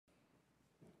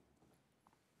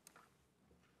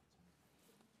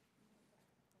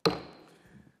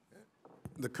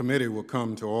The committee will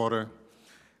come to order.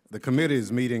 The committee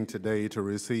is meeting today to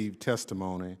receive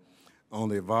testimony on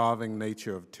the evolving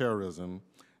nature of terrorism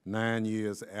 9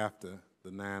 years after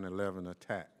the 9/11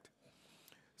 attack.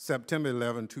 September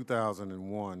 11,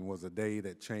 2001 was a day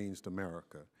that changed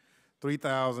America.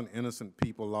 3,000 innocent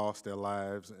people lost their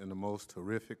lives in the most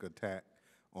horrific attack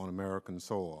on American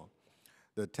soil.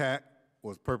 The attack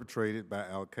was perpetrated by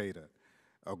Al-Qaeda,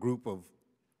 a group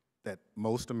that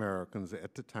most Americans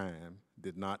at the time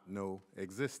did not know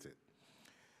existed.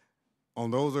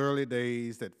 On those early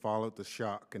days that followed the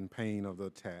shock and pain of the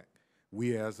attack,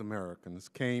 we as Americans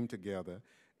came together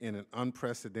in an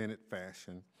unprecedented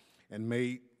fashion and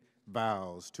made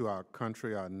vows to our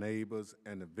country, our neighbors,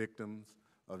 and the victims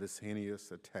of this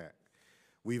heinous attack.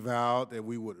 We vowed that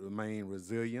we would remain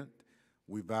resilient.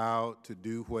 We vowed to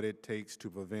do what it takes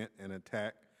to prevent an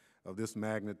attack of this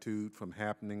magnitude from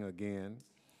happening again.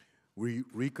 We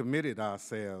recommitted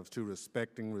ourselves to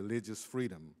respecting religious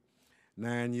freedom.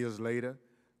 9 years later,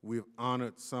 we've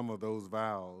honored some of those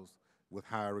vows with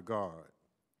high regard.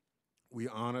 We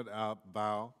honored our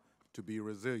vow to be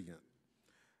resilient.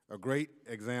 A great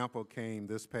example came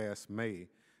this past May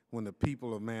when the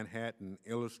people of Manhattan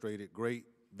illustrated great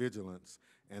vigilance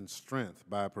and strength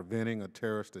by preventing a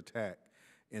terrorist attack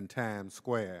in Times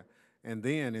Square and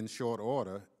then, in short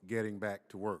order, getting back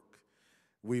to work.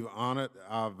 We've honored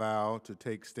our vow to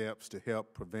take steps to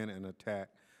help prevent an attack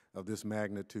of this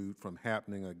magnitude from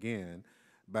happening again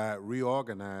by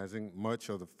reorganizing much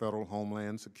of the federal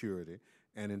homeland security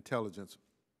and intelligence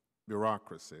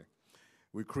bureaucracy.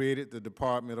 We created the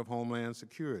Department of Homeland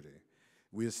Security.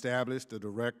 We established the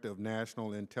Director of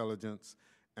National Intelligence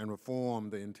and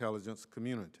reformed the intelligence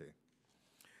community.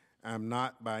 I'm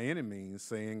not by any means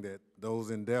saying that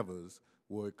those endeavors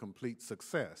were a complete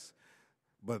success,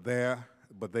 but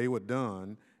they were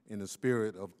done in the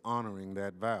spirit of honoring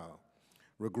that vow.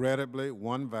 Regrettably,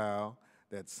 one vow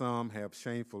that some have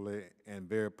shamefully and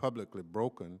very publicly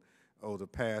broken over the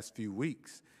past few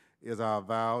weeks is our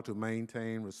vow to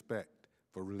maintain respect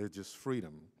for religious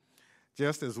freedom.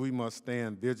 Just as we must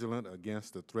stand vigilant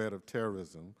against the threat of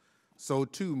terrorism, so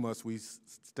too must we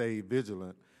stay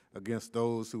vigilant against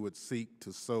those who would seek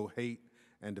to sow hate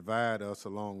and divide us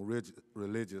along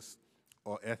religious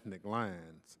or ethnic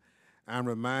lines. I'm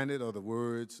reminded of the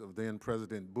words of then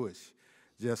President Bush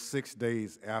just 6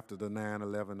 days after the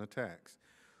 9/11 attacks,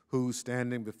 who,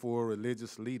 standing before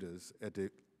religious leaders at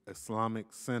the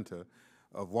Islamic Center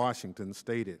of Washington,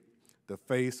 stated, "The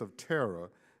face of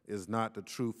terror is not the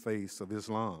true face of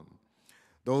Islam."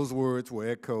 Those words were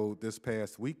echoed this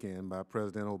past weekend by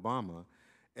President Obama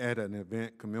at an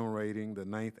event commemorating the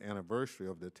 9th anniversary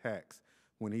of the attacks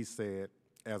when he said,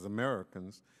 "As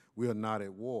Americans, we are not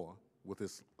at war with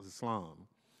Islam."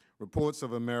 Reports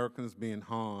of Americans being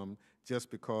harmed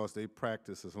just because they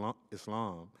practice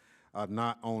Islam are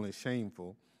not only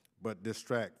shameful, but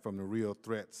distract from the real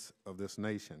threats of this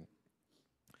nation.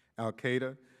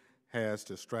 Al-Qaeda has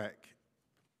to strike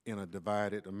in a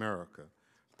divided America.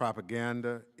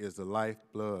 Propaganda is the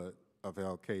lifeblood of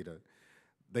Al-Qaeda.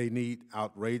 They need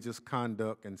outrageous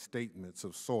conduct and statements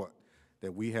of sort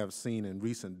that we have seen in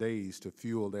recent days to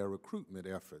fuel their recruitment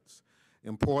efforts.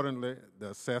 Importantly,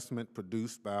 the assessment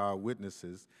produced by our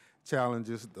witnesses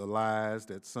challenges the lies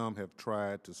that some have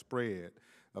tried to spread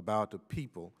about the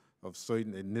people of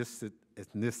certain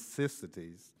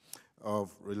ethnicities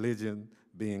of religion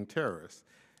being terrorists.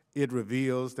 It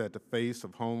reveals that the face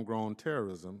of homegrown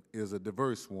terrorism is a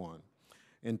diverse one.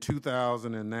 In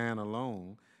 2009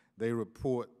 alone, they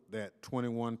report that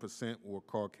 21% were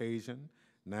Caucasian,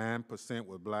 9%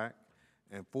 were Black,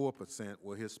 and 4%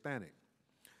 were Hispanic.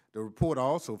 The report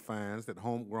also finds that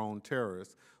homegrown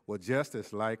terrorists were just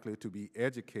as likely to be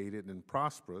educated and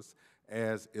prosperous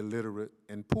as illiterate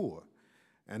and poor.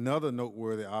 Another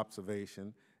noteworthy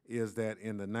observation is that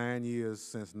in the 9 years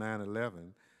since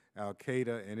 9/11,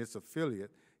 Al-Qaeda and its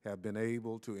affiliate have been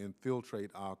able to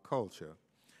infiltrate our culture.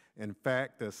 In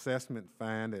fact, the assessment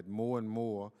finds that more and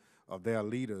more of their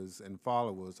leaders and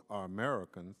followers are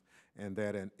Americans, and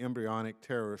that an embryonic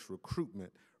terrorist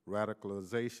recruitment,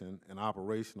 radicalization, and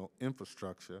operational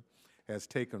infrastructure has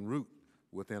taken root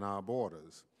within our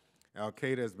borders.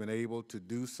 Al-Qaeda has been able to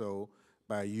do so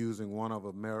by using one of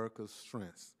America's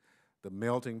strengths, the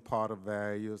melting pot of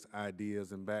values,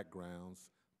 ideas, and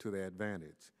backgrounds to their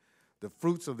advantage. The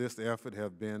fruits of this effort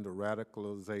have been the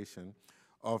radicalization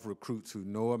of recruits who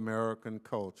know American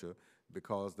culture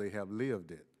because they have lived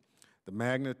it. The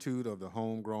magnitude of the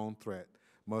homegrown threat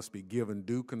must be given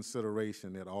due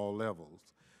consideration at all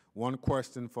levels. One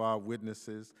question for our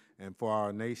witnesses and for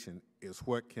our nation is,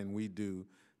 what can we do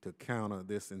to counter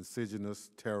this insidious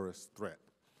terrorist threat?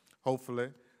 Hopefully,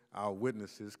 our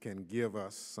witnesses can give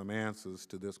us some answers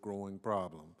to this growing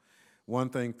problem. One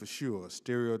thing for sure,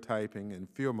 stereotyping and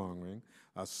fear-mongering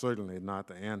are certainly not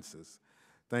the answers.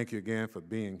 Thank you again for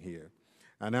being here.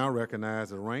 I now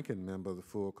recognize the ranking member of the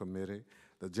full committee,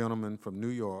 the gentleman from New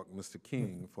York, Mr.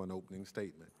 King, for an opening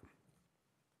statement.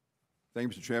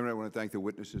 Thank you, Mr. Chairman. I want to thank the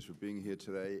witnesses for being here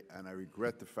today, and I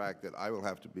regret the fact that I will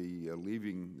have to be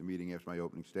leaving the meeting after my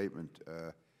opening statement.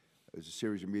 There's a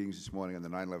series of meetings this morning on the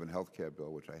 9/11 health care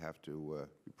bill, which I have to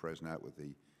be present at with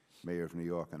the Mayor of New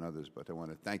York and others, but I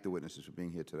want to thank the witnesses for being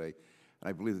here today. And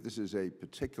I believe that this is a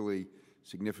particularly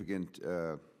significant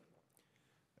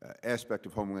aspect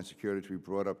of Homeland Security to be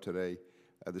brought up today.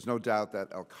 There's no doubt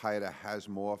that al-Qaeda has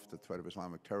morphed. The threat of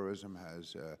Islamic terrorism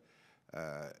has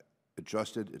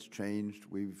adjusted, it's changed.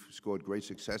 We've scored great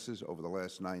successes over the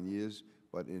last 9 years,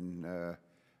 but in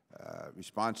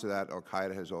response to that,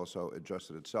 al-Qaeda has also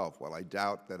adjusted itself. While I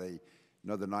doubt that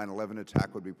another 9/11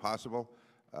 attack would be possible,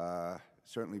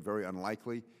 certainly very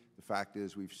unlikely, the fact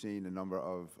is we've seen a number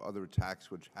of other attacks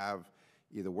which have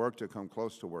either worked or come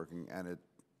close to working, and it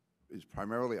is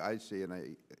primarily, I see, and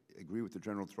I agree with the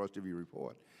general thrust of your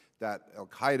report, that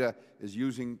al-Qaeda is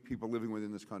using people living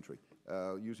within this country,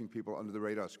 using people under the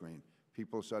radar screen,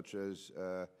 people such as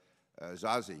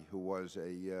Zazi, who was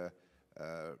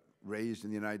raised in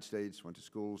the United States, went to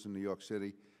schools in New York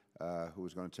City, who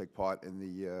was going to take part in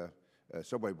the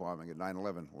subway bombing at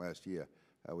 9/11 last year.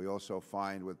 We also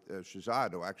find with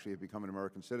Shahzad, who actually had become an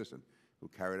American citizen, who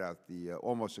carried out the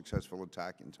almost successful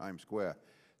attack in Times Square.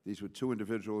 These were two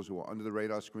individuals who were under the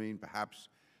radar screen. Perhaps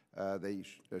they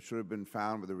should have been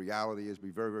found, but the reality is it would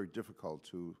be very, very difficult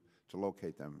to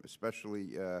locate them,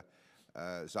 especially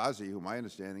Zazi, who my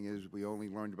understanding is we only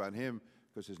learned about him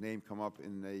because his name come up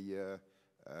in the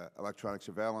electronic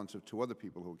surveillance of two other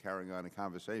people who were carrying on a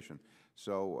conversation.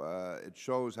 So it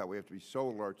shows how we have to be so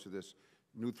alert to this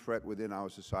new threat within our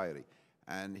society.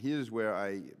 And here's where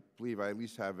I believe I at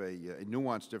least have a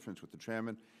nuanced difference with the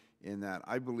chairman, in that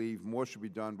I believe more should be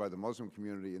done by the Muslim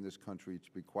community in this country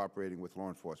to be cooperating with law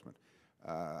enforcement.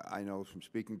 I know from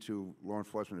speaking to law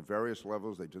enforcement at various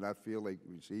levels, they do not feel they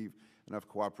receive enough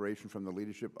cooperation from the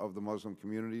leadership of the Muslim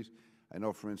communities. I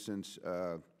know, for instance,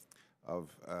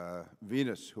 of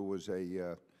Venus, who was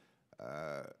a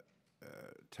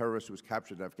terrorist who was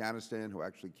captured in Afghanistan, who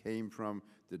actually came from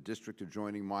the district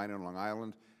adjoining mine on Long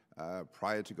Island.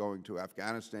 Prior to going to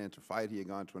Afghanistan to fight, he had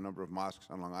gone to a number of mosques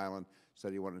on Long Island,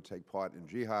 said he wanted to take part in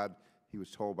jihad. He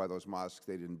was told by those mosques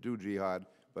they didn't do jihad,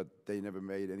 but they never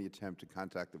made any attempt to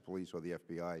contact the police or the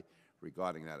FBI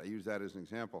regarding that. I use that as an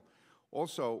example.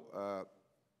 Also,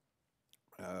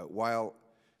 while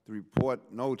the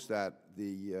report notes that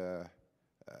the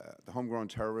homegrown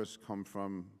terrorists come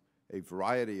from a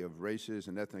variety of races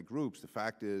and ethnic groups, the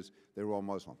fact is they're all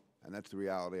Muslim. And that's the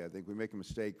reality. I think we make a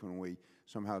mistake when we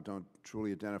somehow don't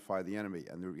truly identify the enemy.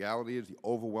 And the reality is the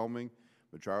overwhelming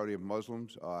majority of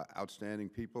Muslims are outstanding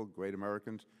people, great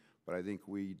Americans, but I think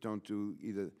we don't do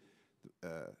either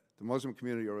the Muslim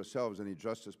community or ourselves any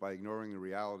justice by ignoring the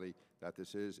reality that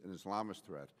this is an Islamist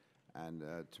threat. And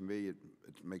to me, it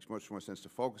makes much more sense to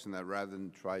focus on that rather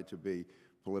than try to be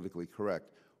politically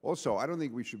correct. Also, I don't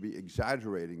think we should be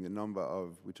exaggerating the number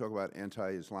of, we talk about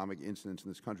anti-Islamic incidents in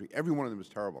this country. Every one of them is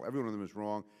terrible. Every one of them is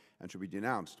wrong and should be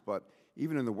denounced. But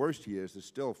even in the worst years, there's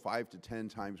still 5 to 10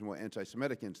 times more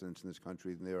anti-Semitic incidents in this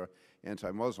country than there are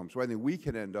anti-Muslim. So I think we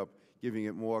can end up giving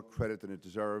it more credit than it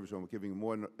deserves, or giving it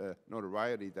more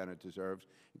notoriety than it deserves,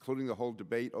 including the whole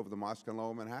debate over the mosque in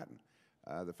Lower Manhattan.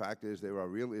 The fact is there are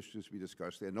real issues to be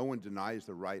discussed there. No one denies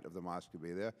the right of the mosque to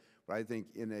be there. But I think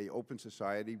in an open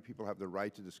society, people have the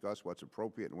right to discuss what's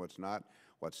appropriate and what's not,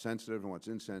 what's sensitive and what's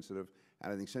insensitive.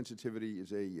 And I think sensitivity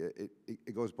is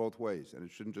it goes both ways, and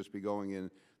it shouldn't just be going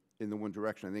in the one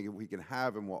direction. I think if we can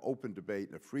have a more open debate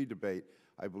and a free debate,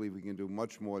 I believe we can do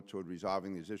much more toward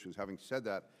resolving these issues. Having said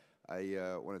that,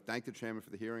 I want to thank the chairman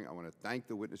for the hearing. I want to thank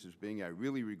the witnesses for being here. I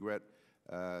really regret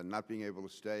not being able to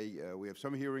stay. We have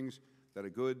some hearings that are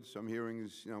good. Some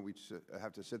hearings, we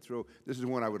have to sit through. This is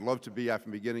one I would love to be at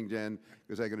from the beginning, Dan,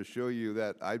 because I can assure you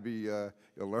that I'd be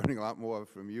learning a lot more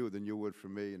from you than you would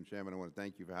from me. And Chairman, I want to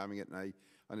thank you for having it. And I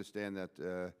understand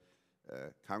that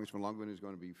Congressman Lungman is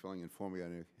going to be filling in for me,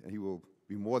 and he will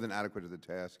be more than adequate to the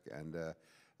task, and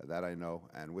that I know.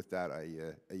 And with that, I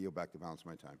yield back the balance of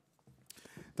my time.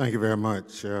 Thank you very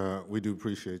much. We do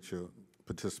appreciate your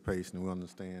participation. We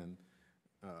understand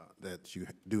that you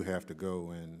do have to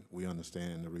go, and we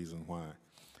understand the reason why.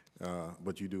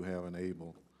 But you do have an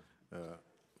able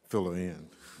filler in.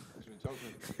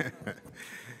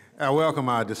 I welcome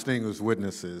our distinguished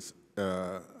witnesses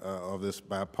of this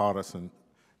bipartisan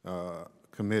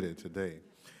committee today.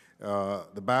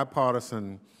 The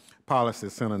Bipartisan Policy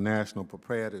Center National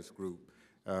Preparedness Group,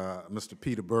 Mr.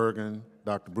 Peter Bergen,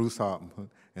 Dr. Bruce Hoffman,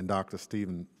 and Dr.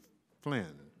 Stephen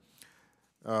Flynn.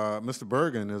 Mr.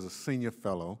 Bergen is a senior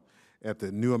fellow at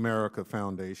the New America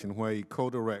Foundation, where he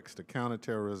co-directs the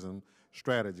Counterterrorism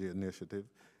Strategy Initiative.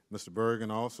 Mr.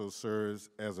 Bergen also serves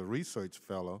as a research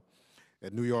fellow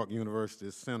at New York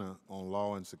University's Center on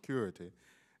Law and Security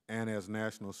and as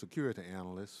national security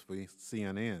analyst for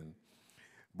CNN.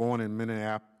 Born in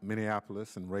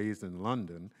Minneapolis and raised in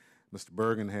London, Mr.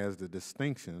 Bergen has the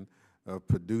distinction of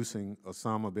producing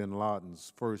Osama bin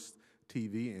Laden's first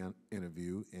TV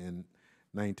interview in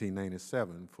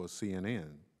 1997 for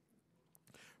CNN.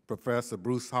 Professor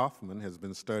Bruce Hoffman has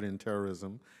been studying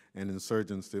terrorism and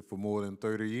insurgency for more than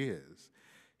 30 years.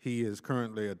 He is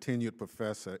currently a tenured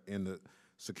professor in the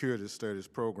Security Studies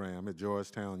program at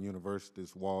Georgetown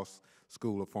University's Walsh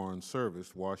School of Foreign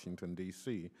Service, Washington,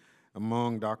 D.C.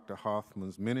 Among Dr.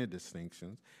 Hoffman's many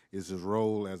distinctions is his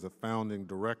role as a founding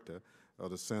director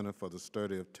of the Center for the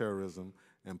Study of Terrorism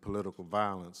and Political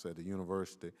Violence at the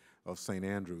University of St.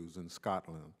 Andrews in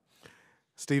Scotland.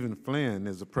 Stephen Flynn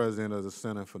is the president of the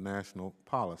Center for National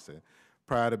Policy.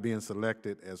 Prior to being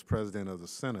selected as president of the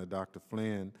center, Dr.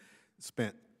 Flynn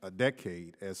spent a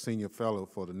decade as senior fellow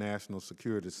for the National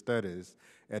Security Studies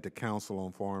at the Council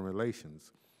on Foreign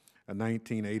Relations. A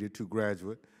 1982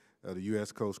 graduate of the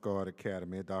U.S. Coast Guard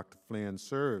Academy, Dr. Flynn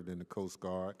served in the Coast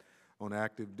Guard on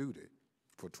active duty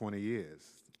for 20 years.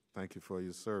 Thank you for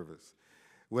your service.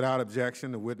 Without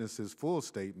objection, the witness's full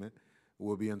statement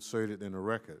will be inserted in the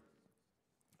record.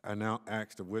 I now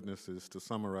ask the witnesses to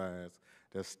summarize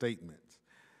their statements.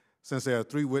 Since there are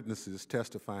 3 witnesses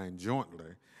testifying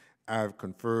jointly, I've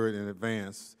conferred in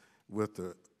advance with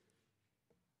the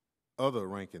other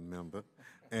ranking member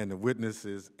and the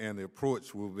witnesses, and the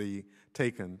approach will be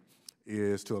taken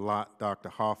is to allot Dr.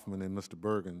 Hoffman and Mr.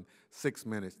 Bergen 6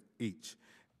 minutes each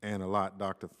and allot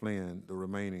Dr. Flynn the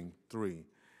remaining 3.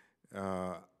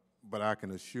 But I can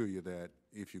assure you that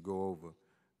if you go over,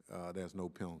 there's no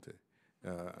penalty.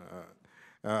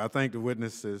 I thank the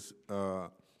witnesses,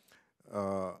 and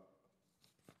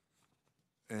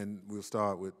we'll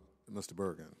start with Mr.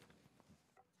 Bergen.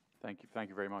 Thank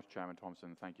you very much, Chairman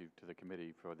Thompson. Thank you to the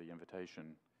committee for the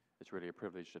invitation. It's really a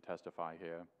privilege to testify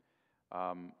here.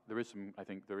 I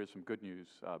think there is some good news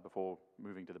before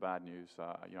moving to the bad news.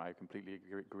 I completely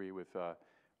agree with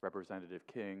Representative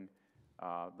King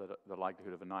that the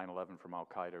likelihood of a 9/11 from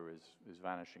Al-Qaeda is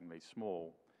vanishingly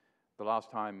small. The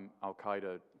last time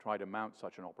Al-Qaeda tried to mount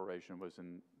such an operation was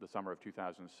in the summer of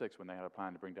 2006, when they had a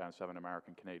plan to bring down 7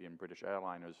 American, Canadian, British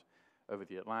airliners over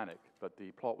the Atlantic. But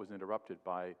the plot was interrupted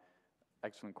by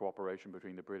excellent cooperation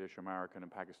between the British, American,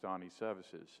 and Pakistani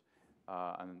services,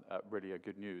 and really a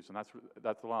good news. And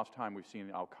that's the last time we've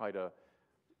seen Al-Qaeda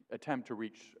attempt to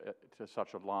reach to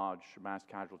such a large mass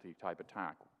casualty type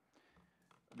attack.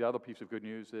 The other piece of good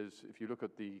news is, if you look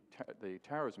at the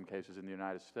terrorism cases in the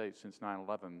United States since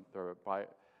 9/11,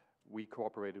 we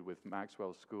cooperated with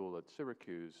Maxwell School at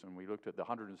Syracuse, and we looked at the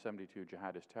 172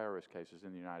 jihadist terrorist cases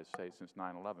in the United States since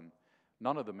 9/11.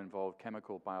 None of them involved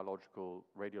chemical, biological,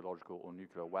 radiological, or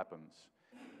nuclear weapons.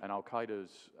 And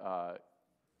Al-Qaeda's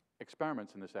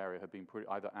experiments in this area have been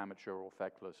either amateur or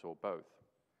feckless, or both.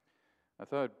 A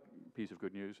third piece of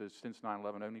good news is, since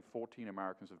 9/11, only 14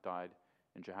 Americans have died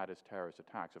in jihadist terrorist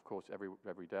attacks. Of course,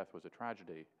 every death was a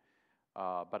tragedy,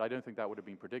 but I don't think that would have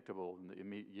been predictable in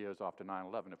the years after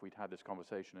 9/11. If we'd had this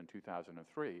conversation in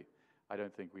 2003, I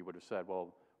don't think we would have said,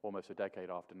 well, almost a decade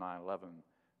after 9/11,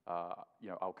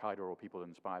 Al-Qaeda or people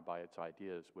inspired by its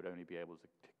ideas would only be able to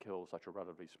kill such a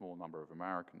relatively small number of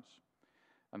Americans.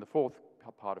 And the fourth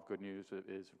part of good news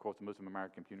is, of course, the Muslim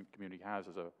American community has,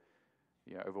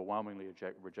 overwhelmingly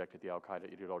rejected the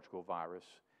Al-Qaeda ideological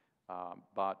virus.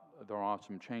 But there are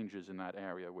some changes in that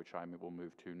area, which I will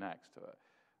move to next.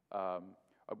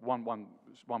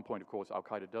 One point, of course,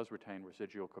 Al-Qaeda does retain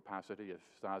residual capacity. If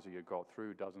Stasi had got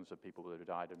through, dozens of people would have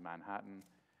died in Manhattan.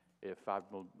 If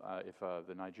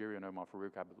the Nigerian Omar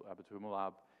Farouk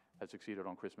Abutumulab had succeeded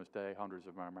on Christmas Day, hundreds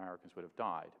of Americans would have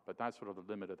died. But that's sort of the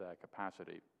limit of their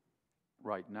capacity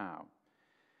right now.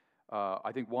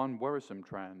 I think one worrisome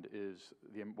trend is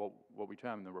what we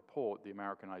term in the report the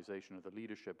Americanization of the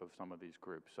leadership of some of these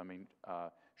groups. I mean,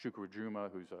 Shukru Juma,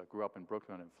 who grew up in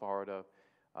Brooklyn in Florida,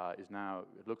 is now,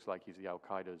 it looks like he's the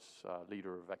Al-Qaeda's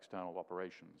leader of external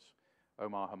operations.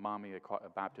 Omar Hamami, a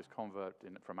Baptist convert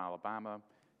from Alabama,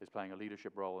 is playing a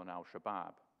leadership role in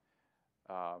Al-Shabaab.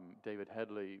 David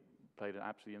Headley played an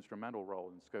absolutely instrumental role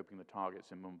in scoping the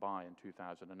targets in Mumbai in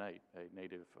 2008, a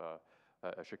native,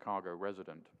 a Chicago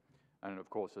resident. And of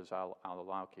course, there's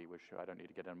al-Awlaki, which I don't need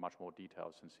to get into much more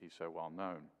detail since he's so well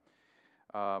known.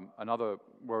 Another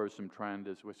worrisome trend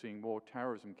is we're seeing more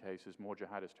terrorism cases, more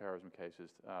jihadist terrorism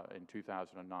cases in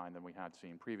 2009 than we had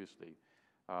seen previously.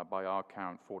 By our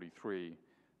count, 43.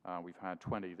 We've had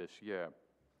 20 this year.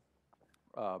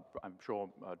 I'm sure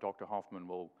Dr. Hoffman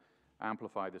will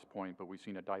amplify this point, but we've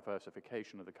seen a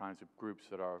diversification of the kinds of groups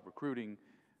that are recruiting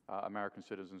American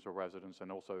citizens or residents,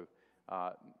 and also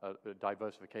a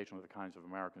diversification of the kinds of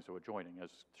Americans who are joining. As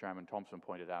Chairman Thompson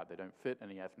pointed out, they don't fit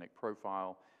any ethnic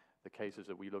profile. The cases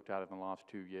that we looked at in the last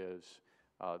 2 years,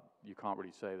 you can't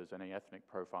really say there's any ethnic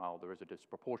profile. There is a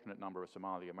disproportionate number of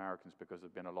Somali Americans because there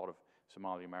have been a lot of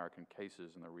Somali American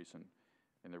cases in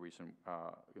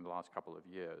the last couple of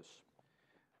years.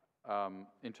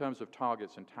 In terms of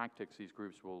targets and tactics, these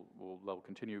groups they'll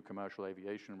continue. Commercial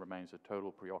aviation remains a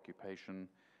total preoccupation.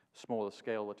 Smaller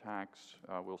scale attacks,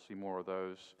 we'll see more of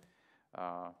those.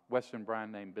 Western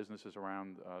brand name businesses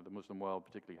around the Muslim world,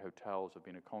 particularly hotels, have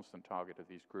been a constant target of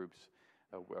these groups.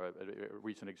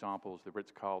 Recent examples, the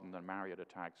Ritz-Carlton and Marriott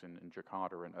attacks in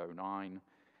Jakarta in 2009.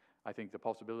 I think the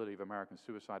possibility of American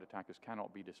suicide attackers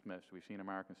cannot be dismissed. We've seen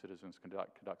American citizens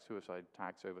conduct suicide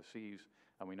attacks overseas,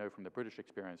 and we know from the British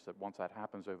experience that once that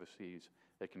happens overseas,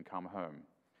 they can come home.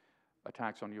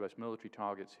 Attacks on U.S. military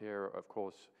targets here, of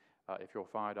course, if you're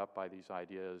fired up by these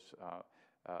ideas,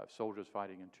 soldiers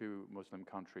fighting in 2 Muslim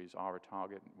countries are a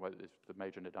target, whether it's the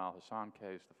Major Nidal Hassan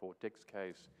case, the Fort Dix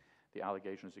case, the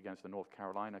allegations against the North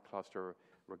Carolina cluster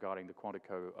regarding the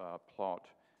Quantico plot,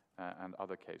 and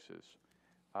other cases.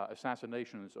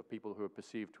 Assassinations of people who are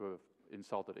perceived to have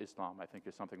insulted Islam, I think,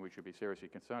 is something we should be seriously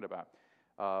concerned about.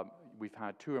 We've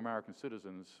had 2 American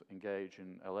citizens engage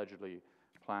in allegedly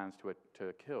plans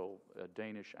to kill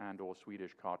Danish and/or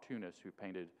Swedish cartoonists who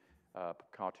painted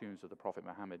cartoons of the Prophet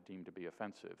Muhammad deemed to be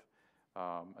offensive,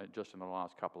 just in the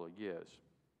last couple of years.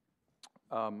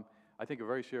 I think a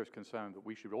very serious concern that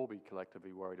we should all be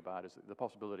collectively worried about is the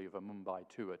possibility of a Mumbai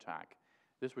 2 attack.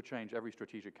 This would change every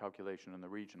strategic calculation in the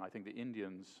region. I think the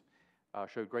Indians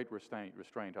showed great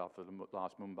restraint after the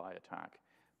last Mumbai attack,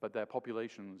 but their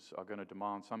populations are going to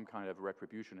demand some kind of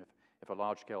retribution if a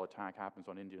large-scale attack happens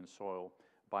on Indian soil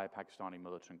by a Pakistani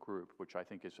militant group, which I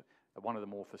think is one of the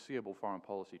more foreseeable foreign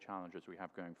policy challenges we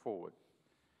have going forward.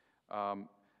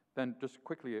 Then just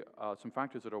quickly, some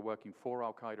factors that are working for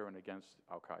al-Qaeda and against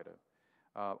al-Qaeda.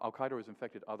 Al-Qaeda has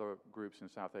infected other groups in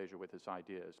South Asia with its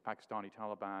ideas. Pakistani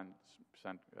Taliban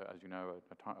sent, as you know,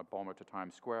 a bomber to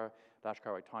Times Square.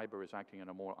 Lashkar-e-Taiba is acting in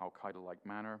a more al-Qaeda-like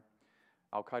manner.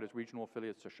 Al-Qaeda's regional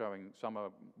affiliates are showing some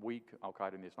are weak.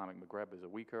 Al-Qaeda in the Islamic Maghreb is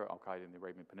weaker. Al-Qaeda in the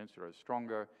Arabian Peninsula is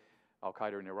stronger.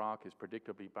 Al-Qaeda in Iraq is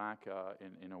predictably back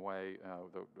in a way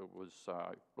that was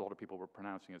a lot of people were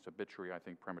pronouncing its obituary, I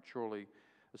think, prematurely.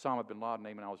 Osama bin Laden,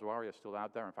 Ayman al-Zawahiri are still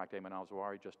out there. In fact, Ayman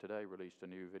al-Zawahiri just today released a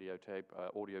new videotape,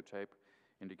 audio tape,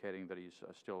 indicating that he's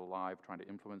still alive, trying to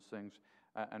influence things.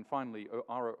 And finally,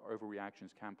 our overreactions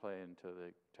can play into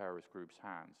the terrorist group's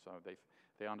hands. So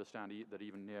they understand that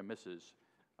even near misses,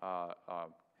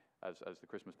 as the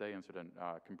Christmas Day incident,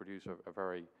 can produce a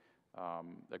very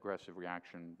aggressive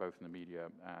reaction, both in the media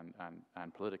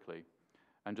and politically.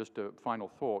 And just a final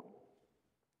thought,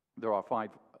 there are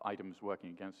 5 items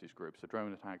working against these groups. The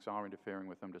drone attacks are interfering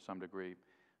with them to some degree.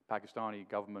 Pakistani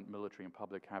government, military, and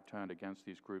public have turned against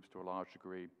these groups to a large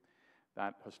degree.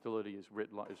 That hostility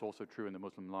is also true in the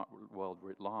Muslim world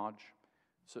writ large.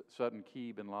 Certain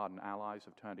key bin Laden allies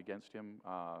have turned against him,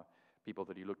 people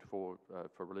that he looked for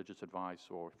religious advice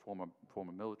or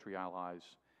former military allies.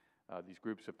 These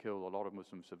groups have killed a lot of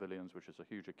Muslim civilians, which is a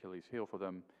huge Achilles heel for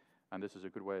them. And this is a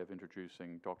good way of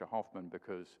introducing Dr. Hoffman,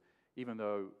 because even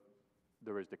though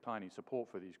there is declining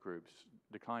support for these groups,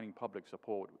 declining public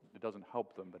support, it doesn't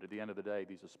help them. But at the end of the day,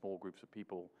 these are small groups of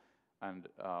people, and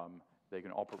they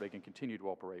can continue to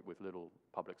operate with little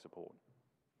public support.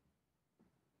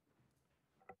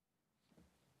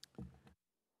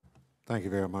 Thank you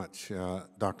very much,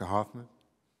 Dr. Hoffman.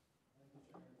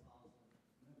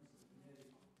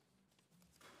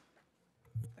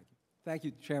 Thank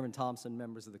you, Chairman Thompson,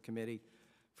 members of the committee,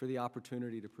 for the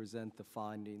opportunity to present the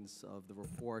findings of the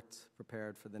report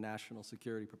prepared for the National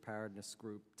Security Preparedness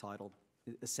Group titled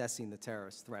Assessing the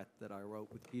Terrorist Threat that I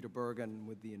wrote with Peter Bergen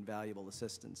with the invaluable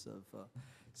assistance of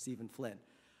Stephen Flynn.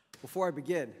 Before I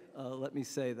begin, let me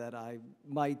say that I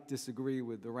might disagree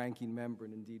with the ranking member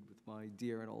and indeed with my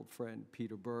dear and old friend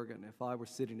Peter Bergen. If I were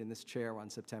sitting in this chair on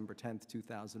September 10th,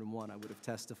 2001, I would have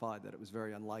testified that it was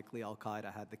very unlikely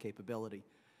al-Qaeda had the capability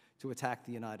to attack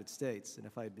the United States. And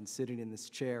if I had been sitting in this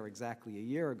chair exactly a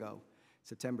year ago,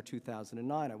 September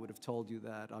 2009, I would have told you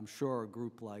that I'm sure a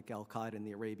group like al-Qaeda in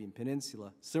the Arabian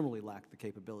Peninsula similarly lacked the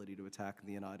capability to attack in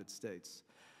the United States.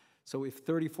 So if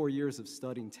 34 years of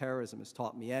studying terrorism has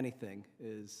taught me anything,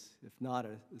 is if not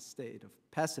a state of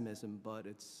pessimism, but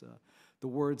it's the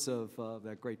words of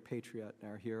that great patriot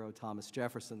and our hero, Thomas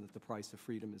Jefferson, that the price of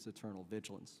freedom is eternal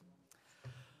vigilance.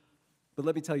 But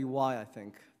let me tell you why I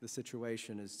think the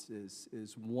situation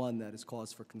is one that is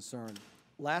cause for concern.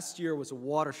 Last year was a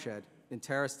watershed in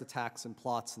terrorist attacks and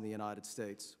plots in the United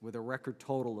States, with a record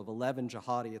total of 11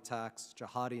 jihadi attacks,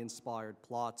 jihadi-inspired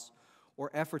plots, or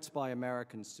efforts by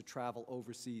Americans to travel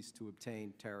overseas to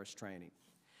obtain terrorist training.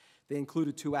 They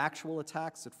included 2 actual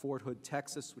attacks at Fort Hood,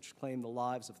 Texas, which claimed the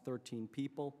lives of 13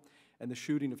 people, and the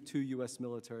shooting of 2 U.S.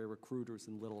 military recruiters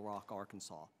in Little Rock,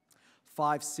 Arkansas.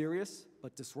 5 serious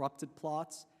but disrupted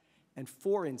plots, and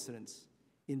 4 incidents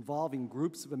involving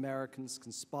groups of Americans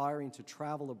conspiring to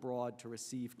travel abroad to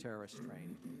receive terrorist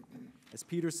training. As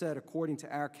Peter said, according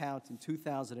to our count, in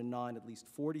 2009, at least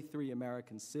 43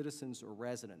 American citizens or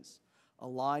residents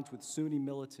aligned with Sunni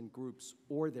militant groups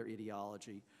or their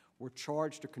ideology were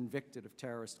charged or convicted of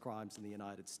terrorist crimes in the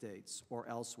United States or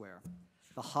elsewhere,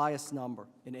 the highest number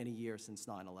in any year since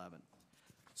 9/11.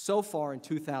 So far in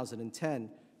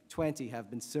 2010, 20 have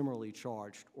been similarly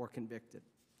charged or convicted.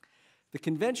 The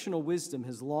conventional wisdom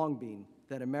has long been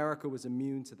that America was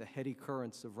immune to the heady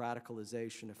currents of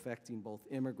radicalization affecting both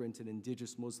immigrant and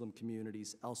indigenous Muslim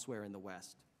communities elsewhere in the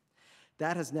West.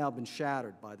 That has now been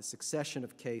shattered by the succession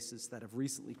of cases that have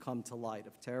recently come to light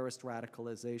of terrorist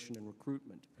radicalization and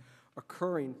recruitment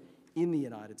occurring in the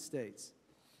United States.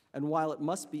 And while it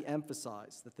must be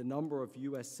emphasized that the number of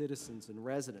U.S. citizens and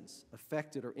residents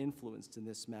affected or influenced in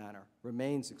this manner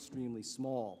remains extremely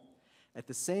small, at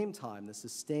the same time, the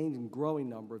sustained and growing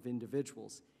number of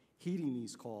individuals heeding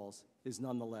these calls is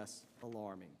nonetheless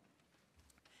alarming.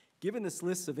 Given this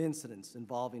list of incidents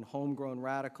involving homegrown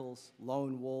radicals,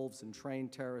 lone wolves, and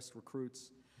trained terrorist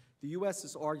recruits, the U.S.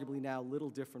 is arguably now little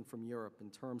different from Europe in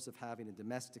terms of having a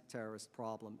domestic terrorist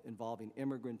problem involving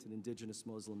immigrant and indigenous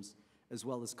Muslims, as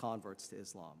well as converts to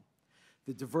Islam.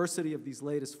 The diversity of these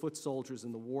latest foot soldiers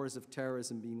in the wars of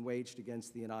terrorism being waged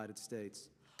against the United States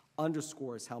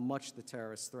underscores how much the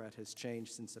terrorist threat has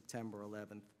changed since September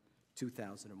 11,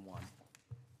 2001.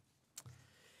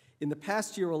 In the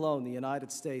past year alone, the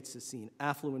United States has seen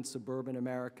affluent suburban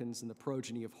Americans and the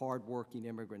progeny of hardworking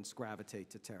immigrants gravitate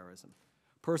to terrorism.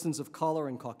 Persons of color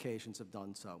and Caucasians have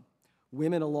done so,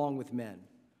 women along with men,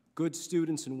 good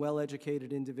students and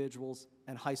well-educated individuals,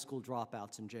 and high school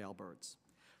dropouts and jailbirds.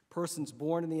 Persons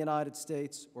born in the United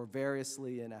States or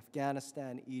variously in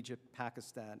Afghanistan, Egypt,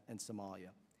 Pakistan, and Somalia.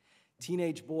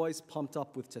 Teenage boys pumped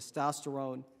up with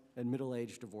testosterone and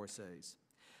middle-aged divorcees.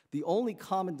 The only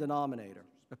common denominator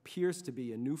appears to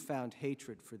be a newfound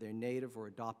hatred for their native or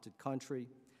adopted country,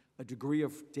 a degree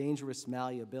of dangerous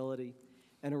malleability,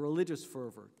 and a religious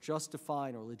fervor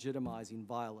justifying or legitimizing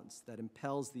violence that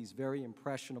impels these very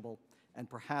impressionable and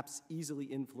perhaps easily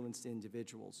influenced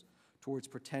individuals towards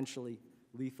potentially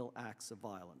lethal acts of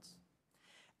violence.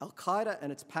 Al-Qaeda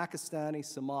and its Pakistani,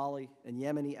 Somali, and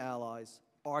Yemeni allies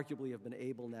arguably have been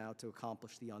able now to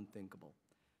accomplish the unthinkable,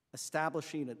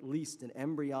 establishing at least an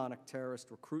embryonic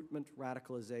terrorist recruitment,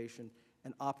 radicalization,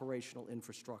 and operational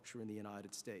infrastructure in the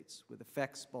United States, with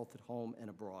effects both at home and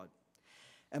abroad.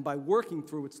 And by working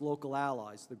through its local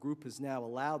allies, the group has now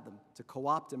allowed them to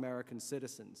co-opt American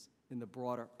citizens in the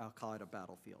broader al-Qaeda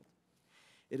battlefield.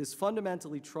 It is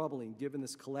fundamentally troubling, given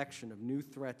this collection of new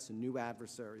threats and new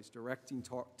adversaries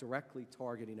directly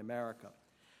targeting America,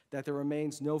 that there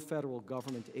remains no federal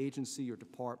government agency or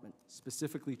department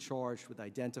specifically charged with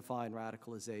identifying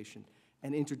radicalization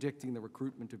and interdicting the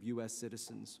recruitment of U.S.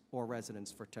 citizens or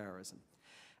residents for terrorism.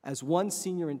 As one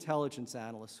senior intelligence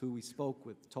analyst who we spoke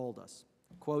with told us,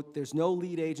 quote, "There's no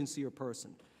lead agency or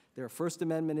person. There are First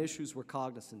Amendment issues we're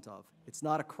cognizant of. It's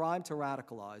not a crime to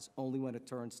radicalize only when it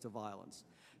turns to violence.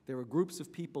 There are groups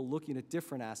of people looking at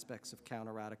different aspects of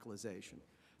counter-radicalization,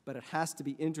 but it has to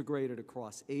be integrated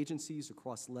across agencies,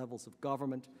 across levels of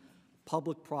government,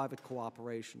 public-private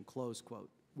cooperation," close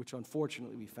quote, which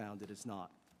unfortunately we found it is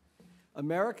not.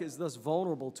 America is thus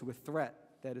vulnerable to a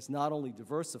threat that is not only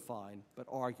diversifying, but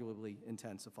arguably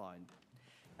intensifying.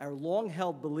 Our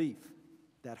long-held belief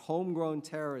that homegrown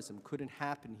terrorism couldn't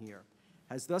happen here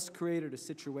has thus created a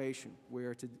situation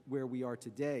where we are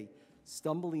today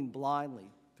stumbling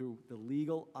blindly through the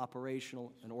legal,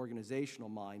 operational, and organizational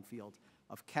minefield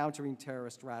of countering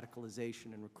terrorist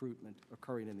radicalization and recruitment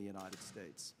occurring in the United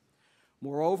States.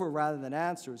 Moreover, rather than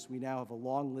answers, we now have a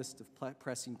long list of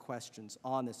pressing questions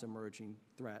on this emerging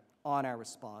threat, on our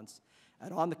response,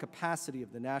 and on the capacity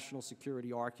of the national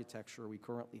security architecture we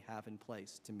currently have in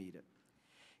place to meet it.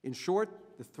 In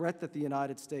short, the threat that the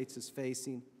United States is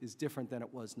facing is different than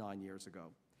it was 9 years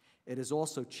ago. It has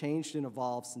also changed and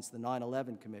evolved since the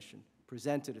 9/11 Commission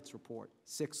presented its report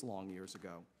 6 long years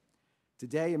ago.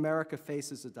 Today, America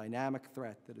faces a dynamic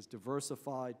threat that is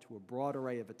diversified to a broad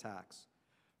array of attacks,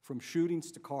 from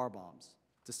shootings to car bombs,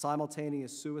 to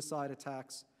simultaneous suicide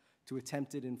attacks, to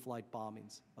attempted in-flight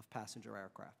bombings of passenger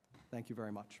aircraft. Thank you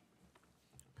very much.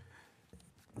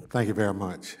 Thank you very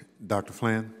much. Dr.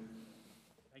 Flynn?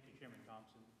 Thank you, Chairman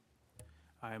Thompson.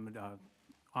 I am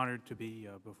honored to be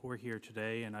before here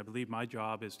today, and I believe my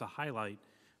job is to highlight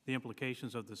the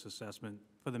implications of this assessment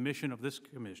for the mission of this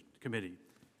committee,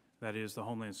 that is the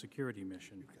Homeland Security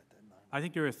mission. I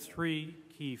think there are 3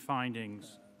 key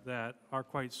findings that are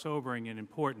quite sobering and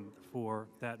important for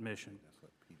that mission.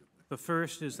 The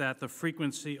first is that the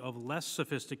frequency of less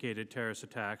sophisticated terrorist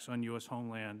attacks on U.S.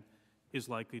 homeland is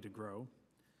likely to grow.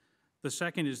 The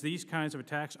second is these kinds of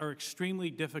attacks are extremely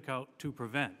difficult to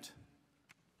prevent.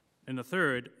 And the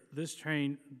third, this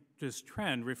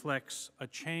trend reflects a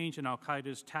change in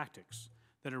al-Qaeda's tactics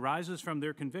that arises from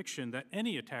their conviction that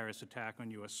any terrorist attack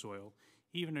on U.S. soil,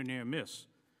 even a near miss,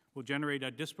 will generate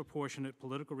a disproportionate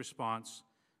political response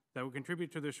that will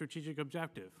contribute to their strategic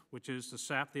objective, which is to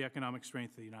sap the economic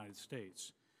strength of the United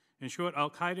States. In short,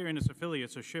 al-Qaeda and its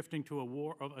affiliates are shifting to a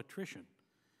war of attrition,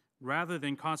 rather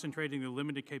than concentrating their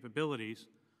limited capabilities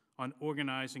on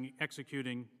organizing and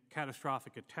executing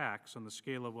catastrophic attacks on the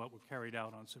scale of what were carried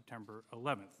out on September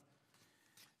 11th.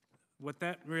 What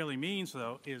that really means,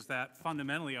 though, is that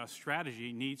fundamentally our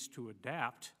strategy needs to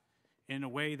adapt in a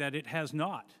way that it has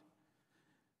not.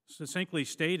 Succinctly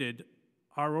stated,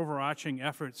 our overarching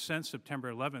effort since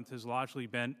September 11th has largely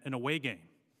been an away game,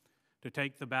 to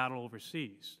take the battle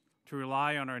overseas, to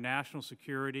rely on our national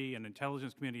security and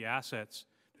intelligence community assets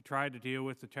to try to deal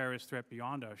with the terrorist threat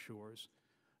beyond our shores.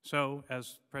 So,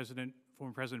 as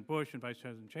former President Bush and Vice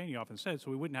President Cheney often said, so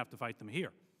we wouldn't have to fight them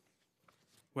here.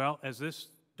 Well, as this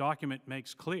document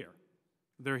makes clear,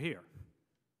 they're here.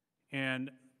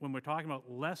 And when we're talking about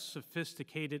less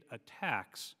sophisticated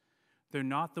attacks, they're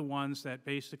not the ones that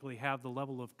basically have the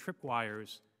level of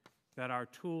tripwires that our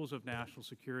tools of national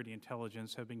security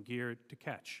intelligence have been geared to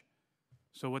catch.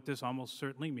 So what this almost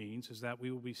certainly means is that we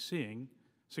will be seeing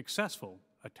successful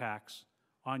attacks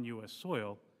on U.S.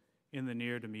 soil in the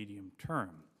near to medium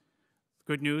term.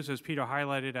 Good news, as Peter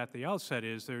highlighted at the outset,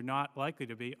 is they're not likely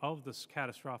to be of this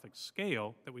catastrophic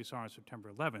scale that we saw on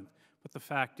September 11th, but the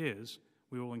fact is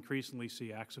we will increasingly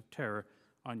see acts of terror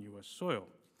on U.S. soil.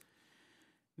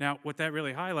 Now, what that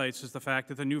really highlights is the fact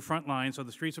that the new front lines are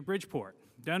the streets of Bridgeport,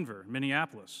 Denver,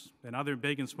 Minneapolis, and other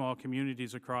big and small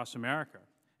communities across America.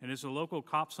 And it's the local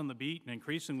cops on the beat and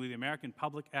increasingly the American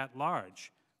public at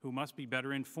large who must be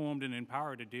better informed and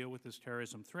empowered to deal with this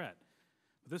terrorism threat.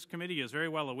 But this committee is very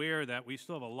well aware that we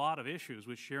still have a lot of issues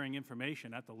with sharing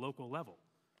information at the local level.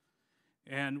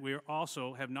 And we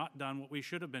also have not done what we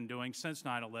should have been doing since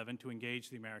 9/11 to engage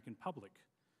the American public.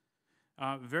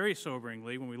 Very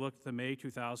soberingly, when we look at the May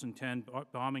 2010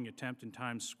 bombing attempt in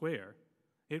Times Square,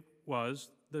 it was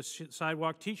the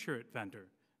sidewalk T-shirt vendor,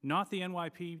 not the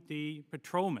NYPD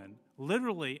patrolman,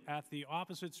 literally at the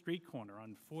opposite street corner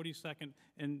on 42nd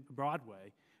and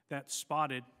Broadway, that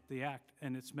spotted the act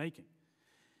and its making.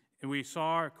 And we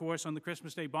saw, of course, on the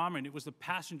Christmas Day bombing, it was the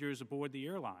passengers aboard the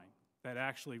airline that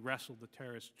actually wrestled the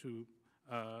terrorists to,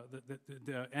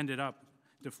 ended up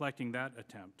deflecting that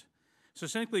attempt.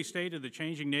 Succinctly stated, the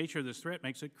changing nature of this threat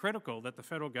makes it critical that the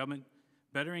federal government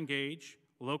better engage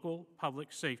local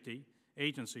public safety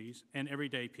agencies and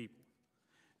everyday people.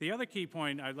 The other key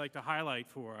point I'd like to highlight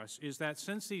for us is that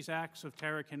since these acts of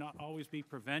terror cannot always be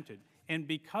prevented, and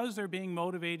because they're being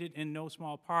motivated in no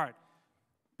small part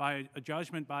by a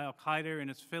judgment by al-Qaeda and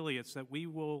its affiliates that we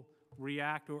will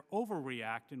react or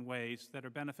overreact in ways that are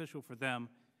beneficial for them,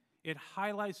 it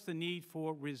highlights the need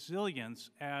for resilience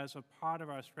as a part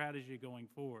of our strategy going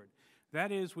forward.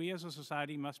 That is, we as a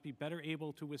society must be better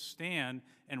able to withstand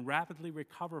and rapidly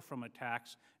recover from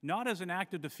attacks, not as an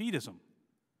act of defeatism,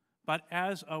 but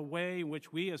as a way in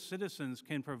which we as citizens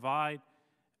can provide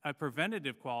a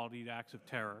preventative quality to acts of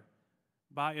terror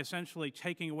by essentially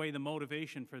taking away the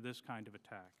motivation for this kind of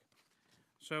attack.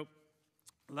 So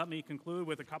let me conclude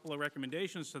with a couple of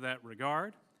recommendations to that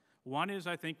regard. One is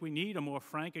I think we need a more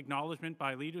frank acknowledgement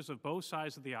by leaders of both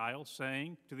sides of the aisle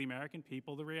saying to the American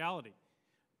people the reality.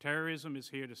 Terrorism is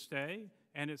here to stay,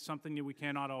 and it's something that we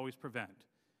cannot always prevent.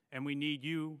 And we need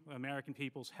you, American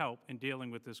people's help in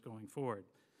dealing with this going forward.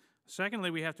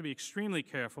 Secondly, we have to be extremely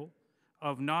careful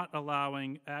of not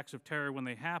allowing acts of terror when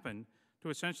they happen to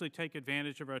essentially take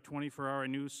advantage of our 24-hour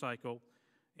news cycle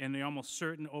and the almost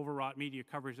certain overwrought media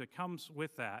coverage that comes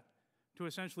with that to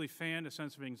essentially fan a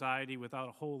sense of anxiety without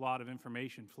a whole lot of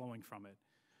information flowing from it.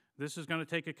 This is going to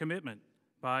take a commitment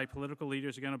by political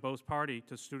leaders, again, of both parties,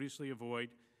 to studiously avoid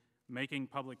making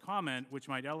public comment, which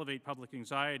might elevate public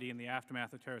anxiety in the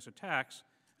aftermath of terrorist attacks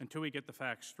until we get the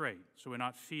facts straight, so we're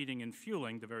not feeding and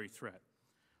fueling the very threat.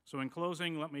 So in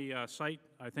closing, let me cite,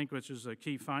 I think, which is a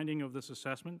key finding of this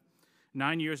assessment.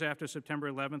 9 years after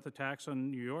September 11th attacks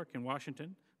on New York and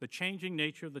Washington, the changing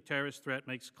nature of the terrorist threat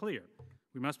makes clear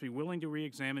we must be willing to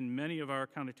re-examine many of our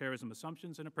counterterrorism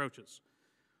assumptions and approaches.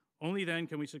 Only then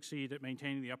can we succeed at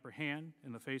maintaining the upper hand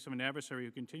in the face of an adversary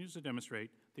who continues to demonstrate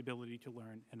the ability to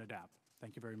learn and adapt.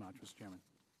 Thank you very much, Mr. Chairman.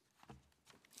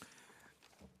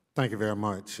 Thank you very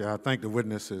much. I thank the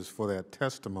witnesses for their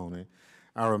testimony.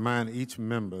 I remind each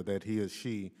member that he or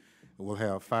she will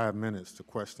have 5 minutes to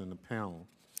question the panel.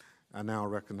 I now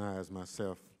recognize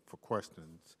myself for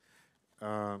questions.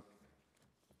 Again,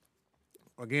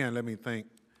 let me thank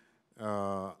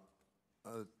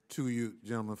to you,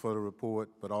 gentlemen, for the report,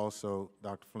 but also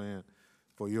Dr. Flynn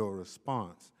for your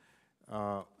response.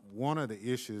 One of the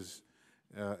issues,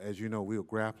 as you know, we're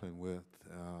grappling with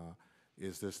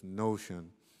is this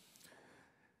notion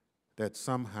that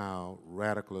somehow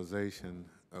radicalization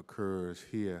occurs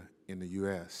here in the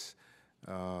U.S.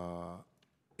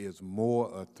 Is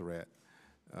more a threat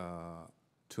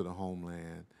to the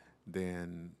homeland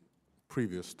than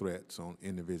previous threats on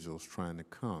individuals trying to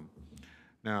come.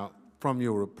 Now, from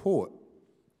your report,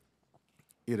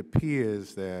 it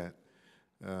appears that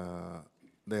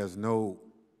there's no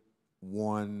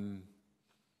one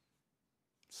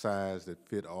size that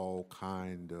fit all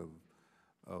kind of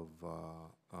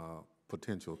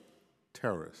potential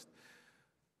terrorists.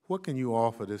 What can you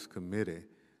offer this committee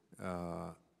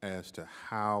as to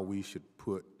how we should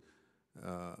put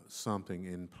something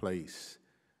in place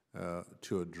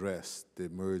to address the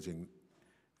emerging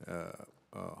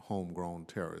homegrown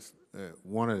terrorists?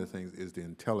 One of the things is the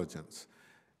intelligence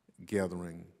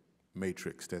gathering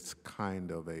matrix that's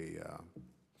kind of a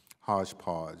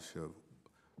hodgepodge of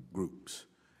groups.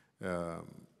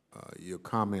 Your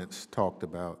comments talked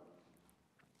about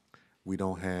we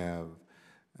don't have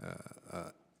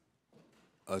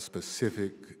a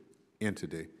specific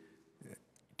entity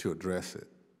to address it.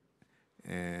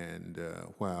 And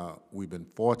while we've been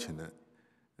fortunate,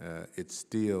 it's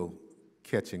still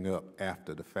catching up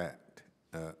after the fact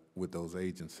with those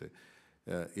agencies.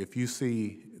 If you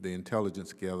see the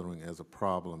intelligence gathering as a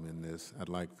problem in this, I'd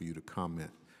like for you to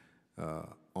comment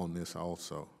on this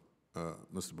also.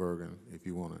 Mr. Bergen, if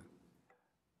you want to.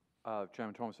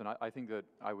 Chairman Thompson, I think that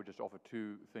I would just offer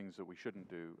 2 things that we shouldn't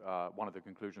do. One of the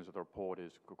conclusions of the report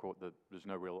is that there's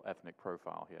no real ethnic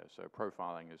profile here, so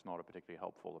profiling is not a particularly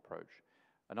helpful approach.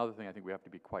 Another thing I think we have to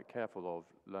be quite careful of,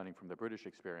 learning from the British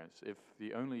experience, if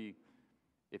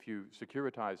you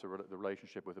securitize the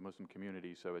relationship with the Muslim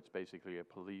community, so it's basically a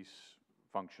police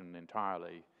function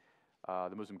entirely,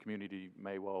 the Muslim community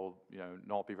may well,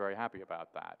 not be very happy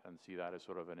about that and see that as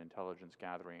sort of an intelligence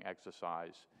gathering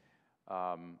exercise.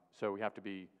 So we have to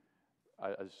be,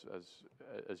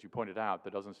 as you pointed out,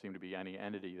 there doesn't seem to be any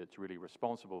entity that's really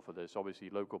responsible for this. Obviously,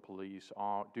 local police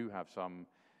do have some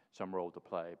role to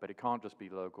play, but it can't just be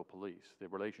local police. The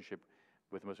relationship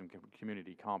with the Muslim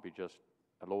community can't be just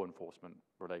a law enforcement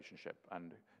relationship,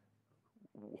 and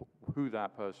who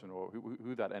that person or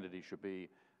who that entity should be,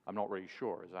 I'm not really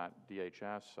sure. Is that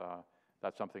DHS?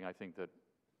 That's something I think that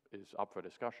is up for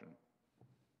discussion.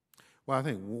 Well, I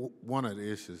think one of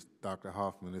the issues, Dr.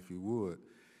 Hoffman, if you would,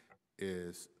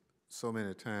 is so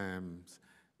many times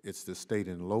it's the state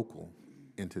and local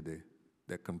entity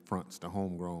that confronts the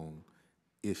homegrown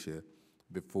issue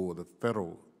before the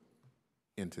federal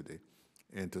entity.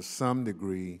 And to some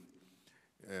degree,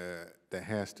 there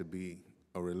has to be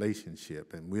a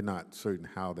relationship, and we're not certain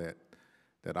how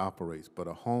that operates, but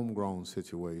a homegrown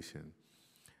situation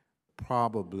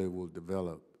probably will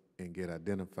develop and get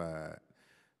identified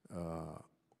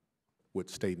with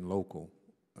state and local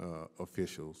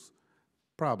officials,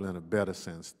 probably in a better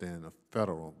sense than a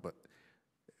federal, but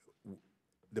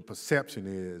the perception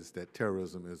is that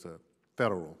terrorism is a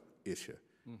federal issue.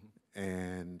 Mm-hmm.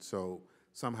 And so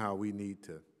somehow we need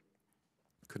to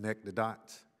connect the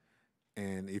dots,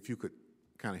 and if you could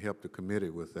kind of help the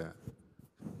committee with that.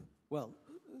 Well,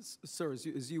 sir,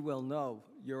 as you well know,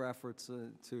 your efforts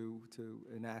to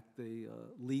enact the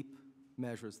LEAP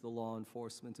measures, the Law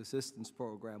Enforcement Assistance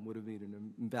Program, would have been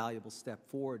an invaluable step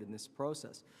forward in this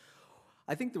process.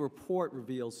 I think the report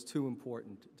reveals 2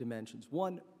 important dimensions.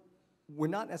 One, We're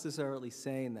not necessarily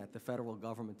saying that the federal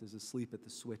government is asleep at the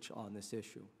switch on this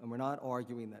issue, and we're not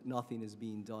arguing that nothing is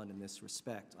being done in this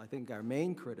respect. I think our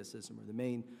main criticism, or the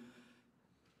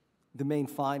main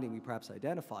finding we perhaps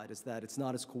identified, is that it's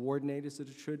not as coordinated as it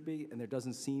should be, and there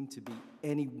doesn't seem to be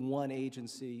any one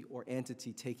agency or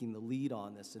entity taking the lead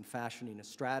on this and fashioning a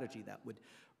strategy that would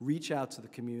reach out to the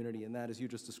community, and that, as you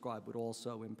just described, would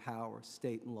also empower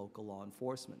state and local law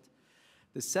enforcement.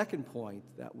 The second point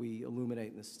that we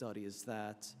illuminate in this study is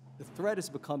that the threat is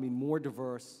becoming more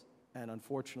diverse, and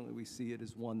unfortunately we see it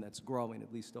as one that's growing,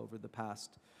 at least over the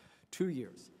past 2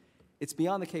 years. It's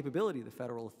beyond the capability of the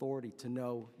federal authority to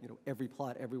know, every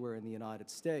plot everywhere in the United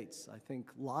States. I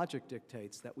think logic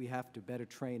dictates that we have to better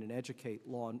train and educate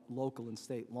local and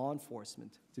state law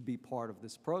enforcement to be part of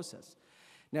this process.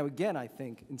 Now, again, I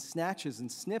think in snatches and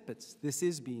snippets, this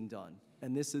is being done,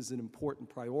 and this is an important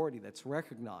priority that's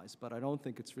recognized, but I don't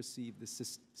think it's received the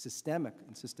systemic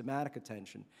and systematic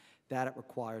attention that it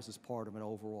requires as part of an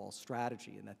overall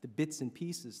strategy, and that the bits and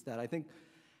pieces that I think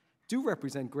do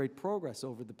represent great progress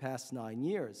over the past 9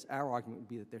 years, our argument would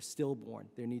be that they're stillborn.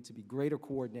 There needs to be greater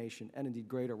coordination and indeed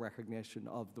greater recognition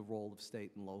of the role of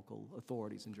state and local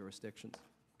authorities and jurisdictions.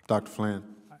 Dr. Flynn.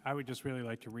 I would just really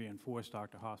like to reinforce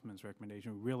Dr. Hoffman's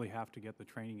recommendation. We really have to get the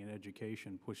training and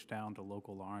education pushed down to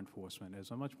local law enforcement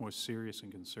as a much more serious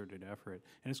and concerted effort,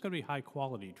 and it's going to be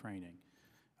high-quality training.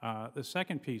 The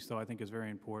second piece, though, I think is very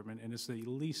important, and it's the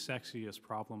least sexiest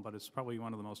problem, but it's probably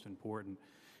one of the most important,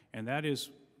 and that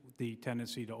is the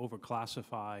tendency to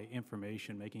overclassify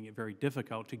information, making it very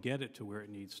difficult to get it to where it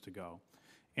needs to go.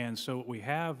 And so what we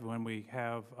have when we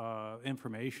have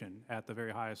information at the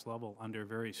very highest level under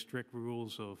very strict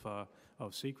rules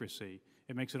of secrecy,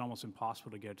 it makes it almost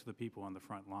impossible to get to the people on the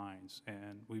front lines.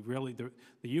 And we really,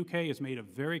 the UK has made a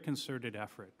very concerted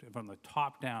effort from the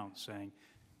top down saying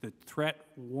the threat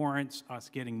warrants us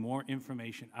getting more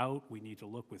information out. We need to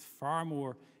look with far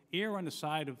more err on the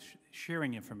side of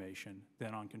sharing information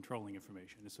than on controlling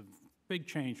information. It's a big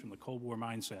change from the Cold War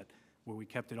mindset where we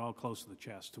kept it all close to the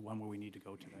chest to one where we need to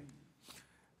go today.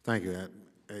 Thank you.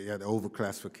 The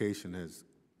overclassification has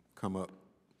come up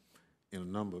in a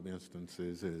number of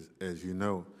instances, as you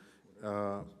know.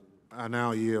 I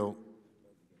now yield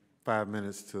 5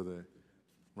 minutes to the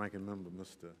ranking member,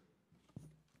 Mr.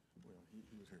 Well,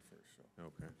 he was here first,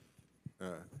 so.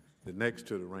 Okay. The next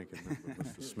to the ranking member,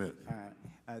 Mr. Smith. All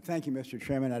right. Thank you, Mr.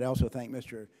 Chairman. I'd also thank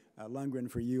Mr. Lundgren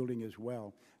for yielding as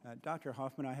well. Dr.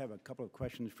 Hoffman, I have a couple of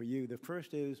questions for you. The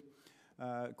first is,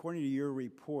 according to your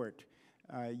report,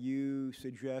 you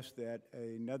suggest that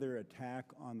another attack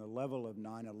on the level of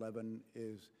 9/11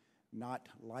 is not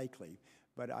likely.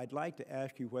 But I'd like to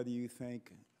ask you whether you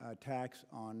think attacks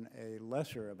on a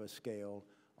lesser of a scale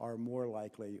are more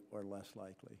likely or less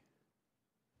likely.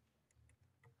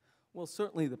 Well,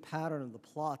 certainly the pattern of the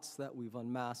plots that we've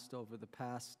unmasked over the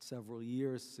past several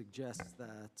years suggests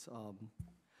that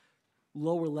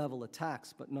lower-level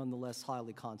attacks, but nonetheless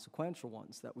highly consequential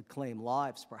ones that would claim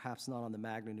lives, perhaps not on the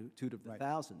magnitude of the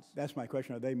thousands. That's my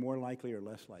question. Are they more likely or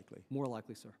less likely? More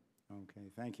likely, sir. Okay,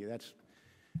 thank you. That's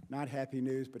not happy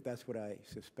news, but that's what I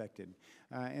suspected.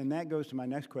 And that goes to my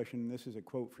next question. This is a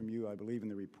quote from you, I believe, in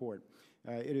the report.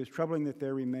 It is troubling that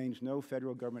there remains no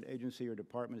federal government agency or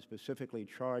department specifically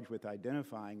charged with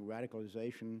identifying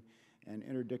radicalization and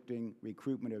interdicting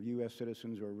recruitment of U.S.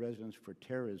 citizens or residents for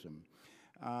terrorism.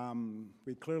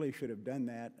 We clearly should have done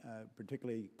that,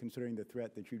 particularly considering the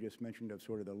threat that you just mentioned of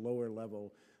sort of the lower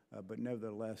level, but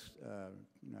nevertheless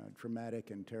traumatic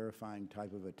and terrifying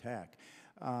type of attack.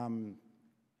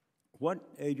 What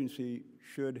agency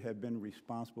should have been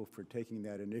responsible for taking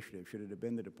that initiative? Should it have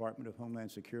been the Department of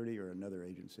Homeland Security or another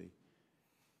agency?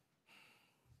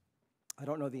 I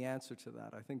don't know the answer to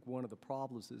that. I think one of the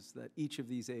problems is that each of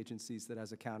these agencies that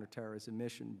has a counterterrorism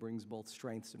mission brings both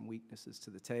strengths and weaknesses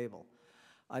to the table.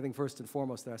 I think first and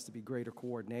foremost there has to be greater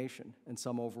coordination and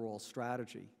some overall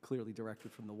strategy clearly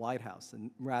directed from the White House. And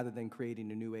rather than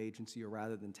creating a new agency or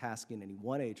rather than tasking any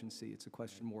one agency, it's a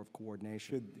question more of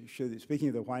coordination. Speaking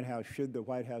of the White House, should the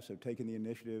White House have taken the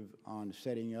initiative on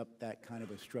setting up that kind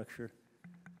of a structure?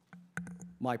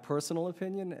 My personal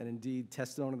opinion, and indeed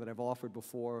testimony that I've offered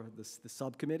before the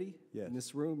subcommittee in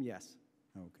this room, yes.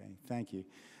 Okay, thank you.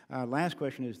 Last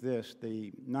question is this.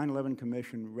 The 9/11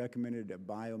 Commission recommended a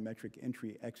biometric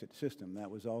entry-exit system. That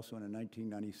was also in a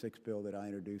 1996 bill that I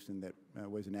introduced and that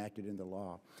was enacted into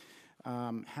law.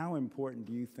 How important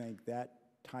do you think that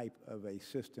type of a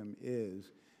system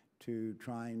is to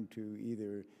trying to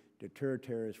either deter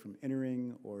terrorists from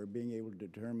entering or being able to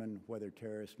determine whether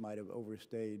terrorists might have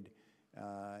overstayed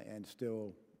and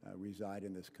still reside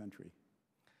in this country?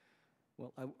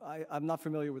 Well, I'm not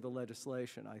familiar with the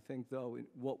legislation. I think, though,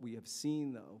 what we have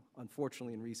seen, though,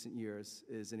 unfortunately in recent years,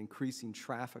 is an increasing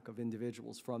traffic of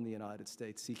individuals from the United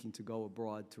States seeking to go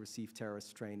abroad to receive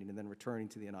terrorist training and then returning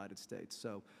to the United States.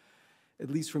 So, at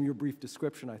least from your brief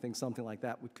description, I think something like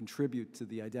that would contribute to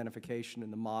the identification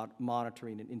and the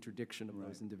monitoring and interdiction of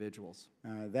those individuals.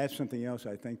 That's something else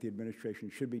I think the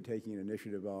administration should be taking an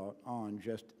initiative on,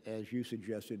 just as you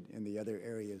suggested in the other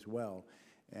area as well.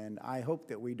 And I hope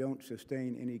that we don't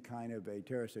sustain any kind of a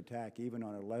terrorist attack, even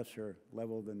on a lesser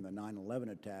level than the 9/11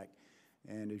 attack.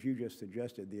 And as you just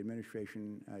suggested, the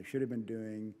administration should have been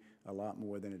doing a lot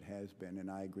more than it has been, and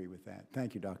I agree with that.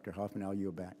 Thank you, Dr. Hoffman. I'll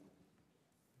yield back.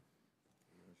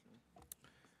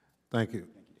 Thank you.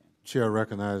 Chair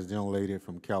recognizes the young lady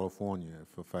from California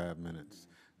for 5 minutes.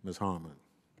 Ms. Harmon.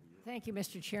 Thank you,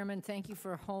 Mr. Chairman. Thank you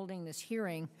for holding this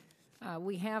hearing.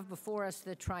 We have before us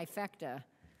the trifecta.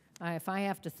 If I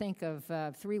have to think of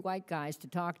 3 white guys to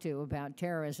talk to about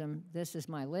terrorism, this is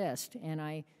my list, and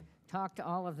I talk to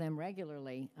all of them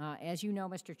regularly. As you know,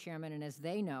 Mr. Chairman, and as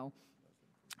they know,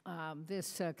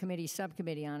 this committee's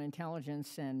subcommittee on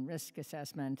intelligence and risk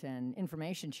assessment and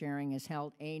information sharing has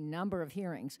held a number of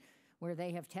hearings where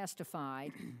they have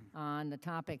testified on the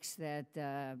topics that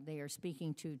they are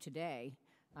speaking to today.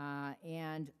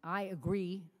 And I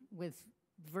agree with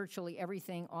virtually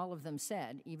everything all of them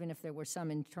said, even if there were some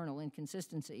internal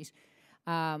inconsistencies,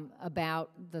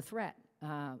 about the threat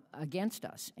against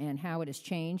us and how it has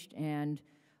changed and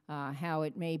how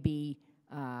it may be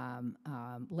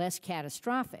less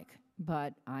catastrophic,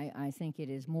 but I think it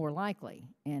is more likely,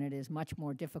 and it is much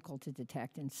more difficult to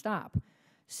detect and stop.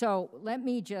 So let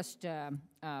me just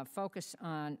focus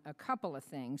on a couple of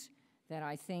things that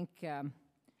I think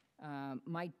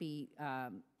might be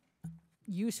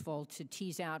useful to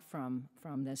tease out from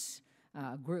this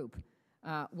group.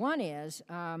 One is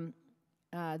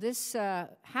this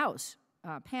House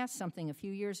passed something a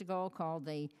few years ago called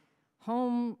the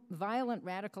Violent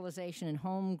Radicalization and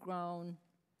Homegrown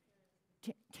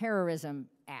Terrorism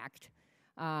Act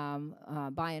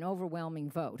by an overwhelming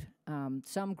vote.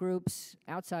 Some groups,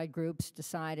 outside groups,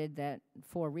 decided that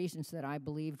for reasons that I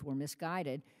believed were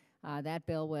misguided, that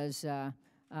bill was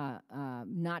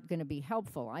not going to be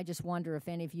helpful. I just wonder if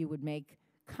any of you would make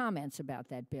comments about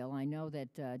that bill. I know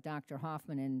that Dr.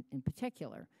 Hoffman in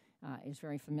particular is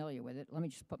very familiar with it. Let me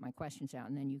just put my questions out,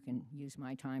 and then you can use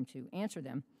my time to answer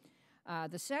them.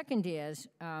 The second is,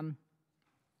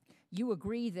 you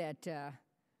agree that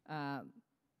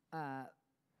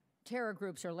terror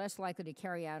groups are less likely to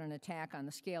carry out an attack on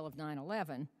the scale of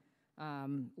 9/11,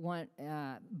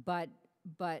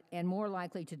 and more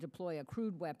likely to deploy a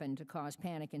crude weapon to cause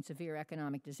panic and severe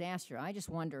economic disaster. I just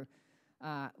wonder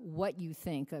what you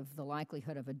think of the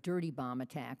likelihood of a dirty bomb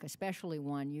attack, especially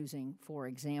one using, for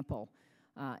example,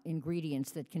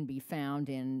 ingredients that can be found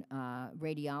in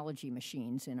radiology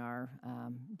machines in our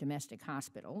domestic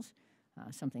hospitals,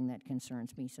 something that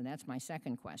concerns me. So that's my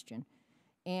second question.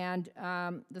 And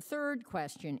the third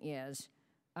question is,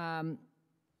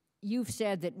 you've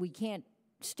said that we can't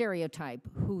stereotype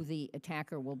who the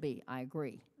attacker will be. I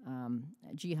agree.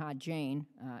 Jihad Jain,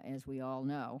 as we all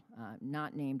know,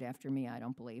 not named after me, I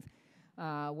don't believe,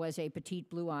 was a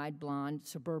petite, blue-eyed, blonde,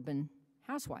 suburban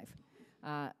housewife.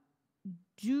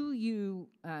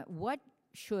 What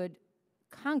should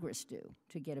Congress do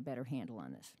to get a better handle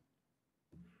on this?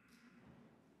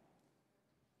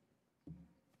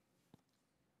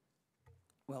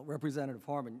 Well, Representative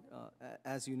Harmon,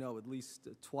 as you know, at least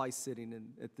twice sitting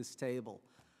at this table,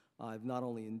 I've not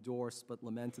only endorsed but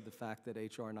lamented the fact that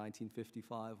H.R.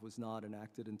 1955 was not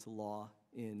enacted into law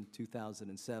in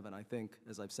 2007. I think,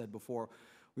 as I've said before,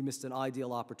 we missed an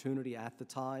ideal opportunity at the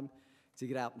time to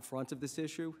get out in front of this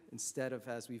issue instead of,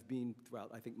 as we've been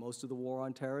throughout, I think, most of the war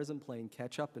on terrorism, playing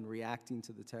catch-up and reacting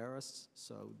to the terrorists.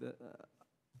 So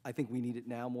I think we need it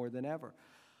now more than ever.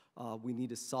 We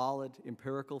need a solid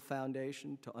empirical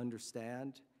foundation to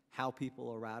understand how people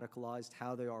are radicalized,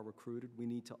 how they are recruited. We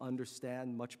need to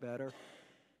understand much better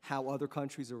how other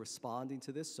countries are responding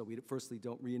to this, so we firstly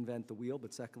don't reinvent the wheel,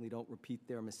 but secondly don't repeat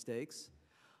their mistakes.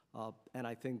 And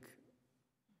I think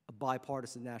a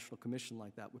bipartisan national commission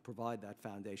like that would provide that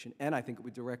foundation, and I think it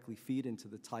would directly feed into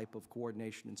the type of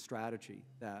coordination and strategy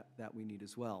that we need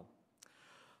as well.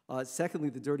 Secondly,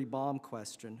 the dirty bomb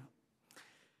question.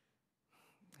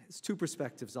 There's two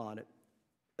perspectives on it.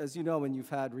 As you know, and you've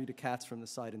had Rita Katz from the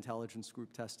Site Intelligence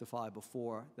Group testify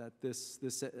before, that this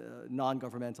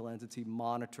non-governmental entity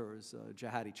monitors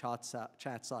jihadi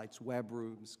chat sites, web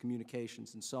rooms,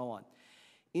 communications, and so on.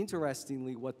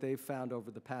 Interestingly, what they've found over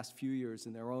the past few years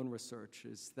in their own research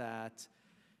is that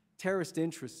terrorist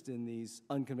interest in these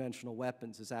unconventional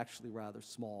weapons is actually rather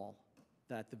small,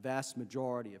 that the vast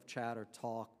majority of chatter,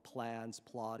 talk, plans,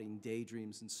 plotting,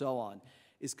 daydreams, and so on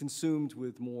is consumed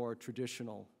with more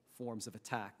traditional forms of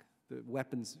attack, the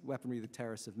weaponry the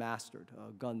terrorists have mastered,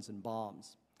 guns and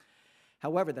bombs.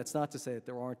 However, that's not to say that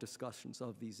there aren't discussions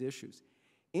of these issues.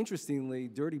 Interestingly,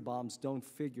 dirty bombs don't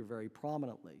figure very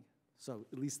prominently. So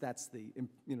at least that's the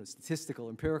statistical,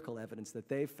 empirical evidence that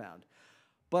they've found.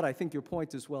 But I think your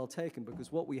point is well taken, because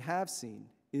what we have seen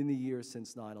in the years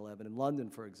since 9/11, in London,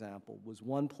 for example, was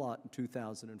one plot in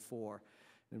 2004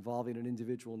 involving an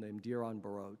individual named Diron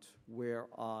Barot,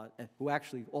 who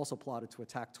actually also plotted to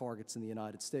attack targets in the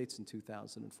United States in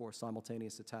 2004,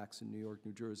 simultaneous attacks in New York,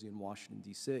 New Jersey, and Washington,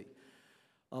 D.C.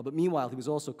 But meanwhile, he was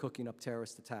also cooking up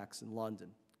terrorist attacks in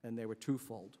London, and they were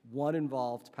twofold. One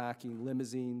involved packing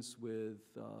limousines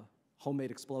with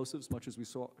homemade explosives, much as we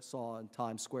saw in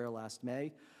Times Square last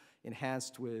May,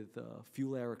 enhanced with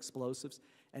fuel air explosives,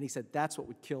 and he said that's what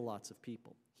would kill lots of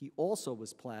people. He also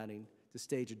was planning to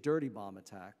stage a dirty bomb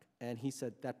attack, and he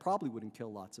said that probably wouldn't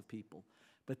kill lots of people.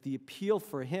 But the appeal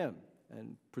for him,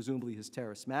 and presumably his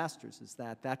terrorist masters, is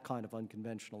that that kind of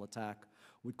unconventional attack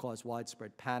would cause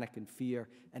widespread panic and fear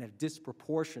and have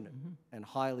disproportionate and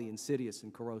highly insidious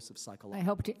and corrosive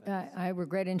psychological effects. I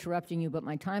regret interrupting you, but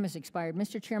my time has expired.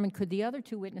 Mr. Chairman, could the other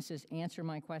two witnesses answer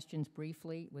my questions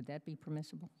briefly? Would that be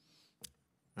permissible?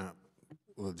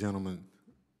 Will the gentleman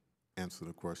answer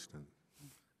the question?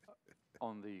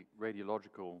 On the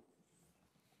radiological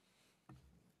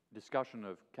discussion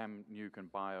of chem, nuke,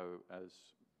 and bio, as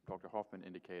Dr. Hoffman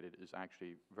indicated, is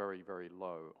actually very, very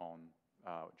low on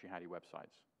jihadi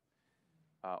websites.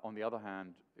 On the other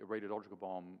hand, a radiological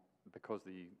bomb, because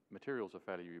the materials are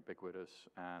fairly ubiquitous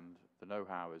and the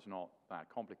know-how is not that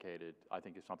complicated, I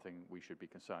think is something we should be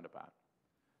concerned about.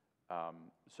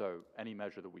 So any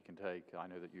measure that we can take, I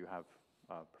know that you have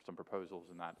some proposals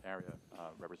in that area,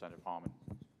 Representative Harmon,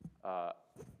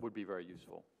 would be very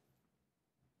useful.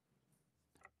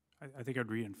 I think I'd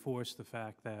reinforce the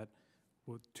fact that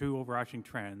with two overarching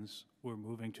trends, we're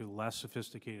moving to less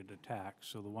sophisticated attacks.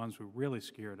 So the ones we're really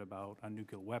scared about, a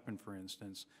nuclear weapon, for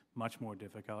instance, much more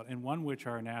difficult, and one which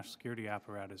our national security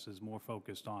apparatus is more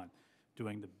focused on,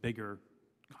 doing the bigger,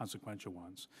 consequential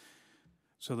ones.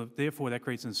 So therefore, that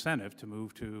creates incentive to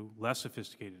move to less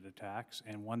sophisticated attacks,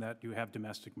 and one that you have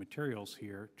domestic materials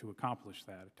here to accomplish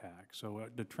that attack. So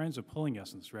the trends are pulling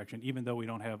us in this direction, even though we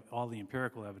don't have all the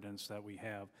empirical evidence that we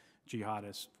have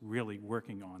jihadists really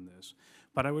working on this.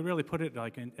 But I would really put it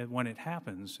like when it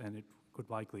happens, and it could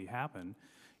likely happen,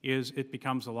 is it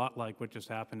becomes a lot like what just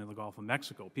happened in the Gulf of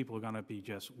Mexico. People are going to be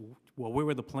just, well, where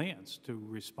were the plans to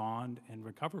respond and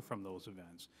recover from those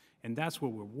events? And that's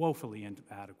where we're woefully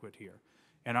inadequate here.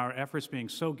 And our efforts being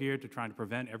so geared to trying to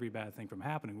prevent every bad thing from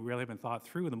happening, we really haven't thought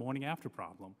through the morning after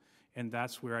problem. And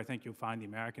that's where I think you'll find the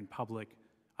American public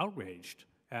outraged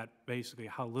at basically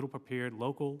how little prepared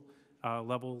local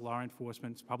level law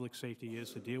enforcement, public safety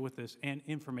is to deal with this, and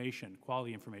information,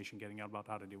 quality information getting out about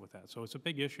how to deal with that. So it's a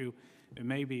big issue. It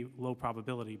may be low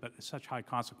probability, but it's such high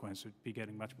consequence, it'd be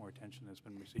getting much more attention than has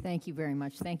been received. Thank you very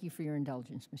much. Thank you for your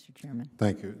indulgence, Mr. Chairman.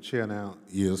 Thank you. Chair now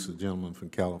yields to the gentleman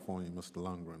from California, Mr.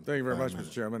 Lundgren. Thank you very much,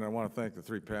 Mr. Chairman. I want to thank the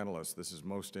three panelists. This is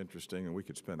most interesting, and we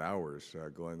could spend hours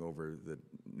going over the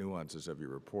nuances of your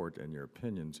report and your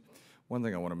opinions. One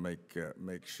thing I want to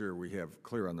make sure we have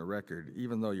clear on the record,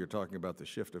 even though you're talking about the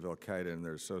shift of al-Qaeda and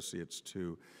their associates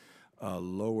to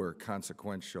lower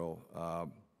consequential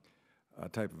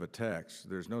type of attacks,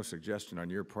 there's no suggestion on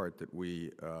your part that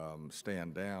we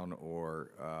stand down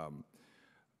or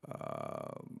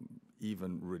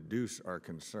even reduce our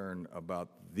concern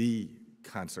about the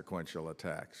consequential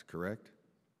attacks, correct?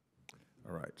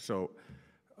 All right. So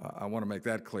I want to make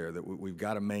that clear, that we've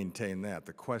got to maintain that.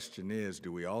 The question is,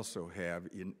 do we also have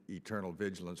eternal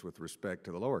vigilance with respect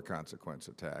to the lower consequence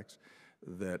attacks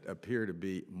that appear to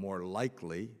be more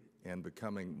likely and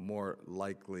becoming more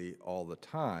likely all the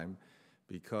time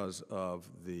because of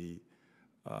the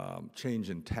change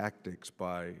in tactics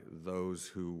by those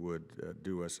who would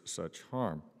do us such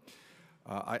harm?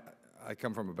 I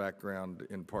come from a background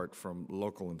in part from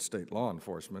local and state law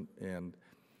enforcement, and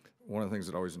one of the things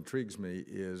that always intrigues me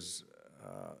is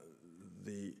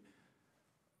the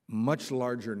much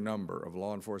larger number of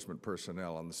law enforcement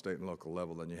personnel on the state and local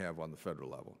level than you have on the federal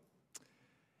level.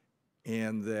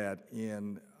 And that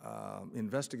in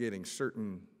investigating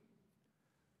certain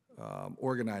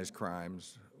organized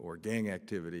crimes or gang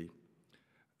activity,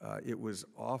 it was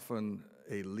often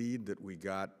a lead that we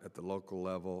got at the local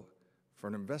level for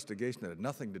an investigation that had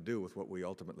nothing to do with what we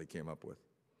ultimately came up with.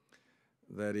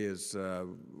 That is, I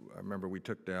remember we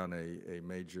took down a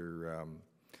major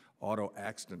auto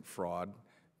accident fraud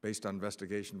based on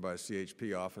investigation by a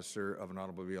CHP officer of an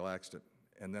automobile accident.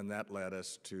 And then that led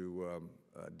us to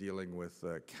dealing with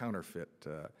counterfeit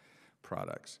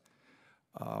products.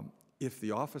 If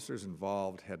the officers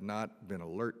involved had not been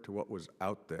alert to what was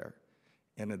out there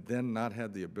and had then not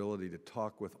had the ability to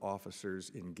talk with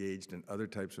officers engaged in other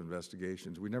types of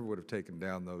investigations, we never would have taken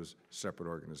down those separate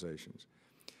organizations.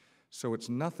 So it's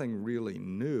nothing really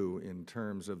new in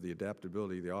terms of the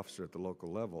adaptability of the officer at the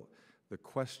local level. The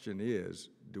question is,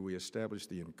 do we establish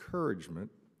the encouragement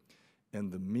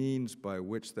and the means by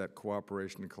which that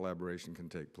cooperation and collaboration can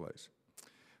take place?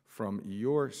 From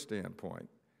your standpoint,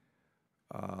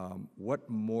 what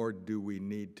more do we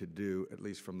need to do, at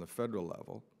least from the federal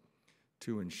level,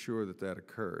 to ensure that that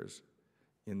occurs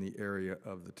in the area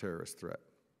of the terrorist threat?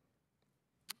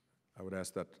 I would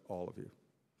ask that to all of you.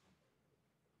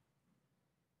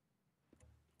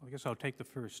 I guess I'll take the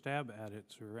first stab at it,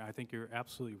 sir. I think you're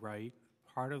absolutely right.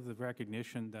 Part of the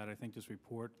recognition that I think this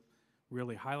report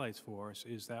really highlights for us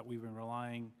is that we've been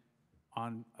relying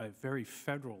on a very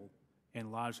federal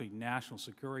and largely national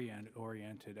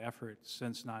security-oriented effort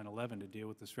since 9/11 to deal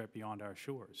with this threat beyond our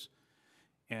shores.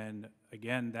 And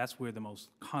again, that's where the most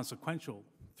consequential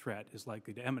threat is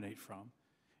likely to emanate from.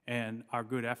 And our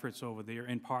good efforts over there,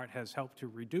 in part, has helped to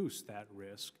reduce that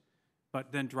risk,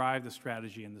 but then drive the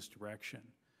strategy in this direction.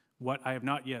 What I have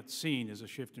not yet seen is a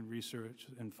shift in research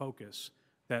and focus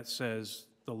that says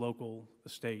the local, the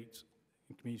states,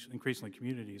 increasingly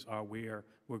communities are where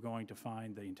we're going to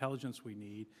find the intelligence we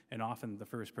need, and often the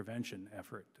first prevention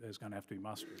effort is going to have to be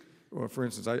mustered. Well, for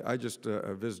instance, I just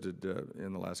visited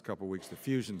in the last couple of weeks the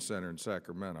Fusion Center in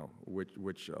Sacramento,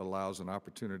 which allows an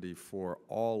opportunity for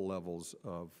all levels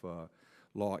of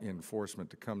law enforcement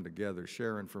to come together,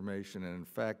 share information, and in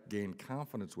fact gain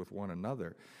confidence with one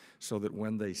another, so that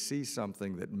when they see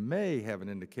something that may have an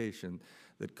indication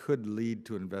that could lead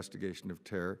to an investigation of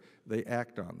terror, they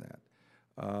act on that.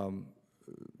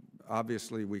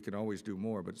 Obviously, we can always do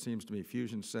more, but it seems to me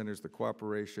fusion centers, the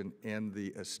cooperation, and the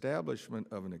establishment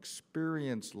of an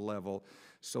experience level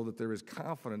so that there is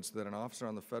confidence that an officer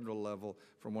on the federal level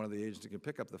from one of the agencies can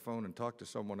pick up the phone and talk to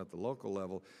someone at the local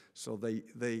level, so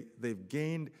they've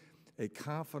gained a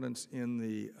confidence in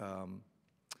the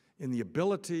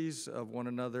abilities of one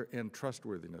another and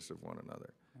trustworthiness of one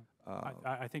another.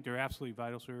 I think they're absolutely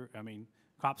vital, sir. I mean,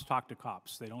 cops talk to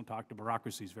cops. They don't talk to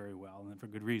bureaucracies very well, and for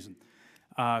good reason.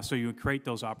 So you create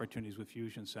those opportunities with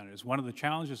fusion centers. One of the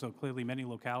challenges, though, clearly many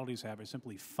localities have is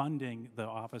simply funding the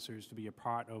officers to be a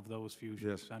part of those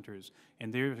fusion centers.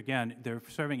 And there, again, they're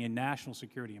serving a national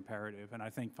security imperative, and I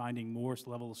think finding more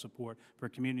level of support for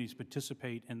communities to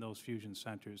participate in those fusion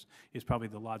centers is probably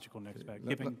the logical next step,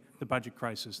 given the budget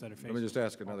crisis that are facing. Let me just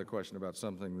ask another question about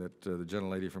something that the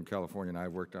gentlelady from California and I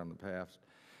have worked on in the past,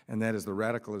 and that is the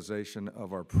radicalization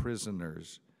of our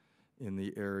prisoners in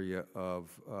the area of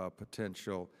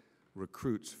potential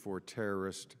recruits for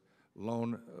terrorist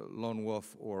lone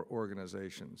wolf or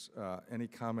organizations. Any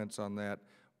comments on that?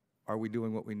 Are we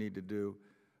doing what we need to do?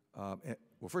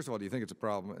 Well, first of all, do you think it's a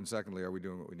problem? And secondly, are we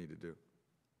doing what we need to do?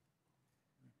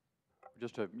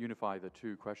 Just to unify the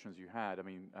two questions you had, I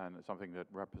mean, and it's something that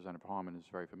Representative Hoffman is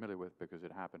very familiar with because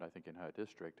it happened, I think, in her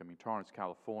district. I mean, Torrance,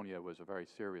 California was a very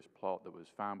serious plot that was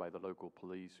found by the local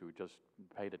police who just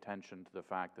paid attention to the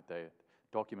fact that the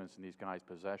documents in these guys'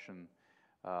 possession,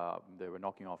 they were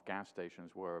knocking off gas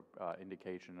stations, were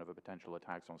indication of a potential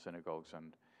attacks on synagogues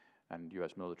and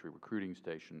U.S. military recruiting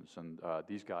stations. And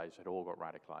these guys had all got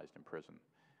radicalized in prison.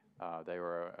 They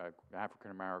were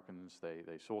African Americans.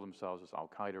 They saw themselves as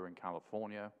Al-Qaeda in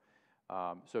California.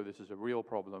 So this is a real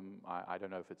problem. I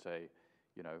don't know if it's a,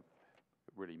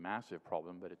 really massive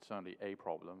problem, but it's certainly a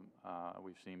problem.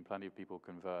 We've seen plenty of people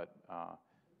convert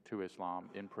to Islam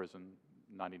in prison.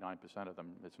 99% of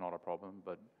them, it's not a problem,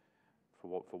 but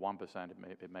for 1%,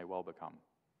 it may well become.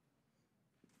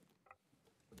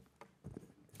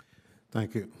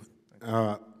 Thank you.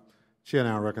 Chair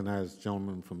now recognizes the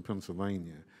gentleman from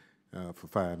Pennsylvania for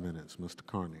 5 minutes, Mr.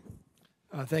 Carney.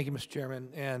 Thank you, Mr. Chairman,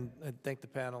 and I thank the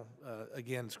panel.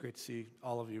 Again, it's great to see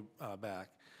all of you back.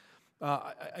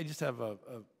 I just have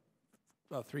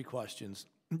three questions.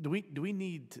 Do we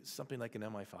need something like an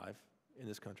MI5 in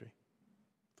this country,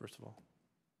 first of all?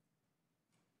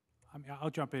 I mean, I'll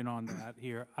jump in on that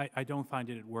here. I don't find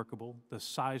it workable. The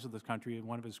size of the country, and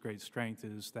one of its great strengths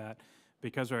is that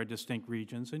because there are distinct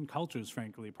regions and cultures,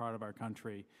 frankly, part of our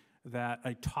country, that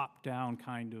a top-down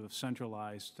kind of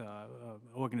centralized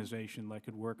organization that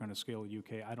could work on a scale of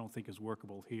UK, I don't think is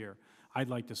workable here. I'd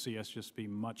like to see us just be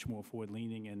much more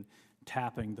forward-leaning and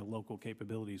tapping the local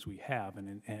capabilities we have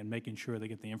and making sure they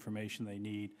get the information they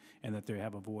need and that they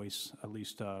have a voice, at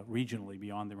least regionally,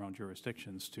 beyond their own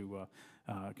jurisdictions to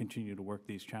continue to work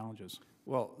these challenges.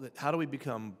 Well, how do we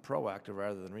become proactive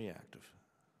rather than reactive?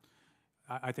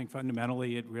 I think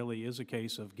fundamentally it really is a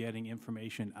case of getting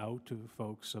information out to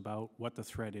folks about what the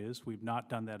threat is. We've not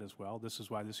done that as well. This is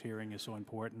why this hearing is so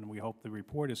important, and we hope the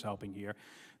report is helping here,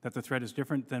 that the threat is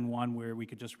different than one where we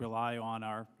could just rely on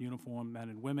our uniformed men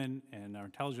and women and our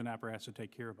intelligence apparatus to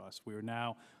take care of us. We are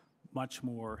now much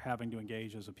more having to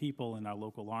engage as a people in our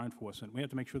local law enforcement. We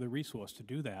have to make sure they're resourced to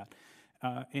do that.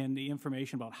 And the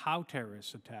information about how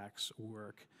terrorist attacks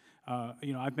work.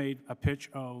 You know, I've made a pitch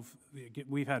of,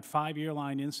 we've had 5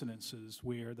 airline incidences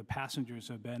where the passengers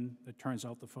have been, it turns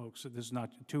out the folks, this is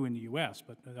not 2 in the U.S.,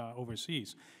 but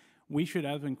overseas. We should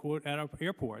have in quote at our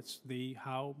airports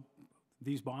how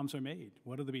these bombs are made.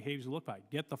 What do the behaviors look like?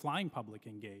 Get the flying public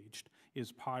engaged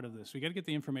is part of this. We got to get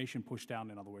the information pushed down,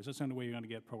 in other words. That's the only way you're going to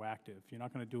get proactive. You're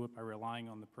not going to do it by relying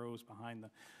on the pros behind the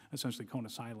essentially cone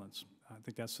of silence. I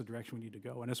think that's the direction we need to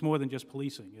go. And it's more than just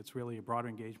policing. It's really a broader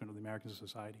engagement of the American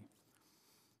society.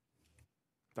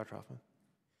 Dr. Hoffman?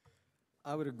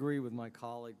 I would agree with my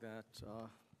colleague that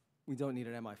we don't need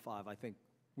an MI5. I think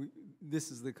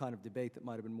this is the kind of debate that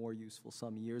might have been more useful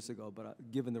some years ago, but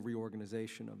given the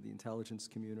reorganization of the intelligence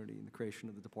community and the creation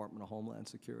of the Department of Homeland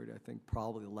Security, I think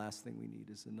probably the last thing we need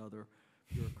is another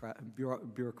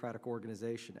bureaucratic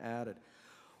organization added.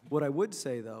 What I would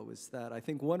say, though, is that I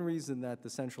think one reason that the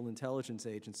Central Intelligence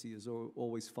Agency has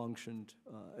always functioned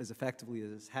as effectively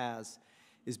as it has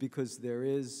is because there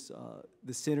is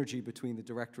the synergy between the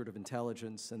Directorate of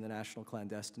Intelligence and the National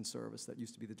Clandestine Service that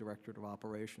used to be the Directorate of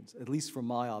Operations. At least from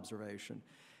my observation,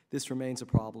 this remains a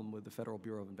problem with the Federal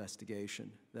Bureau of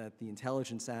Investigation, that the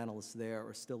intelligence analysts there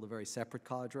are still a very separate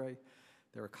cadre.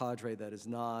 They're a cadre that is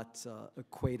not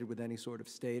equated with any sort of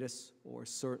status or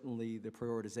certainly the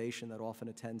prioritization that often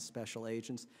attends special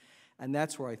agents. And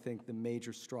that's where I think the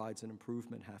major strides and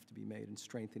improvement have to be made in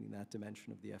strengthening that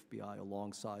dimension of the FBI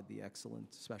alongside the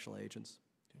excellent special agents.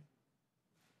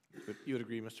 Okay. You would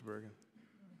agree, Mr. Bergen?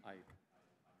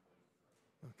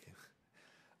 Okay.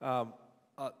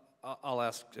 I'll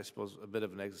ask, I suppose, a bit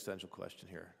of an existential question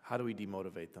here. How do we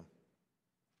demotivate them?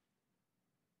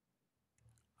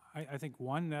 I think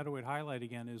one that I would highlight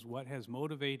again is what has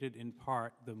motivated in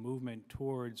part the movement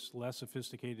towards less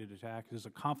sophisticated attacks is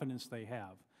a confidence they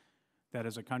have that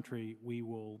as a country we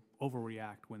will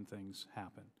overreact when things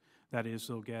happen. That is,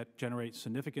 they'll generate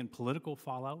significant political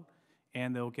fallout,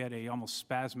 and they'll get a almost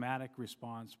spasmodic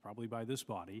response, probably by this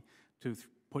body, to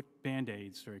put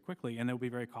Band-Aids very quickly, and they'll be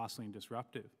very costly and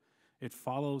disruptive. It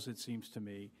follows, it seems to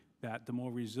me, that the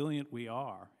more resilient we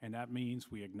are, and that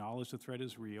means we acknowledge the threat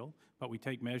is real, but we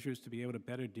take measures to be able to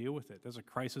better deal with it. There's a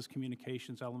crisis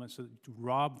communications element to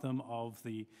rob them of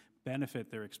the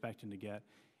benefit they're expecting to get.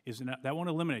 That won't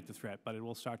eliminate the threat, but it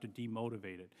will start to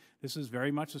demotivate it. This is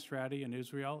very much a strategy in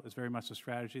Israel. It's very much a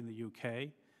strategy in the UK.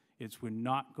 We're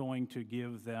not going to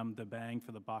give them the bang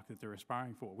for the buck that they're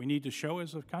aspiring for. We need to show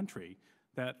as a country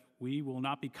that we will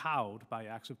not be cowed by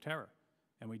acts of terror.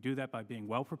 And we do that by being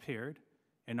well prepared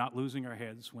and not losing our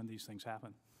heads when these things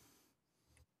happen.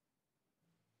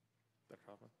 Dr.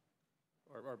 Hoffman?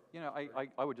 You know,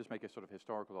 I would just make a sort of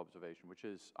historical observation, which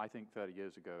is I think 30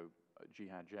 years ago,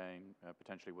 Jihad Jain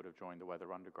potentially would have joined the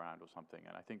Weather Underground or something.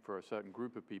 And I think for a certain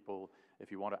group of people,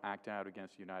 if you want to act out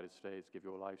against the United States, give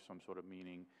your life some sort of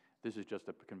meaning, this is just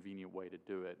a convenient way to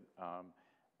do it.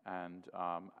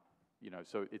 You know,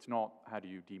 so it's not how do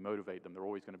you demotivate them. There are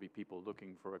always going to be people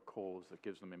looking for a cause that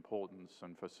gives them importance.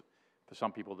 And for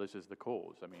some people, this is the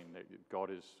cause. I mean,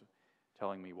 God is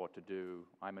telling me what to do.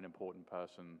 I'm an important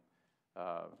person.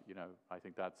 You know, I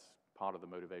think that's part of the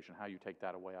motivation. How you take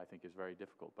that away, I think, is very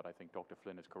difficult. But I think Dr.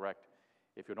 Flynn is correct.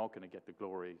 If you're not going to get the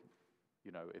glory,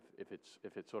 you know, if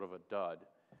it's sort of a dud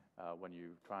when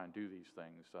you try and do these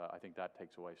things, I think that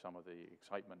takes away some of the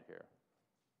excitement here.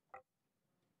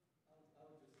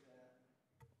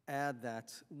 Add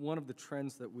that one of the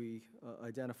trends that we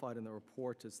identified in the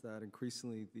report is that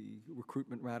increasingly the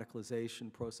recruitment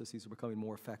radicalization processes are becoming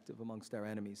more effective amongst our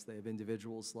enemies. They have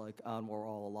individuals like Anwar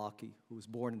al-Awlaki, who was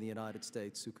born in the United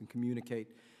States, who can communicate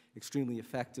extremely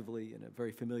effectively in a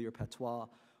very familiar patois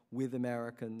with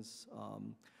Americans.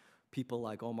 People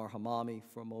like Omar Hamami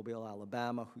from Mobile,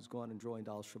 Alabama, who's gone and joined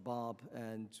al-Shabaab.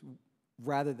 And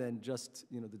rather than just,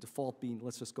 you know, the default being,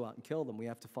 let's just go out and kill them, we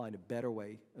have to find a better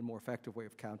way, a more effective way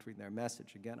of countering their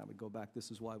message. Again, I would go back,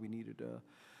 this is why we needed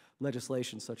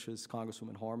legislation such as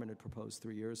Congresswoman Hoffman had proposed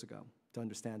 3 years ago to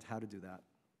understand how to do that.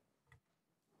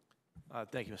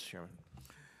 Thank you, Mr. Chairman.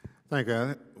 Thank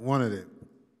you. One of the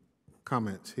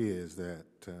comments here is that,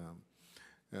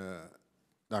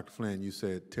 Dr. Flynn, you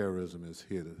said terrorism is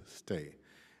here to stay.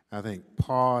 I think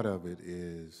part of it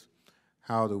is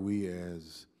how do we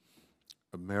as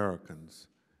Americans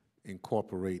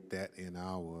incorporate that in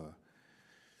our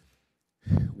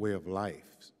way of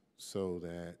life so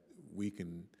that we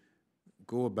can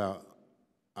go about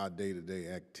our day-to-day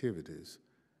activities,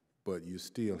 but you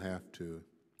still have to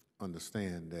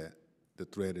understand that the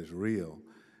threat is real.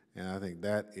 And I think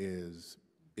that is,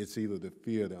 it's either the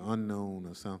fear of the unknown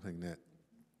or something that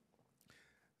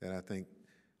I think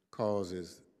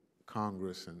causes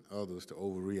Congress and others to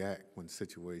overreact when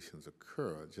situations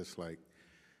occur, just like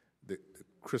the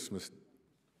Christmas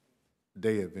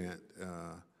Day event.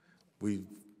 We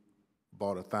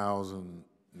bought 1,000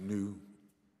 new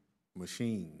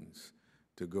machines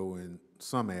to go in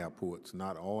some airports,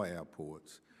 not all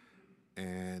airports.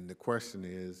 And the question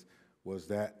is, was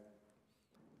that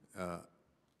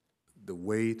the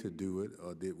way to do it,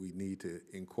 or did we need to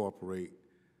incorporate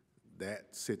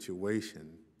that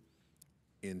situation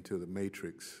into the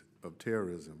matrix of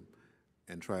terrorism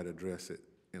and try to address it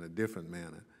in a different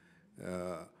manner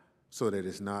so that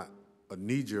it's not a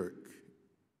knee-jerk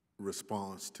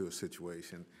response to a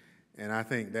situation? And I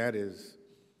think that is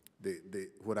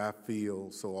what I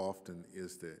feel so often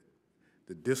is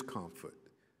the discomfort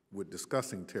with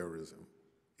discussing terrorism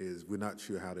is we're not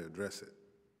sure how to address it.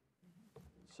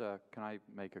 Sir, can I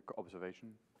make an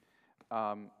observation?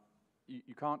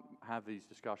 You can't have these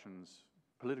discussions.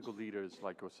 Political leaders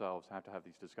like yourselves have to have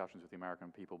these discussions with the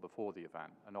American people before the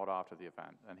event and not after the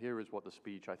event. And here is what the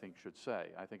speech, I think, should say.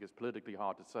 I think it's politically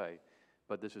hard to say,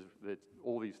 but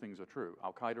all these things are true.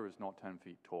 Al-Qaeda is not 10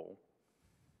 feet tall.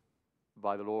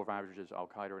 By the law of averages,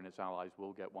 Al-Qaeda and its allies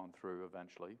will get one through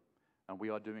eventually, and we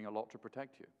are doing a lot to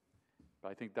protect you. But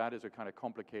I think that is a kind of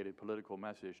complicated political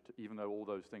message, even though all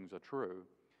those things are true.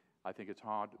 I think it's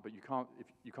hard, but you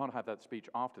can't have that speech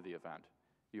after the event.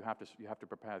 You have to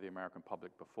prepare the American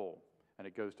public before. And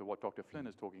it goes to what Dr. Flynn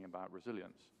is talking about,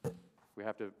 resilience. We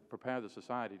have to prepare the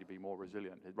society to be more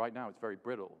resilient. Right now, it's very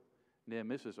brittle. Near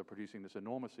misses are producing this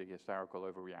enormously hysterical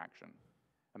overreaction.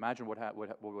 Imagine what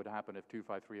would happen if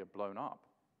 253 had blown up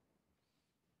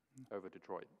over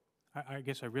Detroit. I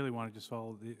guess I really wanted to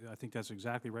follow, I think that's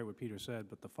exactly right what Peter said,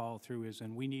 but the follow-through is,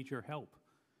 and we need your help.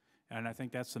 And I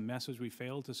think that's the message we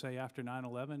failed to say after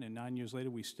 9/11, and 9 years later,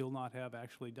 we still not have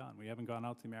actually done. We haven't gone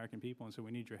out to the American people and said,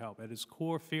 we need your help. At its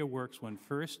core, fear works when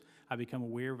first I become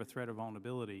aware of a threat of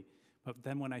vulnerability, but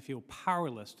then when I feel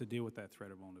powerless to deal with that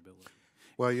threat of vulnerability.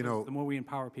 Well, you So know, the more we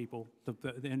empower people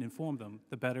and inform them,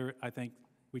 the better, I think,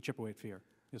 we chip away at fear.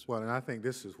 Yes, well, and I think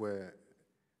this is where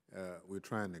we're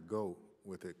trying to go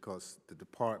with it, because the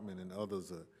department and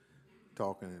others are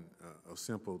talking a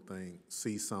simple thing: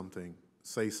 see something,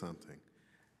 say something,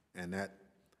 and that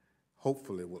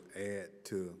hopefully will add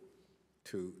to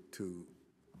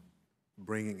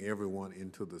bringing everyone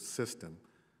into the system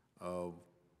of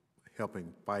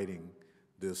helping fighting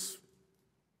this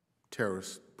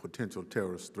potential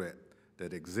terrorist threat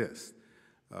that exists.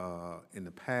 In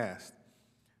the past,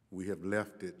 we have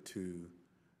left it to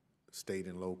state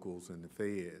and locals and the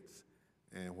feds,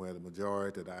 and where the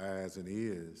majority of the eyes and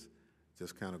ears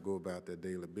just kind of go about their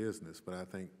daily business. But I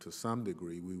think to some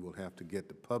degree we will have to get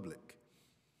the public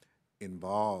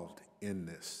involved in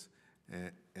this,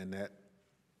 and that,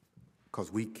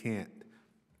 because we can't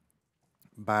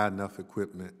buy enough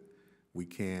equipment, we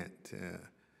can't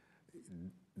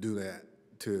do that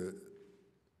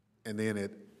and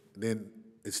then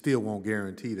it still won't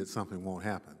guarantee that something won't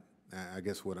happen. I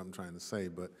guess what I'm trying to say,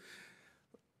 but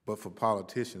for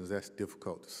politicians, that's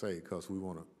difficult to say, because we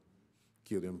want to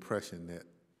give the impression that,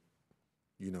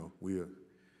 you know, we are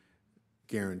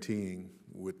guaranteeing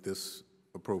with this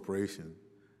appropriation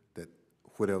that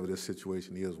whatever this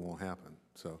situation is won't happen.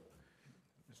 So,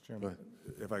 Mr. Chairman,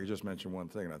 if I could just mention one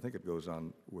thing, and I think it goes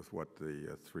on with what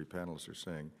the three panelists are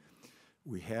saying.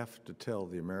 We have to tell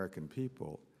the American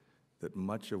people that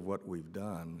much of what we've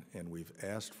done and we've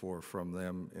asked for from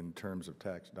them in terms of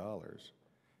tax dollars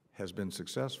has been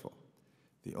successful.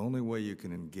 The only way you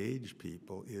can engage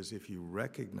people is if you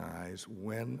recognize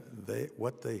when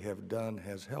what they have done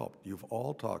has helped. You've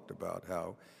all talked about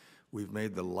how we've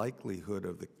made the likelihood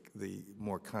of the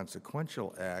more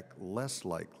consequential act less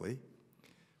likely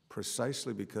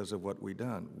precisely because of what we've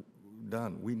done.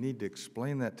 We need to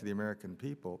explain that to the American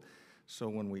people, so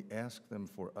when we ask them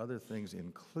for other things,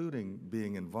 including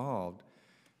being involved,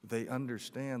 they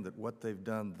understand that what they've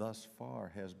done thus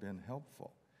far has been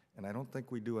helpful. And I don't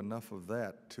think we do enough of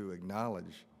that to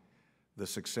acknowledge the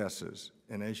successes.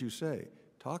 And as you say,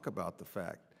 talk about the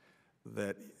fact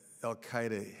that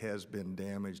Al-Qaeda has been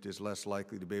damaged, is less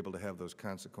likely to be able to have those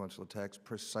consequential attacks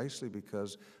precisely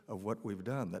because of what we've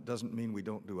done. That doesn't mean we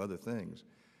don't do other things.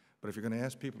 But if you're going to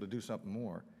ask people to do something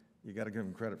more, you got to give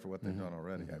them credit for what they've done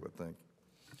already, I would think.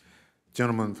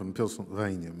 Gentleman from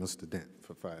Pennsylvania, Mr. Dent,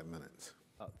 for 5 minutes.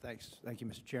 Thanks. Thank you,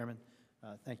 Mr. Chairman.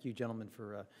 Thank you, gentlemen,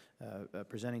 for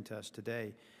presenting to us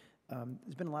today.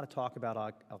 There's been a lot of talk about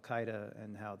Al-Qaeda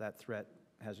and how that threat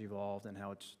has evolved and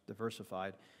how it's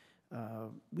diversified.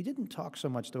 We didn't talk so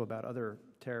much, though, about other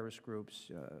terrorist groups.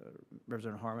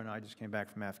 Representative Hoffman and I just came back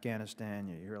from Afghanistan.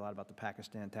 You hear a lot about the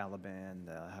Pakistan Taliban,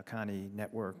 the Haqqani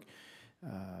Network,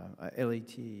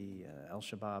 LAT,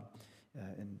 Al-Shabaab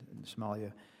in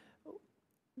Somalia.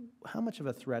 How much of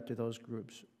a threat do those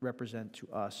groups represent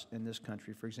to us in this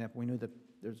country? For example, we knew that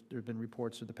there have been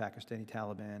reports of the Pakistani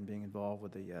Taliban being involved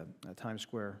with the Times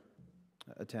Square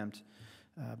attempt.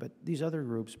 But these other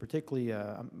groups, particularly,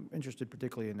 I'm interested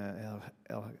particularly in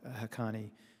Haqqani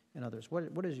and others.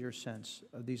 What is your sense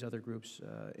of these other groups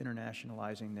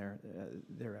internationalizing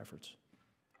their efforts,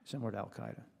 similar to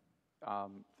Al-Qaeda?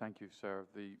 Thank you, sir.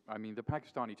 I mean, the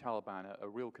Pakistani Taliban, a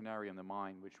real canary in the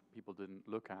mine, which people didn't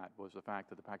look at, was the fact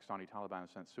that the Pakistani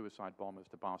Taliban sent suicide bombers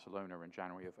to Barcelona in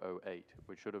January of '08,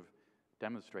 which should have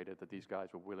demonstrated that these guys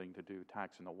were willing to do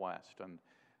attacks in the West. And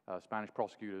Spanish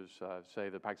prosecutors say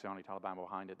the Pakistani Taliban were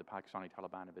behind it. The Pakistani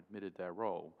Taliban have admitted their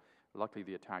role. Luckily,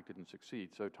 the attack didn't succeed.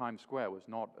 So Times Square was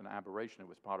not an aberration. It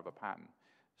was part of a pattern.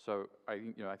 So I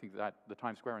think that the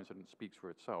Times Square incident speaks for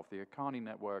itself. The Haqqani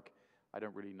network, I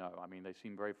don't really know. I mean, they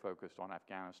seem very focused on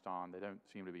Afghanistan. They don't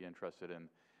seem to be interested in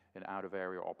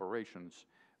out-of-area operations.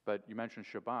 But you mentioned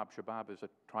Shabab. Shabab is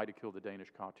tried to kill the Danish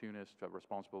cartoonist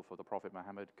responsible for the Prophet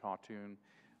Muhammad cartoon,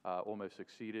 almost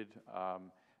succeeded.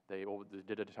 They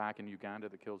did an attack in Uganda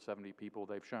that killed 70 people.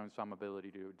 They've shown some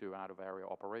ability to do out-of-area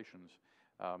operations.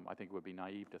 I think it would be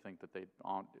naive to think that they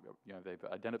aren't,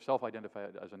 they've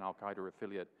self-identified as an Al-Qaeda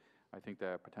affiliate. I think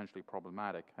they're potentially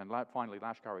problematic. And finally,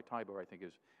 Lashkar-e-Taiba, I think,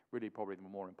 is really probably the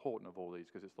more important of all these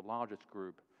because it's the largest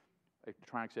group. It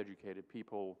attracts educated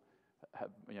people.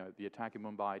 The attack in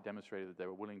Mumbai demonstrated that they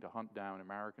were willing to hunt down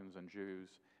Americans and Jews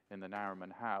in the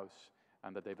Nariman house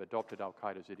and that they've adopted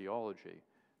Al-Qaeda's ideology.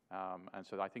 And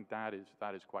so I think that is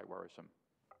quite worrisome.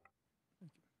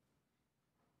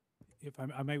 If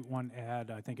I might want to add,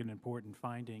 I think an important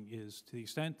finding is to the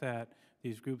extent that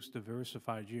these groups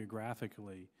diversify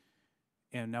geographically,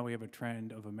 and now we have a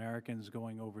trend of Americans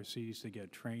going overseas to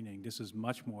get training, this is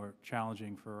much more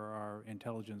challenging for our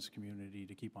intelligence community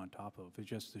to keep on top of. It's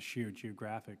just the sheer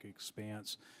geographic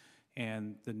expanse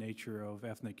and the nature of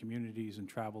ethnic communities and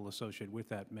travel associated with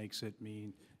that makes it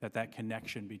mean that that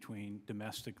connection between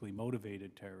domestically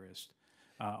motivated terrorists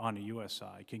on the U.S.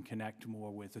 side can connect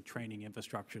more with the training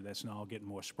infrastructure that's now getting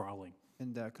more sprawling.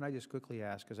 And can I just quickly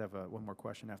ask, because I have one more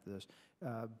question after this,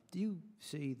 do you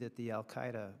see that the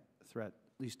Al-Qaeda threat,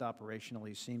 at least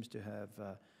operationally, seems to have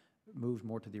moved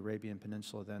more to the Arabian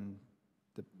Peninsula than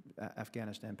the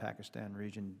Afghanistan-Pakistan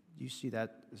region? Do you see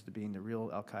that as being the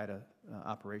real Al-Qaeda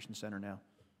operation center now?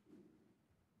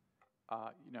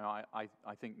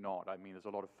 I think not. I mean, there's a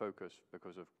lot of focus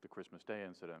because of the Christmas Day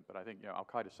incident, but I think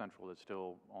Al-Qaeda Central is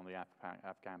still on the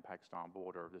Afghan-Pakistan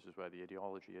border. This is where the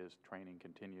ideology is. Training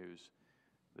continues.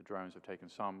 The drones have taken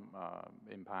some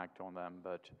impact on them,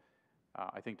 but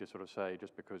I think to sort of say,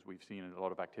 just because we've seen a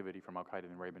lot of activity from Al-Qaeda in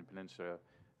the Arabian Peninsula,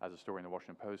 as a story in the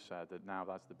Washington Post said, that now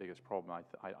that's the biggest problem,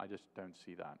 I just don't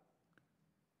see that.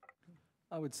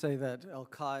 I would say that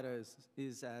Al-Qaeda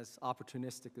is as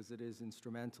opportunistic as it is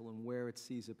instrumental, and where it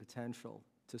sees a potential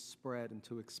to spread and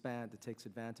to expand, it takes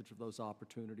advantage of those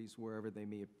opportunities wherever they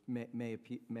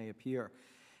may appear.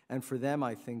 And for them,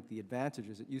 I think the advantage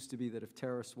is it used to be that if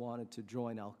terrorists wanted to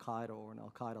join Al-Qaeda or an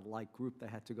Al-Qaeda-like group, they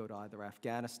had to go to either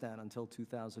Afghanistan until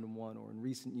 2001 or in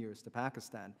recent years to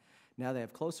Pakistan. Now they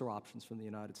have closer options from the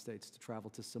United States to travel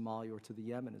to Somalia or to the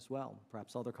Yemen as well,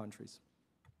 perhaps other countries.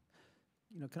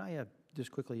 Can I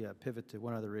just quickly pivot to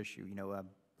one other issue?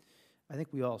 I think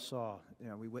we all saw,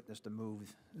 we witnessed a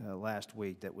move last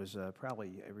week that was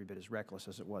probably every bit as reckless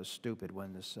as it was stupid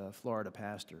when this Florida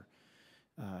pastor,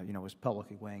 was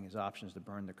publicly weighing his options to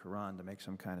burn the Quran to make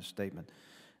some kind of statement.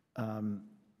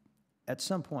 At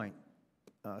some point,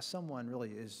 someone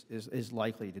really is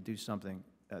likely to do something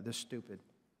this stupid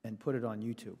and put it on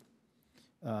YouTube,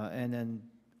 and then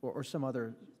or some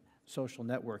other social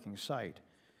networking site.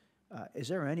 Is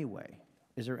there any way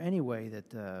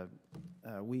that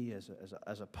we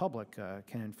as a public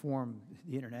can inform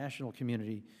the international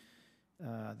community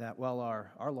that while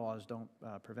our laws don't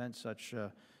prevent such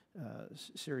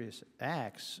serious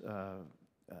acts,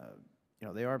 you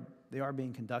know, they are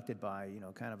being conducted by, you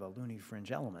know, kind of a loony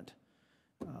fringe element.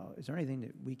 Is there anything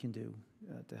that we can do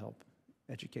to help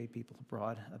educate people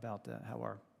abroad about how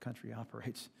our country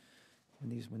operates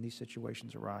when these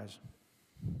situations arise?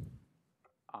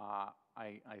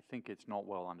 I think it's not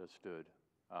well understood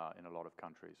in a lot of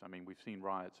countries. I mean, we've seen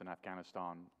riots in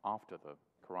Afghanistan after the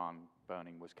Quran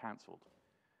burning was cancelled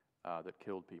that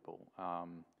killed people.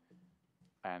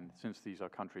 And since these are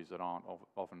countries that aren't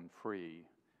often free,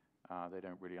 they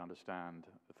don't really understand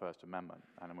the First Amendment.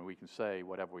 And I mean, we can say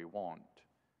whatever we want,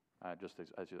 just as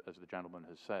the gentleman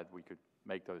has said, we could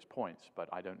make those points, but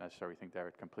I don't necessarily think they're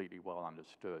completely well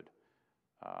understood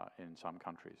in some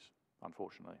countries,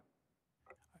 unfortunately.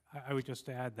 I would just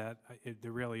add that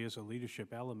there really is a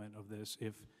leadership element of this.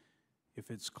 If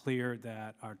it's clear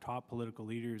that our top political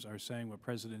leaders are saying what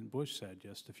President Bush said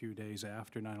just a few days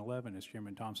after 9/11, as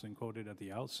Chairman Thompson quoted at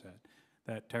the outset,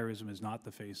 that terrorism is not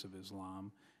the face of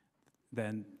Islam,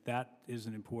 then that is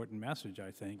an important message,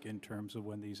 I think, in terms of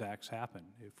when these acts happen.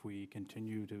 If we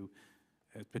continue to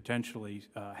potentially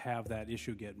have that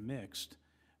issue get mixed,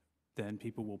 then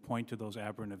people will point to those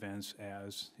aberrant events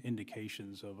as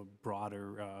indications of a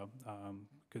broader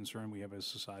concern we have as a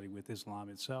society with Islam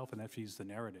itself, and that feeds the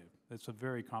narrative. It's a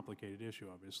very complicated issue,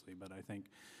 obviously, but I think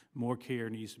more care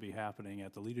needs to be happening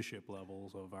at the leadership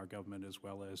levels of our government, as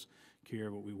well as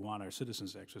care what we want our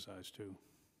citizens to exercise too.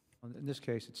 In this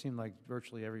case, it seemed like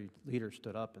virtually every leader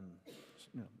stood up and,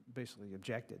 you know, basically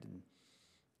objected, and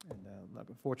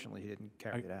unfortunately, he didn't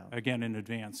carry it out. Again, in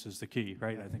advance is the key,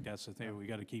 right? I think that's the thing. We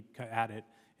got to keep at it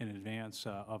in advance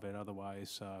of it.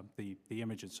 Otherwise, the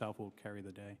image itself will carry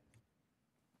the day.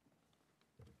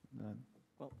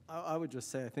 Well, I would just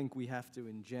say I think we have to,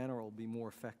 in general, be more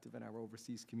effective in our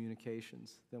overseas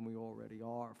communications than we already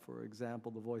are. For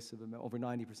example, over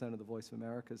 90% of the Voice of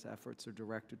America's efforts are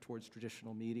directed towards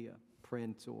traditional media,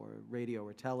 print or radio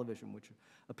or television, which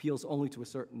appeals only to a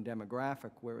certain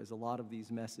demographic, whereas a lot of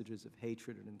these messages of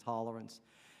hatred and intolerance,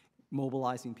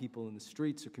 mobilizing people in the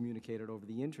streets, are communicated over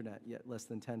the internet, yet less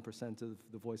than 10% of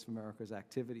the Voice of America's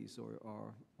activities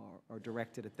are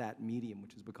directed at that medium,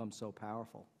 which has become so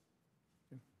powerful.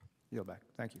 Yield back.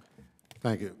 Thank you.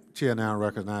 Thank you. Chair now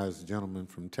recognizes the gentleman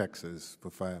from Texas for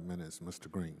 5 minutes, Mr.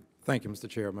 Green. Thank you, Mr.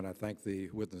 Chairman. I thank the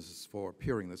witnesses for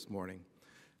appearing this morning.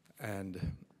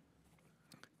 And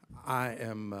I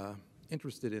am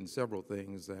interested in several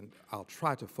things, and I'll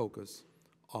try to focus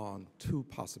on two,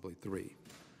 possibly three.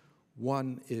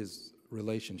 One is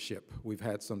relationship. We've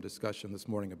had some discussion this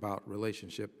morning about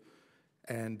relationship.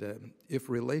 And if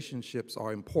relationships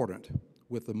are important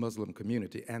with the Muslim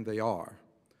community, and they are,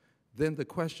 then the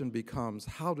question becomes,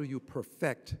 how do you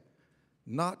perfect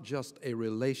not just a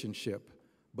relationship,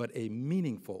 but a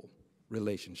meaningful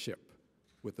relationship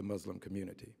with the Muslim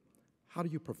community? How do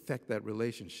you perfect that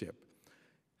relationship?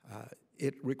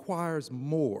 It requires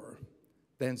more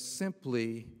than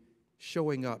simply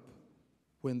showing up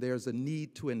when there's a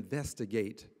need to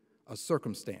investigate a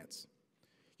circumstance.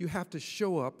 You have to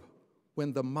show up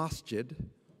when the masjid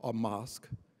or mosque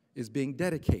is being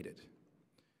dedicated.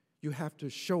 You have to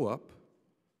show up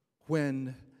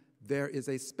when there is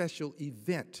a special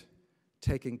event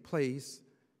taking place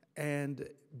and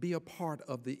be a part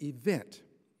of the event.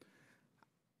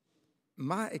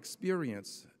 My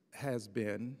experience has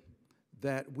been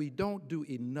that we don't do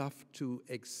enough to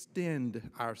extend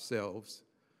ourselves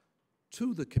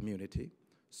to the community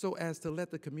so as to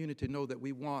let the community know that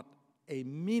we want a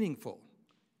meaningful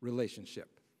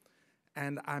relationship.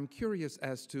 And I'm curious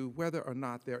as to whether or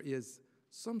not there is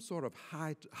some sort of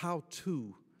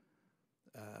how-to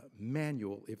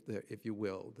manual, if you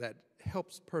will, that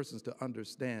helps persons to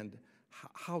understand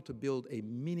how to build a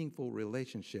meaningful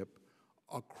relationship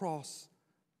across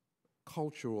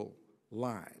cultural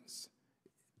lines.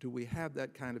 Do we have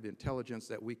that kind of intelligence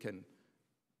that we can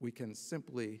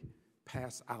simply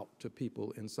pass out to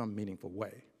people in some meaningful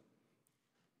way?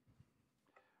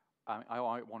 I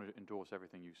want to endorse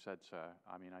everything you said, sir.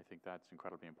 I mean, I think that's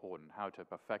incredibly important. How to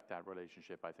perfect that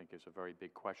relationship, I think, is a very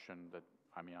big question that,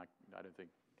 I mean, I don't think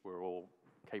we're all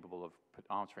capable of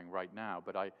answering right now.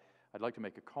 But I'd like to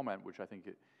make a comment which I think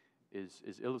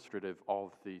is illustrative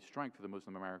of the strength of the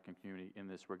Muslim American community in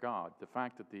this regard. The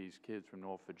fact that these kids from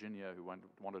North Virginia who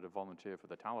wanted to volunteer for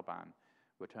the Taliban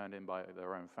were turned in by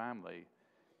their own family,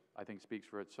 I think speaks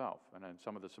for itself. And in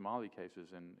some of the Somali cases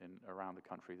around the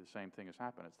country, the same thing has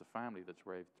happened. It's the family that's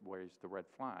raised the red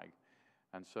flag.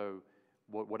 And so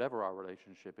whatever our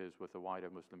relationship is with the wider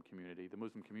Muslim community, the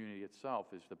Muslim community itself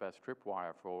is the best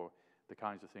tripwire for the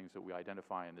kinds of things that we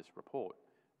identify in this report.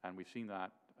 And we've seen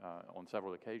that on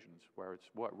several occasions where it's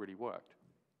really worked.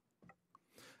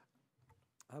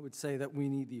 I would say that we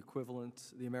need the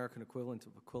equivalent, the American equivalent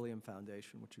of a Quilliam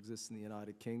Foundation, which exists in the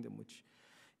United Kingdom, which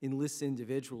enlists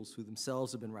individuals who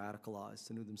themselves have been radicalized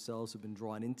and who themselves have been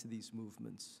drawn into these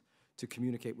movements to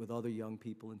communicate with other young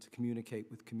people and to communicate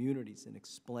with communities and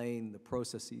explain the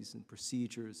processes and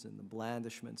procedures and the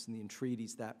blandishments and the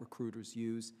entreaties that recruiters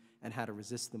use and how to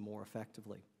resist them more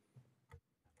effectively.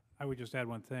 I would just add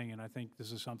one thing, and I think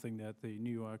this is something that the New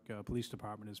York Police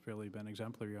Department has really been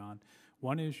exemplary on.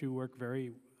 One is you work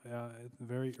very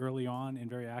early on and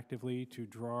very actively to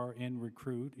draw and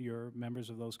recruit your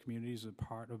members of those communities as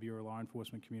part of your law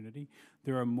enforcement community.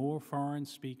 There are more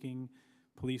foreign-speaking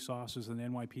police officers in the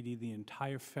NYPD, the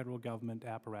entire federal government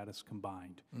apparatus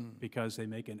combined, because they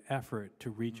make an effort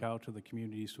to reach out to the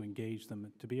communities, to engage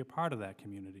them, to be a part of that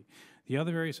community. The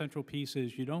other very central piece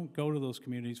is you don't go to those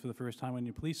communities for the first time when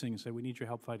you're policing and say, we need your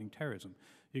help fighting terrorism.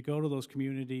 You go to those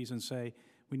communities and say,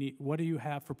 what do you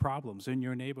have for problems in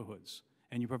your neighborhoods?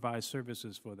 And you provide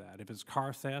services for that. If it's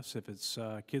car thefts, if it's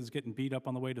kids getting beat up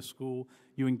on the way to school,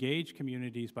 you engage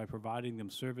communities by providing them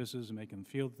services and making them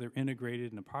feel that they're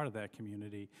integrated and a part of that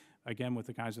community, again, with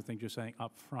the kinds of things you're saying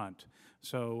up front.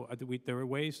 So there are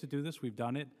ways to do this. We've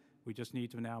done it. We just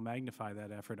need to now magnify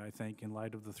that effort, I think, in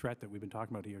light of the threat that we've been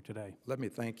talking about here today. Let me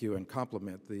thank you and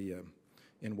compliment the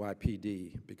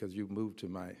NYPD, because you moved to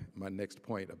my next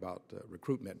point about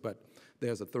recruitment. But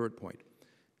there's a third point.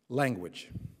 Language.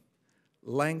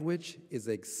 Language is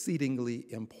exceedingly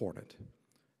important.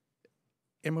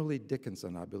 Emily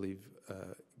Dickinson, I believe,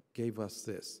 gave us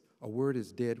this. A word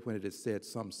is dead when it is said,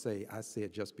 some say, I say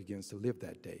it just begins to live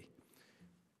that day.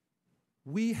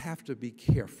 We have to be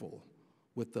careful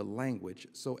with the language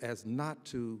so as not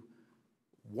to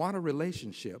want a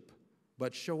relationship,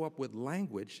 but show up with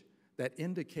language that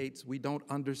indicates we don't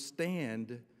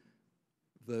understand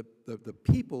the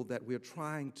people that we're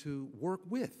trying to work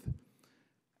with.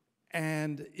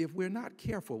 And if we're not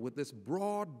careful with this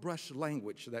broad brush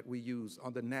language that we use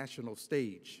on the national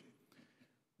stage,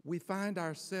 we find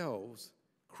ourselves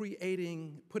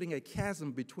putting a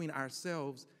chasm between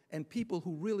ourselves and people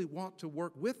who really want to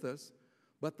work with us,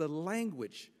 but the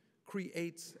language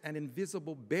creates an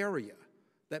invisible barrier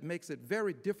that makes it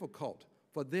very difficult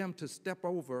for them to step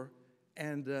over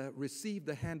and receive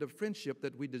the hand of friendship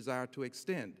that we desire to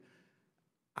extend.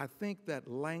 I think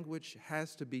that language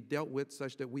has to be dealt with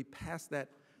such that we pass that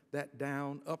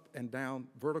down, up and down,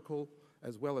 vertical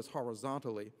as well as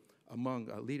horizontally among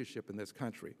leadership in this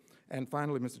country. And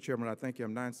finally, Mr. Chairman, I thank you.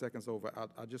 I'm 9 seconds over.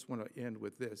 I just want to end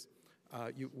with this.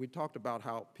 We talked about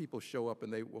how people show up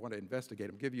and they want to investigate.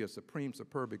 I'll give you a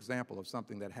superb example of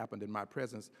something that happened in my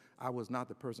presence. I was not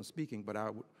the person speaking, but I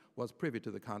was privy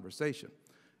to the conversation.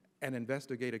 An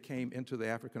investigator came into the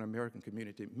African-American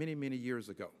community many, many years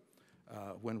ago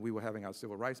when we were having our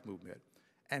civil rights movement.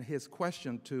 And his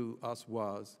question to us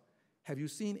was, have you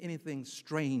seen anything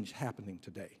strange happening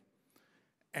today?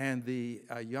 And the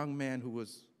young man who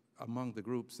was among the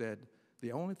group said,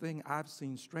 the only thing I've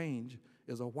seen strange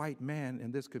is a white man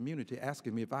in this community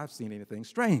asking me if I've seen anything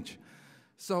strange.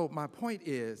 So my point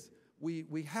is,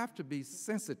 we have to be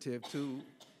sensitive to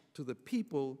the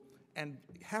people and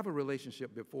have a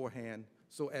relationship beforehand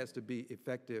so as to be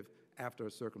effective after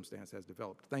a circumstance has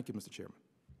developed. Thank you, Mr. Chairman.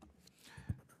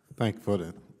 Thank you for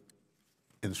the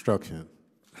instruction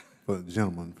for the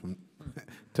gentleman from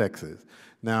Texas.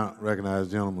 Now recognize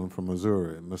the gentleman from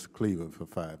Missouri, Mr. Cleaver, for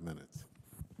 5 minutes.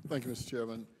 Thank you, Mr.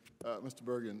 Chairman. Mr.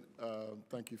 Bergen,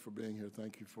 thank you for being here.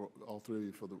 Thank you for all three of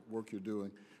you for the work you're doing.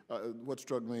 What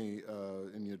struck me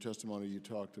in your testimony, you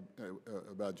talked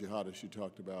about jihadists. You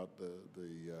talked about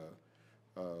the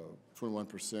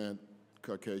 21%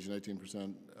 Caucasian,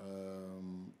 18%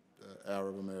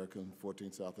 Arab American,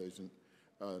 14% South Asian,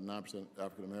 9%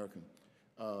 African American.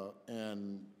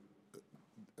 And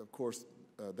of course,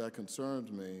 that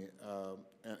concerns me.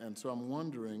 And so I'm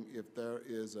wondering if there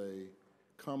is a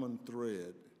common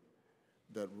thread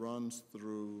that runs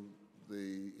through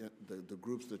the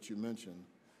groups that you mentioned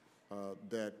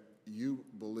that you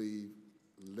believe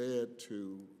led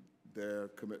to their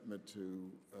commitment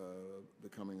to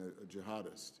becoming a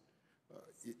jihadist.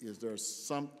 Is there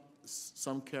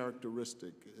some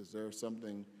characteristic? Is there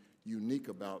something unique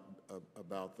about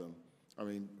them? I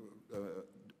mean,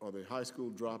 are they high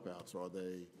school dropouts? Are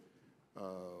they,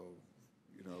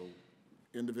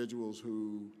 individuals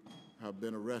who have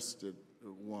been arrested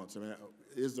once? I mean,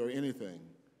 is there anything?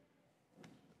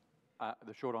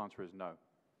 The short answer is no.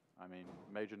 I mean,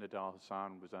 Major Nidal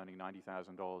Hassan was earning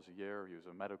 $90,000 a year. He was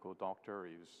a medical doctor.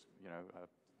 He was, a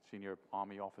senior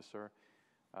Army officer.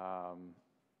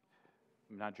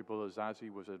 Najibullah Zazi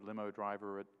was a limo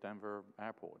driver at Denver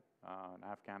Airport, an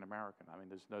Afghan American. I mean,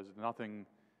 there's nothing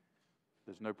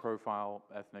There's no profile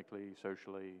ethnically,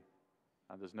 socially,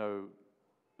 and there's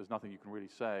nothing you can really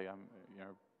say.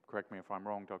 Correct me if I'm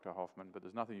wrong, Dr. Hoffman, but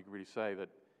there's nothing you can really say that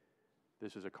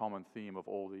this is a common theme of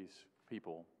all these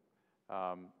people.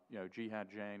 Jihad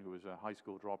Jain, who was a high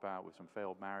school dropout with some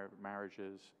failed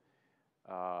marriages,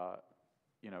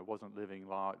 wasn't living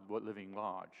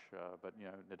large, but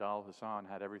Nidal Hassan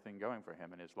had everything going for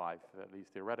him in his life, at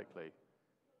least theoretically.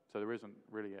 So there isn't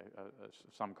really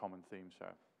some common themes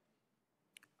there.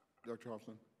 Dr.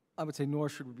 Hoffman? I would say nor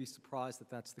should we be surprised that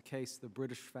that's the case. The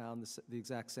British found the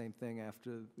exact same thing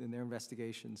in their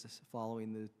investigations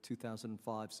following the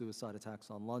 2005 suicide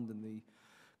attacks on London. The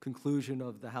conclusion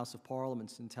of the House of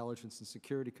Parliament's Intelligence and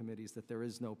Security Committees that there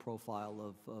is no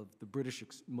profile of the British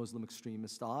Muslim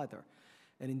extremists either.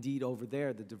 And indeed, over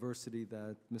there, the diversity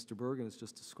that Mr. Bergen has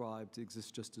just described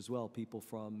exists just as well. People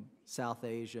from South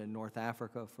Asia and North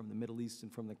Africa, from the Middle East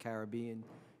and from the Caribbean,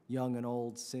 young and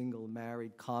old, single,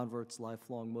 married, converts,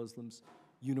 lifelong Muslims,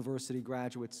 university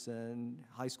graduates, and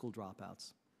high school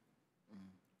dropouts.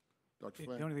 Dr.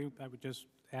 Flynn? The only thing I would just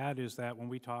add is that when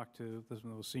we talk to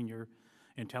those senior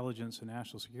intelligence and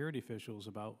national security officials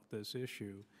about this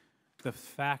issue, the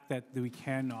fact that we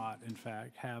cannot, in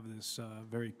fact, have this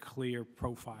very clear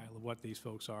profile of what these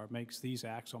folks are makes these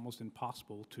acts almost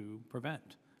impossible to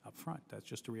prevent up front. That's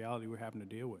just a reality we're having to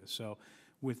deal with. So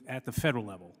at the federal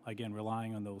level, again,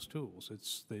 relying on those tools,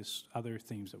 it's these other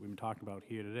themes that we've been talking about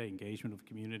here today, engagement of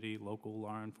community, local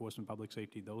law enforcement, public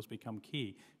safety, those become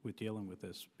key with dealing with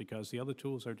this because the other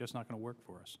tools are just not going to work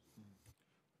for us.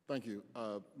 Thank you.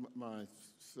 My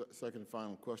second and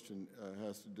final question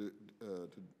has to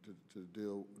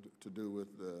do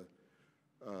with the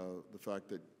fact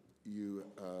that you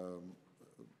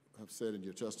have said in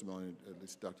your testimony, at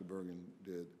least Dr. Bergen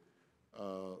did,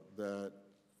 that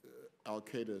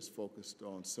Al-Qaeda is focused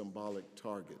on symbolic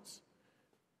targets,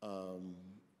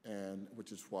 and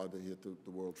which is why they hit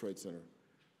the World Trade Center.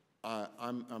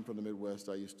 I'm from the Midwest.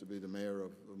 I used to be the mayor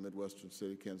of a Midwestern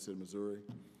city, Kansas City, Missouri.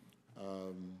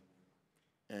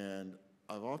 And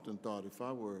I've often thought if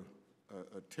I were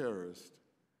a terrorist,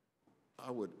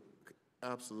 I would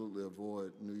absolutely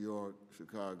avoid New York,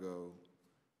 Chicago,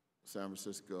 San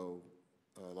Francisco,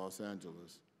 Los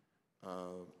Angeles,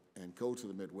 and go to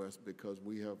the Midwest because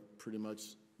we have pretty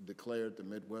much declared the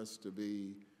Midwest to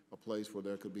be a place where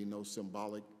there could be no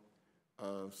symbolic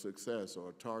success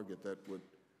or a target that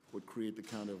would create the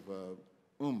kind of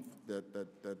oomph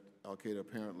that Al-Qaeda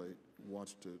apparently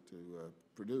wants to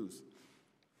produce.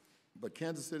 But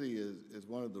Kansas City is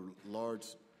one of the large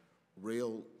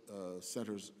rail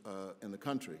centers in the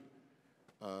country.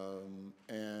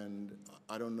 And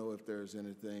I don't know if there's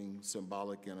anything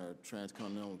symbolic in a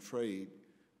transcontinental trade,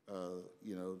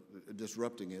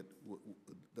 disrupting it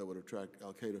that would attract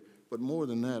Al-Qaeda. But more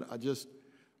than that,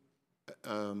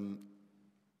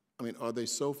 are they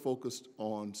so focused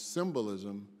on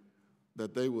symbolism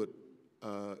that they would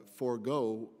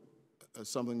forego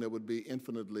something that would be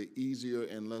infinitely easier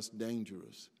and less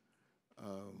dangerous?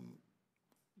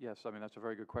 Yes, that's a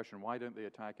very good question. Why don't they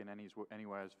attack in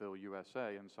Anywheresville,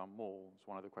 USA, and some mall? It's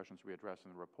one of the questions we address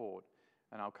in the report.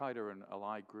 And Al-Qaeda and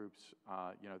allied groups,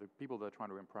 the people they're trying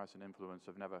to impress and influence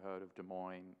have never heard of Des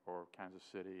Moines or Kansas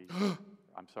City.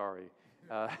 I'm sorry.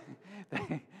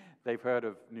 They've heard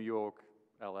of New York,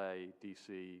 LA,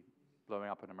 DC, blowing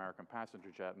up an American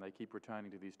passenger jet, and they keep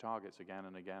returning to these targets again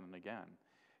and again and again.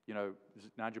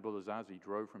 Najibullah Zazi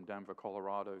drove from Denver,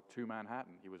 Colorado to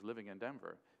Manhattan. He was living in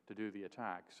Denver to do the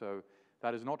attack. So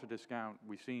that is not to discount.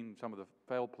 We've seen some of the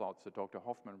failed plots that Dr.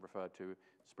 Hoffman referred to.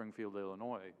 Springfield,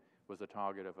 Illinois was the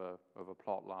target of a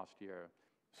plot last year.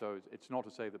 So it's not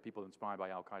to say that people inspired by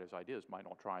Al-Qaeda's ideas might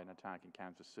not try an attack in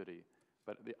Kansas City.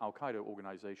 But the Al-Qaeda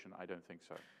organization, I don't think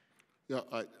so. Yeah,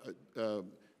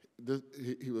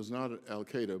 he was not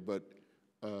Al-Qaeda, but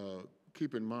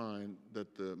keep in mind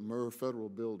that the Murrah Federal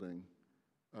Building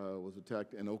was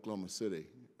attacked in Oklahoma City,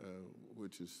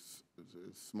 which is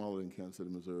smaller than Kansas City,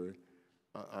 Missouri.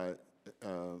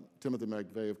 Timothy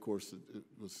McVeigh, of course,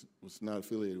 was not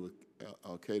affiliated with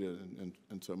Al-Qaeda,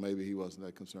 and so maybe he wasn't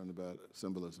that concerned about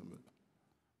symbolism. But.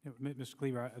 Yeah, Mr.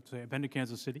 Cleaver, I'd say I've been to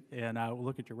Kansas City, and I will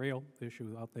look at your rail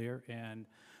issue out there, and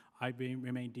I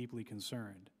remain deeply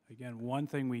concerned. Again, one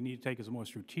thing we need to take is a more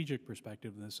strategic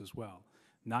perspective in this as well.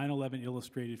 9/11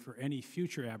 illustrated for any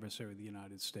future adversary of the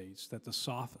United States that the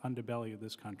soft underbelly of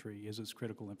this country is its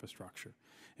critical infrastructure.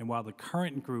 And while the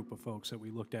current group of folks that we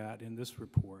looked at in this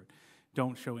report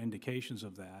don't show indications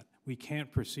of that, we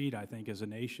can't proceed, I think, as a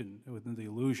nation within the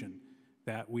illusion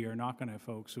that we are not going to have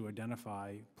folks who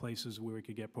identify places where we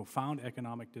could get profound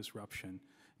economic disruption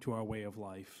to our way of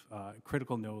life,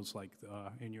 critical nodes like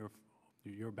in your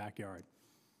your backyard.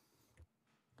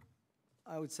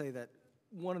 I would say that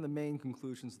one of the main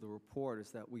conclusions of the report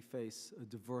is that we face a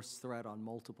diverse threat on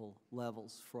multiple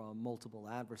levels from multiple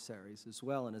adversaries as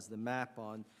well. And as the map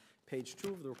on page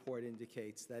 2 of the report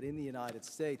indicates, that in the United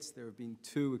States there have been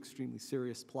 2 extremely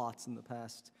serious plots in the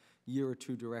past year or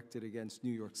 2 directed against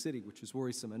New York City, which is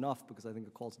worrisome enough because I think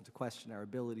it calls into question our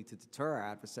ability to deter our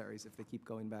adversaries if they keep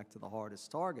going back to the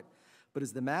hardest target. But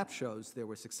as the map shows, there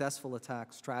were successful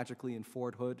attacks tragically in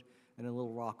Fort Hood and in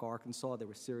Little Rock, Arkansas. There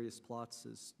were serious plots,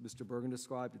 as Mr. Bergen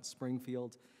described, in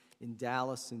Springfield, in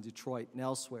Dallas, in Detroit, and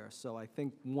elsewhere. So I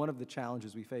think one of the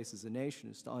challenges we face as a nation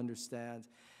is to understand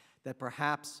that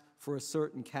perhaps for a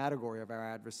certain category of our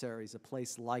adversaries, a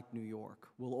place like New York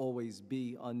will always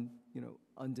be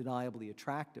undeniably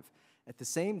attractive. At the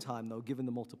same time, though, given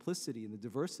the multiplicity and the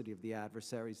diversity of the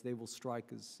adversaries, they will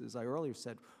strike, as I earlier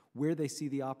said, where they see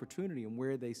the opportunity and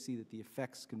where they see that the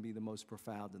effects can be the most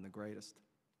profound and the greatest.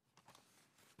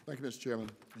 Thank you, Mr. Chairman.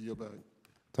 I yield back.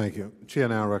 Thank you. Chair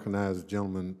now recognizes the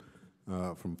gentleman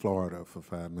from Florida for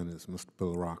 5 minutes, Mr.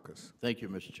 Billirakis. Thank you,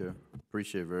 Mr. Chair.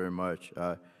 Appreciate it very much.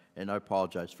 And I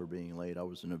apologize for being late. I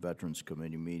was in a Veterans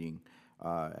Committee meeting,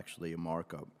 actually a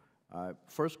markup.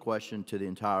 First question to the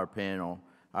entire panel.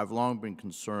 I've long been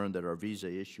concerned that our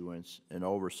visa issuance and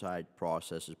oversight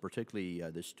processes, particularly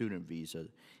the student visa,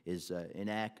 is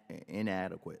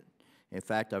inadequate. In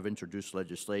fact, I've introduced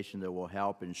legislation that will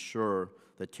help ensure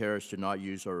that terrorists do not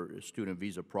use our student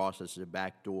visa process as a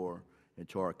backdoor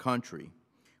into our country.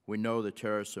 We know the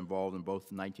terrorists involved in both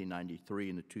the 1993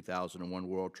 and the 2001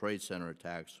 World Trade Center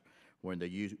attacks were in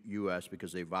the U.S.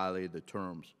 because they violated the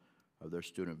terms of their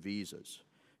student visas.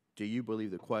 Do you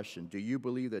believe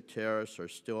that terrorists are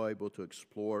still able to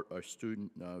exploit our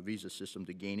student visa system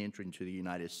to gain entry into the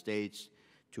United States,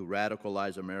 to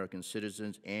radicalize American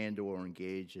citizens, and or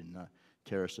engage in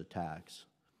terrorist attacks?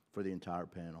 For the entire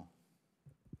panel.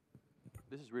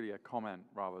 This is really a comment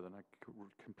rather than a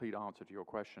complete answer to your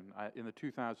question. In the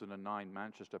 2009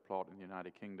 Manchester plot in the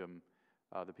United Kingdom,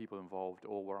 the people involved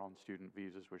all were on student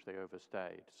visas, which they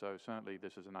overstayed. So certainly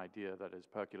this is an idea that is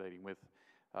percolating with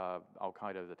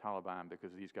al-Qaeda, the Taliban,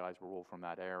 because these guys were all from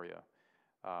that area.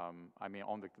 I mean,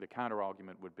 on the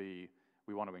counter-argument would be,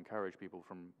 we want to encourage people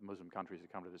from Muslim countries to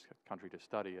come to this country to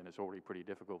study, and it's already pretty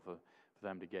difficult for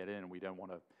them to get in. We don't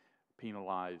want to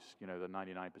penalize, the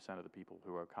 99% of the people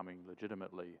who are coming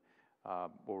legitimately.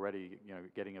 Already,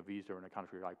 getting a visa in a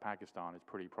country like Pakistan is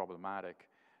pretty problematic,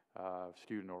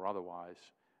 student or otherwise.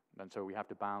 And so we have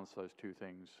to balance those 2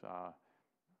 things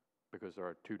because there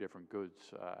are 2 different goods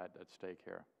at stake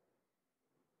here.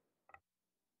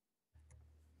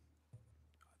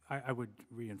 I would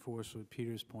reinforce what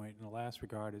Peter's point in the last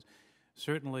regard is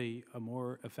certainly a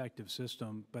more effective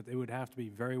system, but it would have to be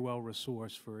very well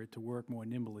resourced for it to work more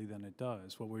nimbly than it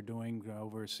does. What we're doing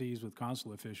overseas with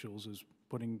consular officials is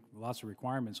putting lots of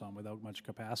requirements on without much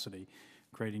capacity,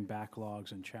 creating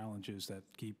backlogs and challenges that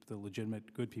keep the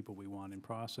legitimate good people we want in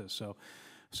process.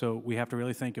 So we have to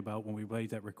really think about, when we write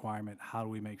that requirement, how do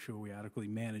we make sure we adequately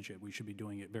manage it? We should be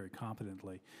doing it very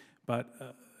competently.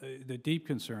 But the deep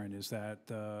concern is that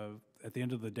at the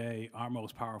end of the day, our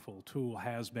most powerful tool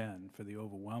has been, for the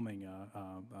overwhelming,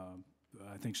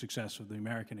 I think, success of the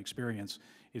American experience,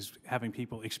 is having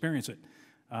people experience it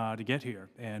to get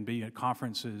here and be at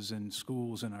conferences and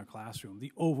schools in our classroom.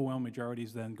 The overwhelming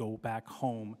majorities then go back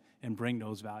home and bring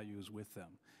those values with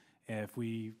them. If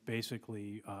we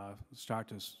basically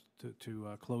start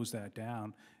to close that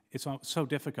down, it's so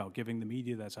difficult, given the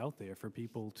media that's out there, for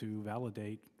people to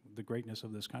validate the greatness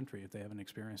of this country if they haven't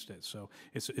experienced it. So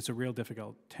it's a real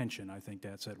difficult tension, I think,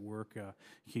 that's at work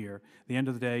here. At the end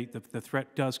of the day, the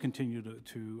threat does continue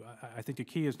to I think the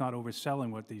key is not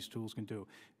overselling what these tools can do.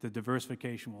 The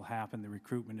diversification will happen. The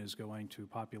recruitment is going to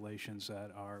populations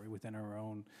that are within our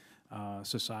own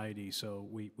society. So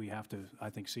we have to, I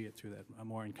think, see it through that a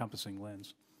more encompassing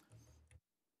lens.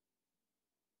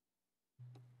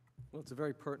 Well, it's a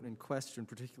very pertinent question,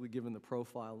 particularly given the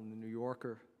profile in the New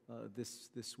Yorker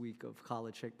this week of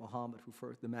Khalid Sheikh Mohammed,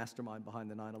 the mastermind behind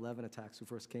the 9/11 attacks, who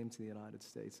first came to the United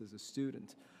States as a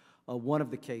student. One of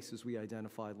the cases we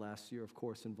identified last year, of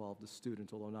course, involved a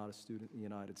student, although not a student in the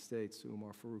United States,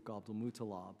 Umar Farouk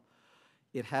Abdul-Muttalab.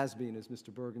 It has been, as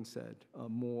Mr. Bergen said,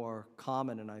 more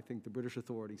common, and I think the British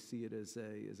authorities see it as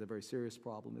a very serious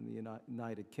problem in the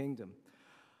United Kingdom.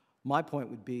 My point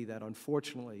would be that,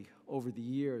 unfortunately, over the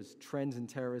years, trends in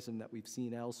terrorism that we've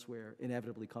seen elsewhere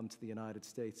inevitably come to the United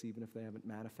States, even if they haven't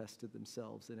manifested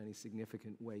themselves in any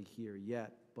significant way here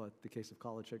yet. But the case of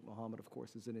Khalid Sheikh Mohammed, of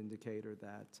course, is an indicator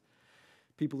that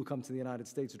people who come to the United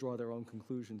States draw their own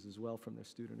conclusions as well from their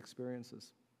student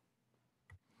experiences.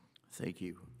 Thank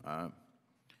you.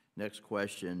 Next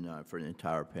question for the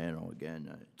entire panel.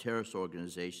 Again, terrorist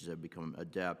organizations have become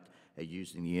adept at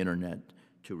using the internet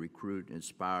to recruit,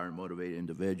 inspire, and motivate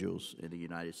individuals in the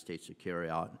United States to carry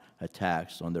out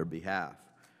attacks on their behalf.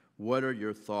 What are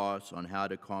your thoughts on how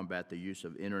to combat the use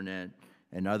of internet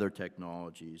and other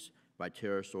technologies by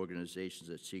terrorist organizations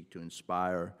that seek to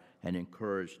inspire and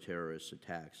encourage terrorist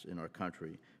attacks in our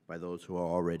country by those who are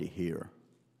already here?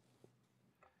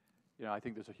 You know, I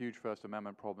think there's a huge First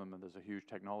Amendment problem and there's a huge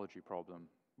technology problem,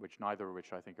 neither of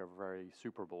which I think are very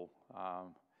superable.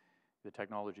 The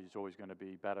technology is always going to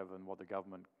be better than what the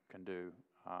government can do.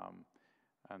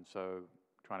 And so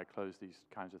trying to close these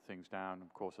kinds of things down,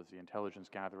 of course, there's the intelligence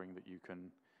gathering that you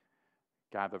can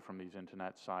gather from these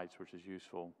internet sites, which is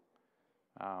useful.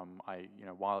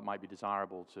 While it might be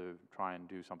desirable to try and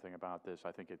do something about this,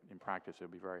 I think in practice it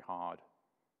would be very hard.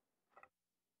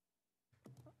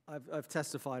 I've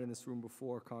testified in this room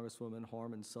before, Congresswoman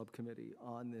Harman's subcommittee,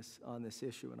 on this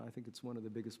issue, and I think it's one of the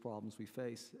biggest problems we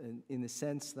face, and in the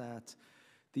sense that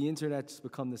the internet's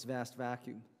become this vast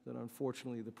vacuum that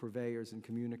unfortunately the purveyors and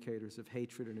communicators of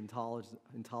hatred and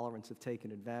intolerance have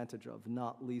taken advantage of,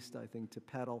 not least, I think, to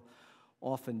peddle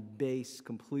often base,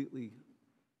 completely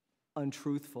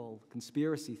untruthful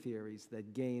conspiracy theories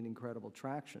that gain incredible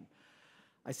traction.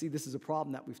 I see this as a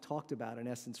problem that we've talked about, in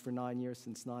essence, for 9 years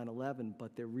since 9/11,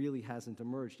 but there really hasn't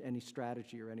emerged any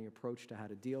strategy or any approach to how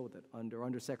to deal with it.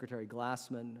 Under Secretary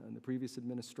Glassman and the previous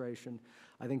administration,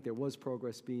 I think there was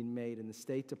progress being made in the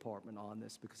State Department on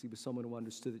this, because he was someone who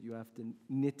understood that you have to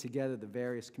knit together the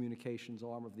various communications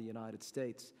arm of the United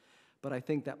States. But I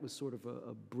think that was sort of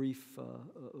a brief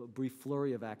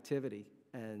flurry of activity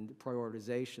and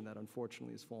prioritization that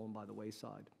unfortunately has fallen by the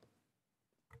wayside.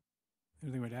 The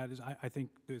only thing I'd add is I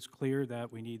think it's clear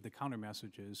that we need the counter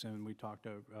messages, and we talked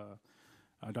to,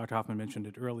 Dr. Hoffman mentioned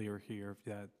it earlier here,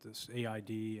 that this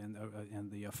AID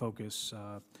and the focus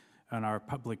on our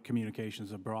public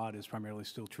communications abroad is primarily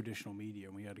still traditional media,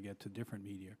 and we had to get to different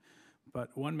media.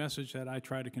 But one message that I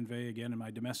try to convey, again, in my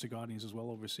domestic audience as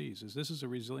well overseas, is this is a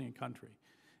resilient country,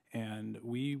 and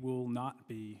we will not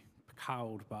be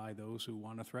cowed by those who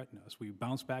want to threaten us. We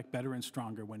bounce back better and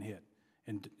stronger when hit.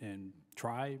 And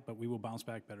try, but we will bounce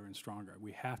back better and stronger.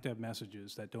 We have to have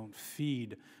messages that don't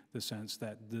feed the sense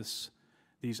that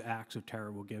these acts of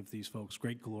terror will give these folks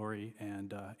great glory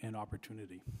and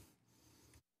opportunity.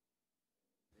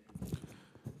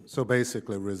 So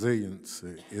basically, resilience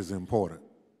is important.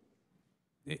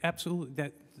 Absolutely.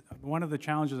 That one of the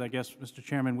challenges, I guess, Mr.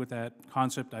 Chairman, with that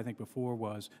concept, I think before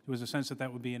was there was a sense that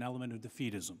that would be an element of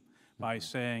defeatism by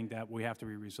saying that we have to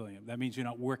be resilient. That means you're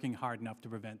not working hard enough to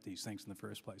prevent these things in the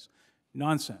first place.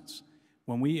 Nonsense.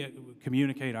 When we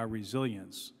communicate our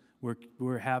resilience,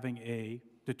 we're having a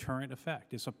deterrent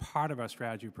effect. It's a part of our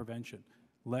strategy of prevention,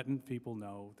 letting people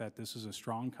know that this is a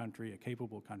strong country, a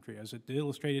capable country, as it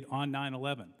illustrated on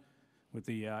 9/11 with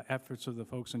the efforts of the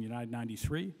folks in United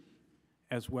 93,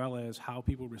 as well as how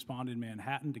people responded in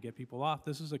Manhattan to get people off.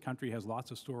 This is a country that has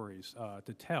lots of stories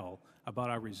to tell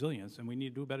about our resilience, and we need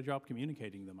to do a better job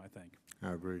communicating them, I think.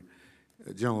 I agree.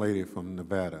 Gentlelady from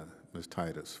Nevada, Ms.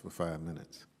 Titus, for 5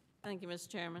 minutes. Thank you, Mr.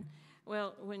 Chairman.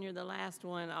 Well, when you're the last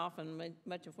one, often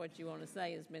much of what you want to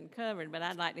say has been covered, but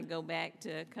I'd like to go back to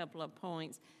a couple of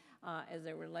points as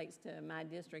it relates to my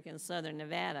district in southern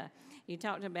Nevada. You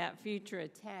talked about future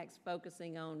attacks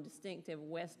focusing on distinctive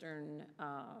Western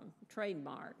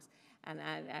trademarks. And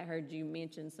I heard you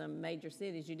mention some major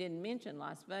cities. You didn't mention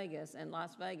Las Vegas, and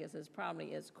Las Vegas is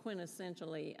probably as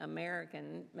quintessentially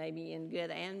American, maybe in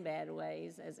good and bad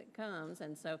ways, as it comes.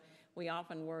 And so we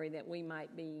often worry that we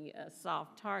might be a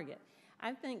soft target.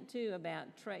 I think, too,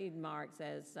 about trademarks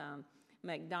as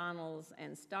McDonald's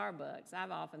and Starbucks. I've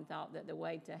often thought that the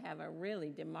way to have a really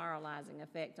demoralizing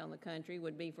effect on the country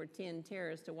would be for 10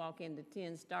 terrorists to walk into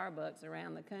 10 Starbucks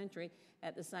around the country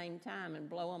at the same time and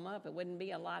blow them up. It wouldn't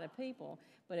be a lot of people,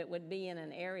 but it would be in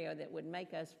an area that would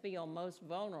make us feel most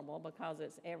vulnerable because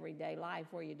it's everyday life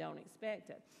where you don't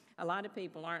expect it. A lot of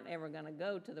people aren't ever going to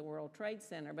go to the World Trade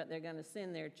Center, but they're going to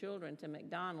send their children to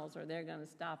McDonald's, or they're going to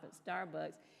stop at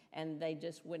Starbucks, and they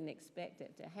just wouldn't expect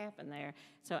it to happen there.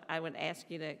 So I would ask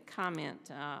you to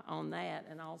comment on that.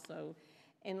 And also,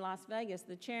 in Las Vegas,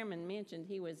 the chairman mentioned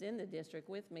he was in the district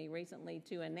with me recently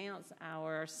to announce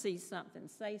our See Something,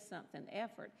 Say Something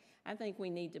effort. I think we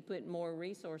need to put more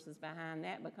resources behind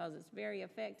that because it's very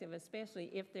effective,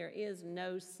 especially if there is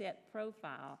no set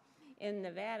profile. In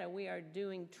Nevada, we are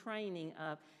doing training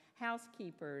of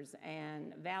housekeepers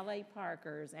and valet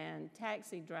parkers and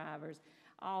taxi drivers,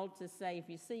 all to say, if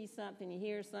you see something, you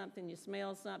hear something, you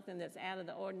smell something that's out of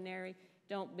the ordinary,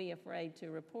 don't be afraid to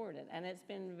report it. And it's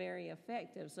been very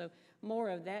effective. So more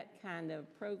of that kind of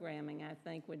programming, I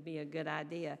think, would be a good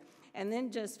idea. And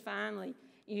then just finally,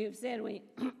 you've said we,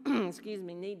 excuse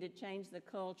me, need to change the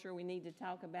culture. We need to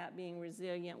talk about being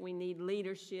resilient. We need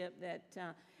leadership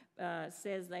that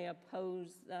says they oppose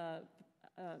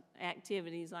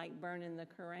activities like burning the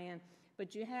Koran.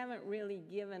 But you haven't really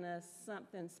given us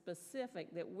something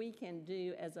specific that we can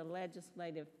do as a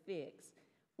legislative fix.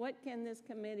 What can this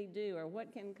committee do, or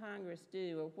what can Congress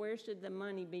do, or where should the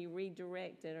money be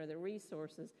redirected, or the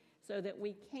resources, so that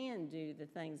we can do the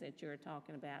things that you're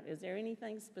talking about? Is there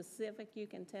anything specific you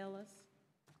can tell us?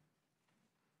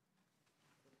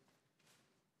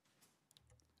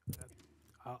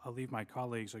 I'll leave my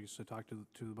colleagues, I guess, to talk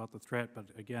to about the threat. But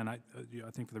again, I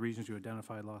think for the reasons you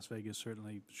identified, Las Vegas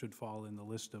certainly should fall in the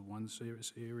list of one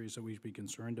areas that we should be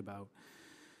concerned about.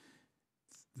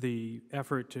 The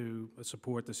effort to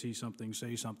support the See Something,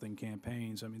 Say Something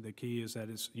campaigns, I mean, the key is that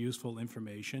it's useful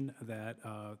information,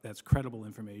 that's credible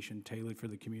information tailored for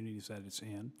the communities that it's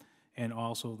in, and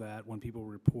also that when people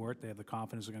report, they have the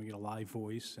confidence they're going to get a live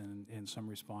voice and some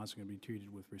response are going to be treated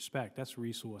with respect. That's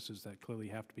resources that clearly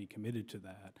have to be committed to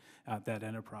that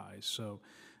enterprise. So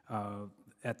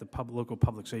at the local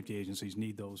public safety agencies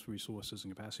need those resources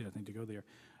and capacity, I think, to go there.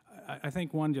 I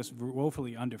think one just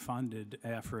woefully underfunded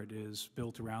effort is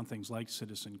built around things like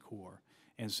Citizen Corps.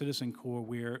 And Citizen Corps,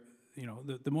 where, you know,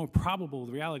 the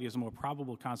reality is the more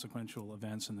probable consequential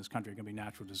events in this country are going to be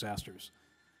natural disasters.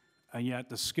 And yet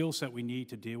the skill set we need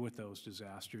to deal with those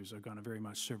disasters are going to very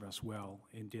much serve us well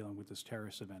in dealing with this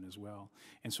terrorist event as well.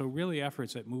 And so really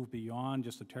efforts that move beyond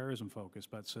just the terrorism focus,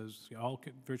 but says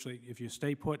virtually, if you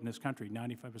stay put in this country,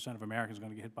 95% of Americans are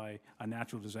going to get hit by a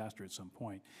natural disaster at some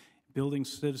point. Building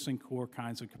Citizen Corps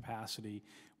kinds of capacity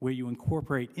where you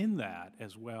incorporate in that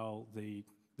as well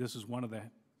this is one of the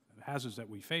hazards that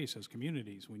we face as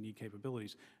communities. We need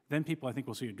capabilities. Then people, I think,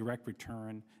 will see a direct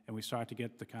return, and we start to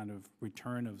get the kind of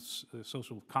return of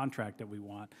social contract that we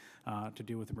want to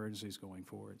deal with emergencies going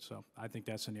forward. So I think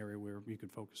that's an area where we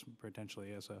could focus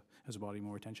potentially as a body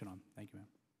more attention on. Thank you, ma'am.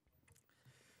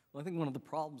 Well, I think one of the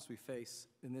problems we face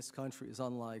in this country is,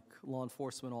 unlike law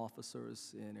enforcement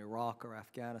officers in Iraq or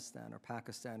Afghanistan or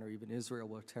Pakistan or even Israel,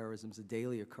 where terrorism is a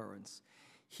daily occurrence,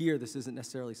 here this isn't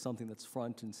necessarily something that's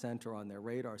front and center on their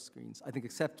radar screens. I think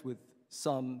except with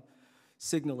some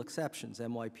signal exceptions,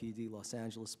 NYPD, Los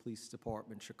Angeles Police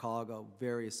Department, Chicago,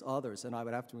 various others, and I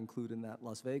would have to include in that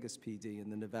Las Vegas PD and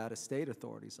the Nevada State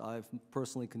Authorities. I've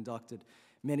personally conducted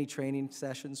many training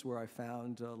sessions where I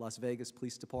found Las Vegas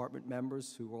Police Department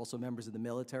members who are also members of the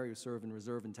military, who serve in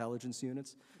reserve intelligence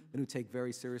units, and who take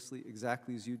very seriously,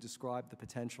 exactly as you described, the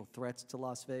potential threats to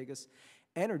Las Vegas,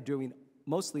 and are doing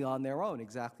mostly on their own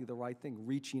exactly the right thing,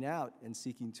 reaching out and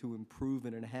seeking to improve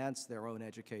and enhance their own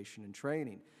education and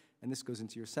training. And this goes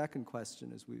into your second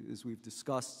question, as we've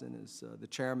discussed, and as the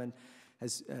chairman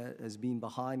has been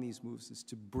behind these moves, is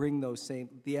to bring the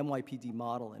NYPD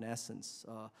model, in essence.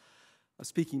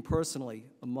 Speaking personally,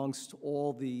 amongst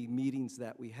all the meetings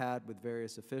that we had with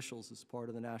various officials as part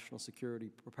of the National Security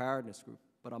Preparedness Group,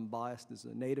 but I'm biased as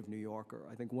a native New Yorker,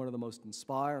 I think one of the most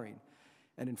inspiring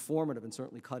and informative and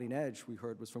certainly cutting edge we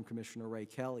heard was from Commissioner Ray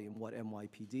Kelly and what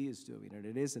NYPD is doing. And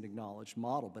it is an acknowledged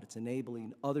model, but it's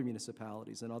enabling other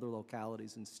municipalities and other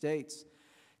localities and states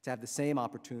to have the same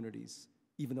opportunities,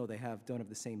 even though they don't have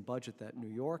the same budget that New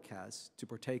York has, to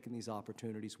partake in these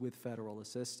opportunities with federal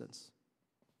assistance.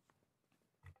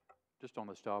 Just on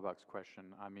the Starbucks question,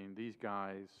 I mean, these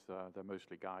guys, they're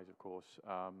mostly guys, of course.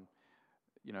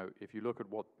 You know, if you look at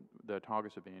what their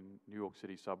targets have been, New York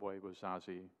City subway was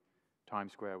Zazi,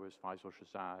 Times Square was Faisal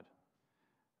Shahzad,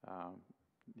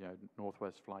 you know,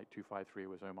 Northwest Flight 253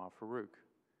 was Omar Farouk.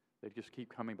 They just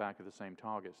keep coming back to the same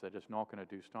targets. They're just not going to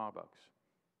do Starbucks.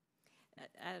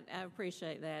 I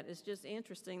appreciate that. It's just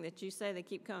interesting that you say they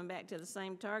keep coming back to the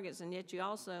same targets, and yet you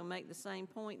also make the same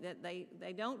point that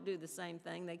they don't do the same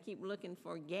thing. They keep looking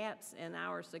for gaps in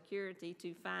our security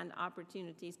to find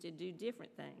opportunities to do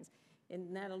different things.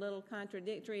 Isn't that a little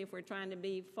contradictory if we're trying to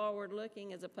be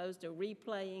forward-looking as opposed to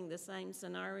replaying the same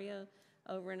scenario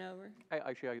over and over?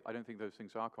 Actually, I don't think those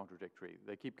things are contradictory.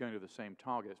 They keep going to the same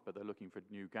targets, but they're looking for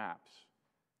new gaps.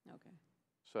 Okay.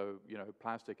 So, you know,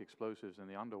 plastic explosives in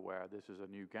the underwear, this is a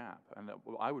new gap. And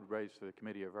I would raise to the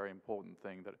committee a very important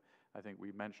thing that I think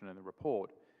we mentioned in the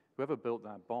report. Whoever built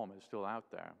that bomb is still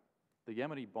out there. The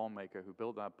Yemeni bomb maker who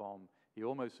built that bomb, he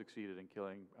almost succeeded in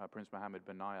killing Prince Mohammed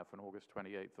bin Nayef on August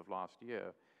 28th of last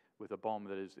year with a bomb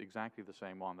that is exactly the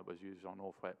same one that was used on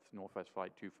Northwest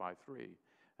Flight 253.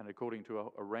 And according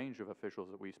to a range of officials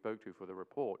that we spoke to for the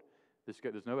report,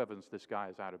 there's no evidence this guy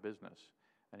is out of business.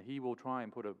 And he will try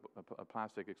and put a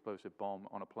plastic explosive bomb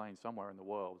on a plane somewhere in the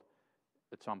world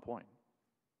at some point.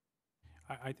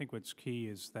 I think what's key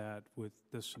is that with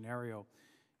this scenario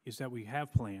is that we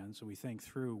have plans and we think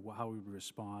through how we would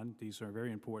respond. These are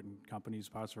very important companies,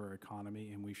 parts of our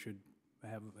economy, and we should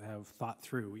have thought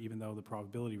through, even though the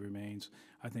probability remains,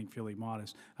 I think, fairly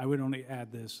modest. I would only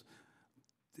add this.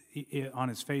 On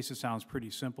its face, it sounds pretty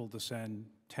simple to send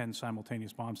 10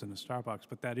 simultaneous bombs in a Starbucks,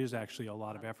 but that is actually a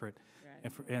lot of effort.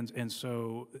 Right. And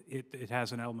so it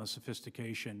has an element of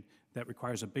sophistication that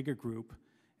requires a bigger group,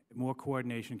 more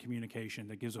coordination, communication,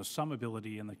 that gives us some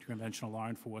ability in the conventional law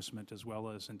enforcement as well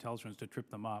as intelligence to trip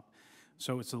them up.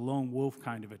 So it's a lone wolf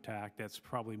kind of attack that's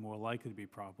probably more likely to be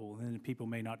probable, and then people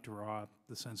may not draw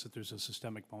the sense that there's a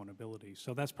systemic vulnerability.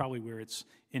 So that's probably where it's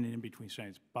in and in between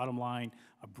strains. Bottom line,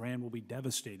 a brand will be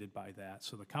devastated by that,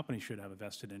 so the company should have a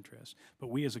vested interest. But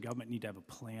we as a government need to have a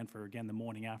plan for, again, the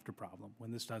morning after problem.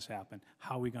 When this does happen,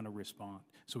 how are we going to respond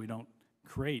so we don't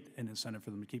create an incentive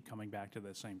for them to keep coming back to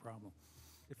that same problem?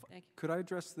 Could I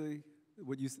address the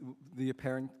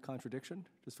apparent contradiction?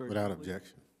 Just very Without quickly?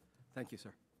 objection. Thank you,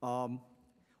 sir.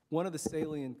 One of the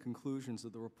salient conclusions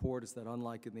of the report is that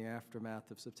unlike in the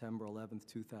aftermath of September 11th,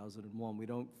 2001, we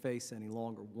don't face any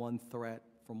longer one threat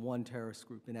from one terrorist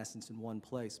group, in essence, in one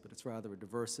place, but it's rather a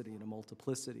diversity and a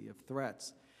multiplicity of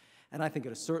threats. And I think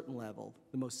at a certain level,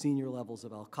 the most senior levels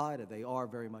of al-Qaeda, they are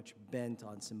very much bent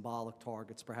on symbolic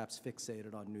targets, perhaps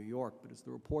fixated on New York. But as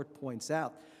the report points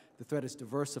out, the threat is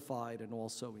diversified and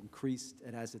also increased,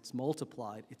 and as it's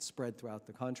multiplied, it's spread throughout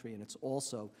the country, and it's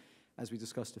also, as we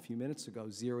discussed a few minutes ago,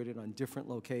 zeroed in on different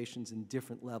locations and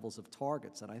different levels of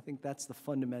targets. And I think that's the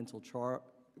fundamental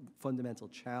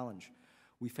challenge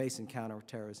we face in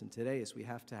counterterrorism today, is we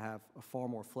have to have a far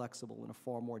more flexible and a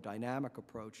far more dynamic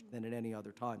approach than at any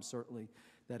other time, certainly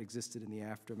that existed in the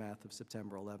aftermath of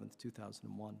September 11th,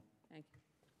 2001. Thank you.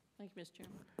 Thank you, Mr.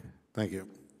 Chairman. Thank you.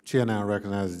 Chair now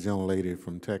recognizes the gentlelady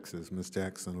from Texas, Ms.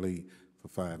 Jackson Lee, for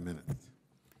 5 minutes.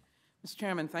 Mr.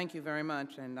 Chairman, thank you very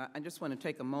much. And I just want to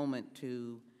take a moment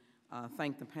to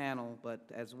thank the panel, but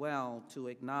as well to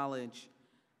acknowledge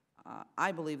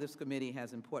I believe this committee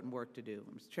has important work to do.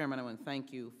 Mr. Chairman, I want to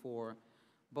thank you for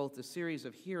both the series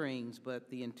of hearings, but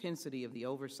the intensity of the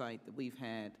oversight that we've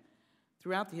had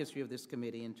throughout the history of this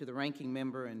committee, and to the ranking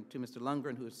member and to Mr.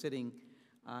 Lundgren, who is sitting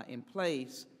in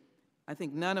place. I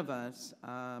think none of us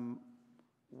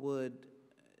would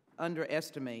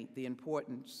underestimate the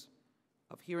importance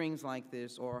of hearings like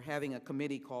this, or having a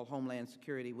committee called Homeland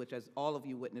Security, which, as all of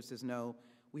you witnesses know,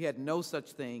 we had no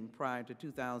such thing prior to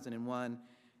 2001,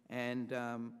 and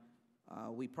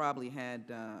we probably had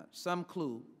some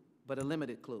clue, but a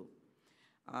limited clue.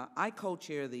 I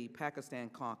co-chair the Pakistan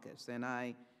caucus and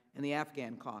the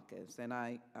Afghan caucus, and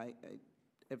I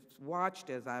have watched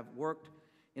as I've worked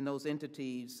in those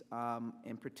entities,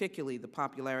 and particularly the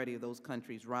popularity of those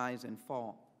countries rise and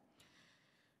fall.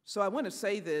 So I want to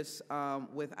say this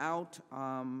without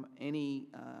any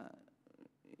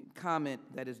comment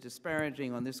that is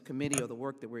disparaging on this committee or the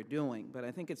work that we're doing, but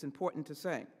I think it's important to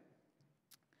say,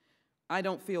 I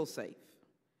don't feel safe.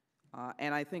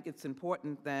 And I think it's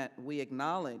important that we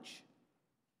acknowledge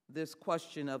this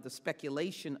question of the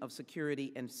speculation of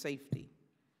security and safety.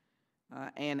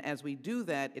 And as we do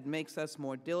that, it makes us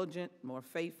more diligent, more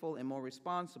faithful, and more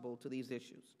responsible to these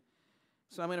issues.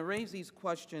 So I'm going to raise these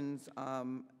questions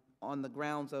on the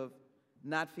grounds of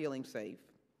not feeling safe.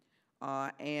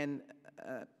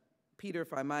 Peter,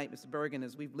 if I might, Mr. Bergen,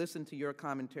 as we've listened to your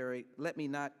commentary, let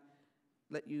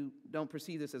you don't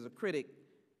perceive this as a critic.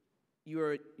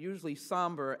 You're usually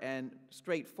somber and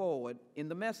straightforward in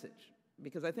the message,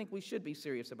 because I think we should be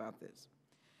serious about this.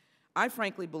 I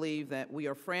frankly believe that we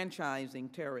are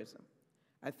franchising terrorism.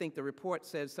 I think the report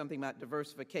says something about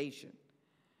diversification.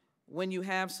 When you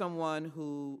have someone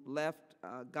who left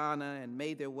Ghana and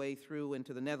made their way through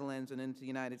into the Netherlands and into the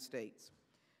United States,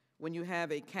 when you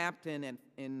have a captain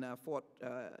in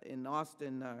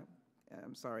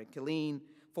Killeen,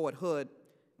 Fort Hood,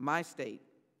 my state,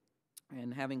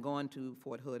 and having gone to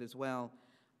Fort Hood as well,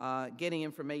 getting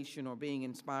information or being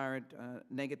inspired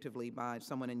negatively by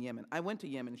someone in Yemen. I went to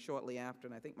Yemen shortly after,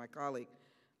 and I think my colleague,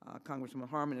 Congressman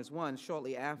Hoffman, is one,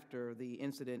 shortly after the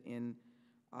incident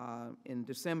in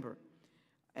December.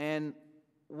 And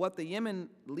what the Yemen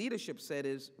leadership said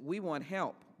is, we want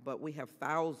help, but we have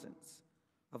thousands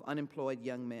of unemployed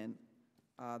young men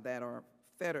that are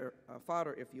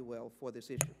fodder, if you will, for this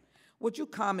issue. Would you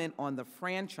comment on the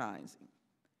franchising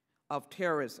of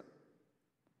terrorism,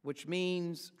 which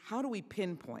means how do we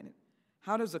pinpoint it?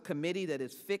 How does a committee that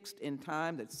is fixed in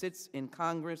time, that sits in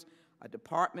Congress, a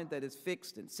department that is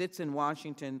fixed and sits in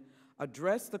Washington,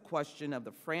 address the question of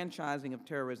the franchising of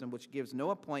terrorism, which gives no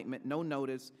appointment, no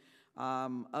notice,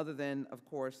 other than, of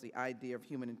course, the idea of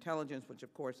human intelligence, which,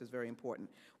 of course, is very important?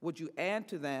 Would you add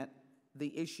to that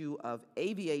the issue of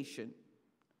aviation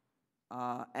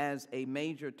as a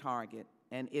major target?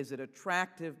 And is it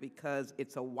attractive because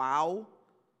it's a wow?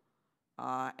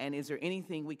 And is there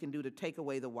anything we can do to take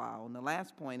away the wow? And the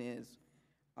last point is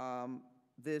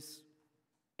this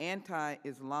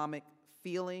anti-Islamic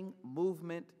feeling,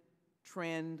 movement,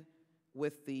 trend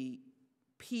with the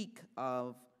peak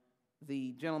of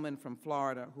the gentleman from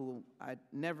Florida who I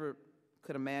never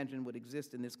could imagine would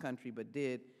exist in this country but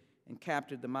did, and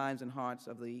captured the minds and hearts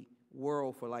of the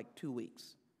world for like 2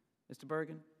 weeks. Mr.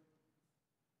 Bergen?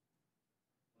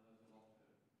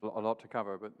 A lot to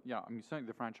cover, but yeah, I mean,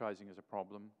 certainly the franchising is a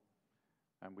problem,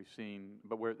 and we've seen,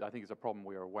 but I think it's a problem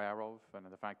we're aware of, and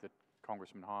the fact that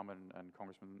Congressman Harmon and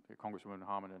Congresswoman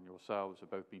Harmon and yourselves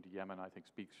have both been to Yemen, I think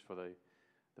speaks for the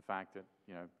fact that,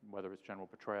 you know, whether it's General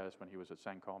Petraeus when he was at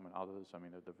CENTCOM and others, I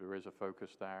mean, there is a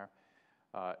focus there.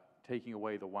 Taking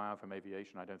away the wow from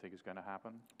aviation, I don't think is going to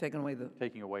happen. Taking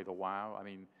away the wow. I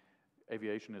mean,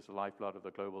 aviation is the lifeblood of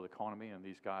the global economy, and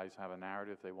these guys have a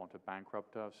narrative. They want to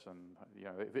bankrupt us. And, you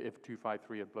know, if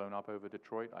 253 had blown up over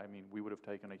Detroit, I mean, we would have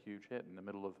taken a huge hit in the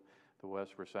middle of the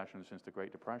worst recession since the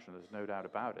Great Depression. There's no doubt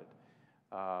about it.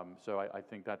 So I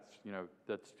think that's, you know,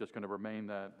 that's just going to remain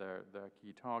their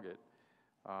key target.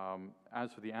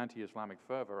 As for the anti-Islamic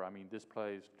fervor, I mean, this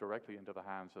plays directly into the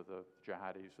hands of the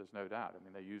jihadis, there's no doubt. I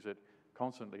mean, they use it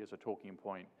constantly as a talking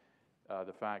point.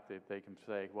 The fact that they can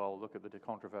say, well, look at the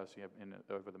controversy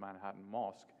over the Manhattan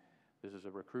Mosque. This is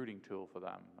a recruiting tool for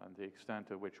them. And the extent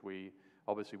to which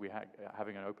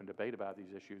having an open debate about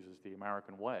these issues is the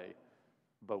American way.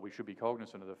 But we should be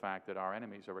cognizant of the fact that our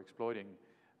enemies are exploiting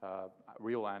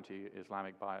real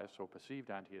anti-Islamic bias or perceived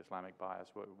anti-Islamic bias,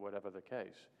 whatever the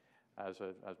case, as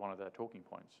one of their talking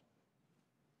points.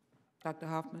 Dr.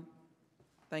 Hoffman,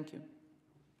 thank you.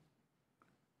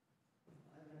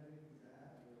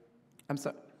 I'm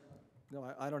sorry.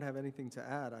 No, I don't have anything to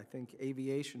add. I think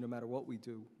aviation, no matter what we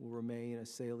do, will remain a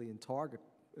salient target,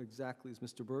 exactly as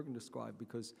Mr. Bergen described,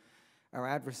 because our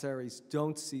adversaries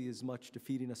don't see as much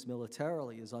defeating us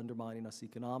militarily as undermining us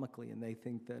economically, and they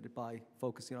think that by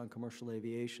focusing on commercial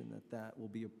aviation, that will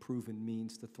be a proven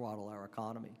means to throttle our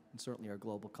economy and certainly our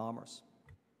global commerce.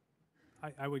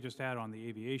 I would just add on the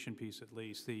aviation piece at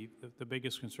least, the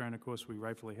biggest concern, of course, we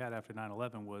rightfully had after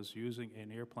 9/11 was using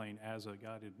an airplane as a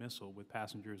guided missile with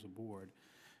passengers aboard.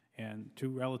 And two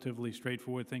relatively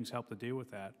straightforward things helped to deal with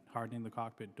that, hardening the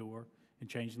cockpit door and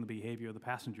changing the behavior of the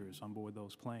passengers on board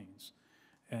those planes.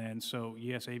 And so,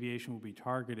 yes, aviation will be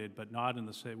targeted, but not in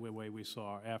the same way we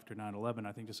saw after 9/11.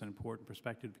 I think that's an important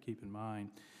perspective to keep in mind.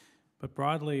 But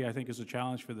broadly, I think is a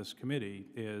challenge for this committee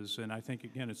is, and I think,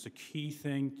 again, it's the key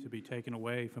thing to be taken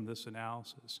away from this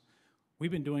analysis. We've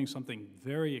been doing something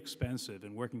very expensive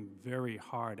and working very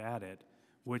hard at it,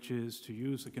 which is to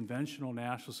use the conventional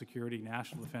national security,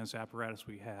 national defense apparatus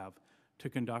we have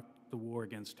to conduct the war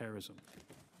against terrorism.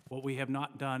 What we have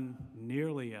not done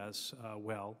nearly as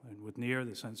well, and with near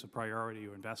the sense of priority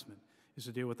or investment, is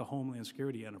to deal with the homeland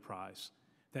security enterprise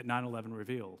that 9/11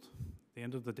 revealed. At the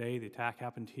end of the day, the attack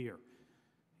happened here.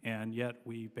 And yet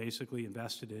we basically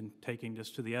invested in taking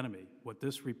this to the enemy. What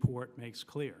this report makes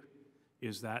clear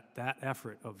is that that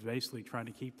effort of basically trying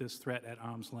to keep this threat at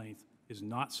arm's length is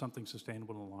not something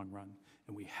sustainable in the long run,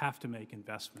 and we have to make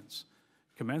investments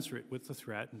commensurate with the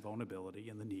threat and vulnerability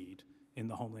and the need in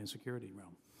the homeland security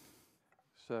realm.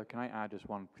 So can I add just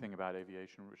one thing about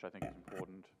aviation, which I think is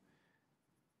important?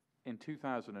 In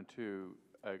 2002,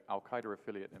 an al-Qaeda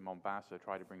affiliate in Mombasa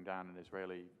tried to bring down an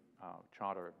Israeli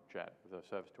charter jet with a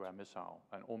surface-to-air missile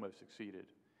and almost succeeded.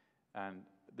 And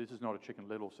this is not a Chicken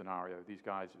Little scenario. These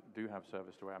guys do have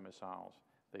surface-to-air missiles.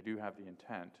 They do have the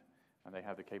intent, and they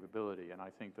have the capability. And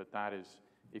I think that is,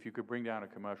 if you could bring down a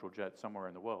commercial jet somewhere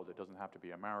in the world, it doesn't have to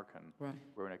be American. Right.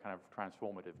 We're in a kind of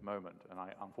transformative moment. And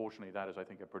unfortunately, that is, I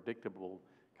think, a predictable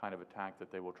kind of attack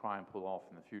that they will try and pull off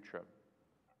in the future.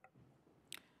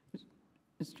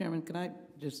 Mr. Chairman, can I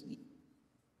just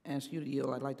ask you to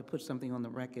yield? I'd like to put something on the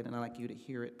record, and I'd like you to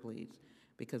hear it, please,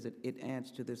 because it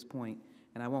adds to this point.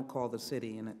 And I won't call the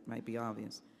city, and it might be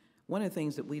obvious. One of the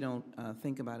things that we don't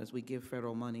think about as we give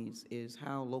federal monies is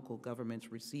how local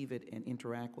governments receive it and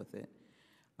interact with it.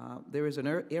 There is an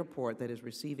airport that is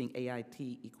receiving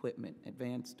AIT equipment,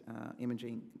 advanced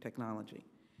imaging technology.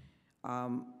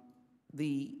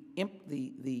 The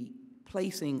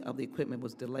placing of the equipment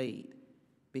was delayed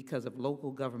because of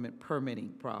local government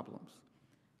permitting problems.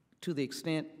 to the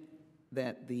extent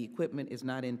that the equipment is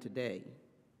not in today,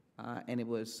 and it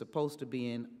was supposed to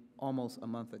be in almost a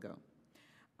month ago.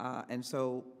 And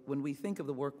so when we think of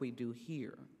the work we do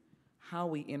here, how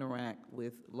we interact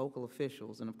with local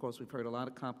officials, and of course we've heard a lot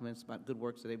of compliments about good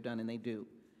works that they've done, and they do,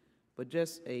 but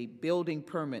just a building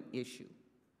permit issue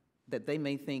that they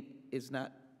may think is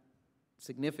not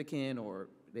significant, or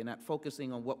they're not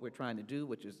focusing on what we're trying to do,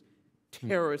 which is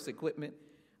terrorist equipment,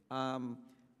 and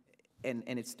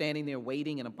it's standing there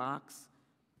waiting in a box.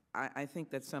 I think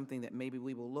that's something that maybe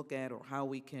we will look at, or how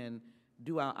we can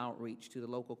do our outreach to the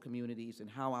local communities and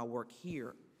how our work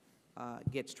here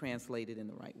gets translated in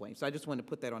the right way. So I just wanted to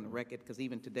put that on the record, because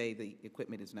even today the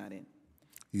equipment is not in.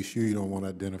 You sure you don't want to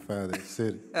identify that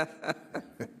city?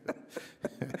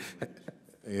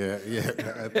 Yeah,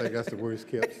 I think that's the worst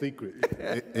kept secret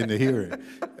in the hearing.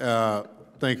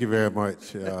 Thank you very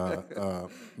much,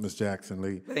 Ms.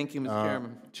 Jackson-Lee. Thank you, Mr.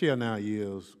 Chairman. Chair now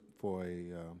yields for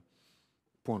a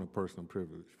point of personal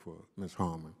privilege for Ms.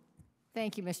 Hoffman.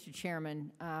 Thank you, Mr.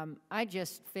 Chairman. I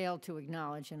just failed to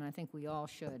acknowledge, and I think we all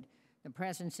should, the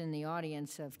presence in the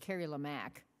audience of Carrie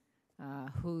Lamack,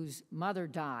 whose mother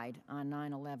died on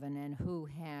 9/11 and who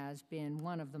has been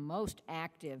one of the most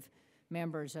active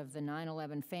members of the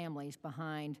 9/11 families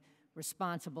behind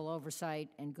responsible oversight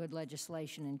and good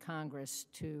legislation in Congress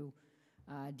to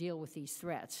deal with these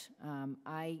threats.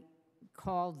 I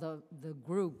called the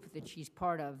group that she's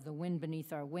part of the Wind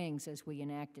Beneath Our Wings as we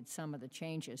enacted some of the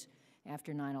changes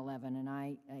after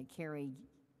 9/11, and Carrie,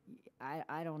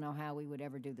 I don't know how we would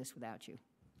ever do this without you.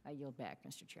 I yield back,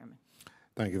 Mr. Chairman.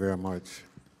 Thank you very much.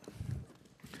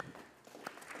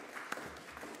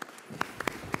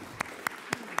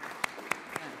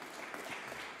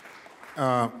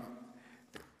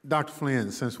 Dr.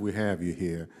 Flynn, since we have you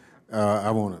here,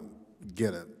 I want to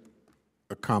get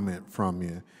a comment from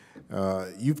you.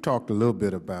 You've talked a little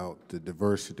bit about the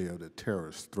diversity of the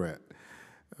terrorist threat.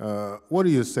 What do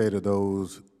you say to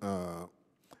those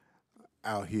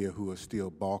out here who are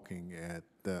still balking at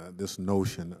this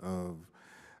notion of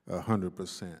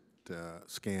 100%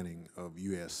 scanning of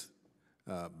U.S.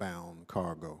 bound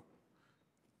cargo?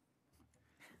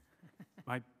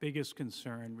 My biggest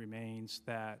concern remains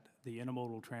that the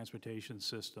intermodal transportation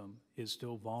system is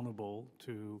still vulnerable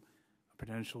to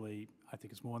potentially, I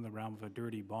think it's more in the realm of a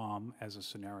dirty bomb as a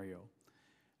scenario,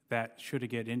 that should it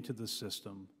get into the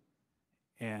system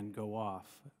and go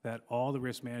off, that all the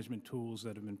risk management tools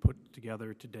that have been put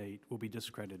together to date will be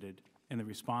discredited, and the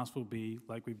response will be,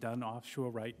 like we've done offshore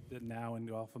right now in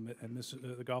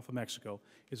the Gulf of Mexico,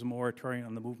 is a moratorium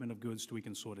on the movement of goods so we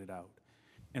can sort it out.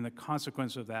 And the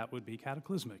consequence of that would be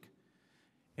cataclysmic.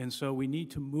 And so we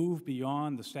need to move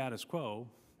beyond the status quo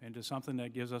into something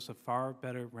that gives us a far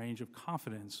better range of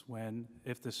confidence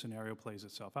if this scenario plays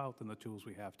itself out than the tools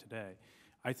we have today.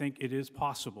 I think it is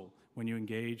possible, when you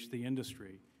engage the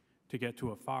industry, to get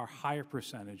to a far higher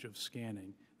percentage of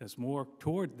scanning that's more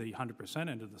toward the 100%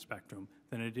 end of the spectrum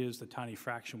than it is the tiny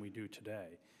fraction we do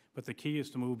today. But the key is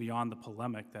to move beyond the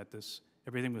polemic that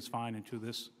everything was fine until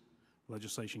this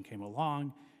legislation came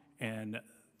along, and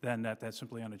then that's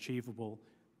simply unachievable.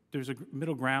 There's a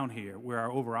middle ground here where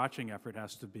our overarching effort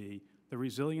has to be the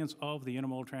resilience of the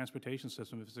intermodal transportation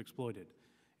system if it's exploited.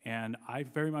 And I'm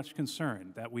very much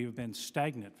concerned that we have been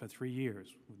stagnant for 3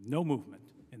 years with no movement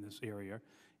in this area,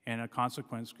 and a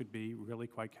consequence could be really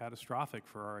quite catastrophic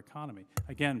for our economy.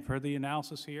 Again, per the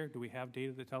analysis here, do we have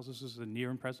data that tells us this is a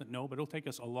near and present? No, but it'll take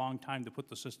us a long time to put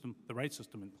the right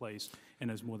system in place,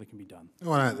 and there's more that can be done.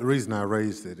 Well, the reason I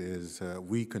raised it is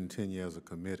we continue as a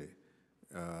committee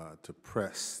to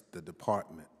press the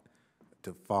department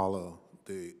to follow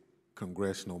the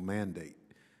congressional mandate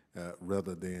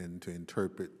rather than to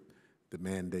interpret the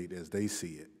mandate as they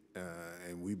see it.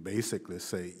 And we basically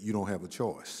say, you don't have a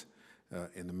choice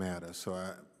in the matter. So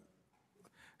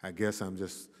I guess I'm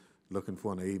just looking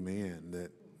for an amen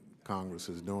that Congress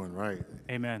is doing right.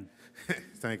 Amen.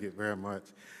 Thank you very much.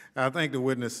 I thank the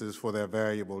witnesses for their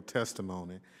valuable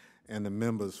testimony and the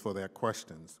members for their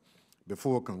questions.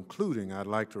 Before concluding, I'd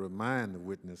like to remind the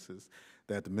witnesses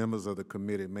that the members of the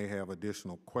committee may have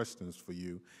additional questions for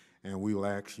you, and we will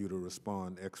ask you to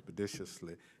respond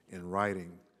expeditiously in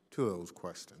writing to those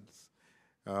questions.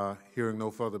 Hearing no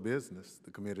further business,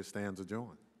 the committee stands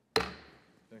adjourned. Thanks,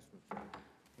 Mr. Chairman.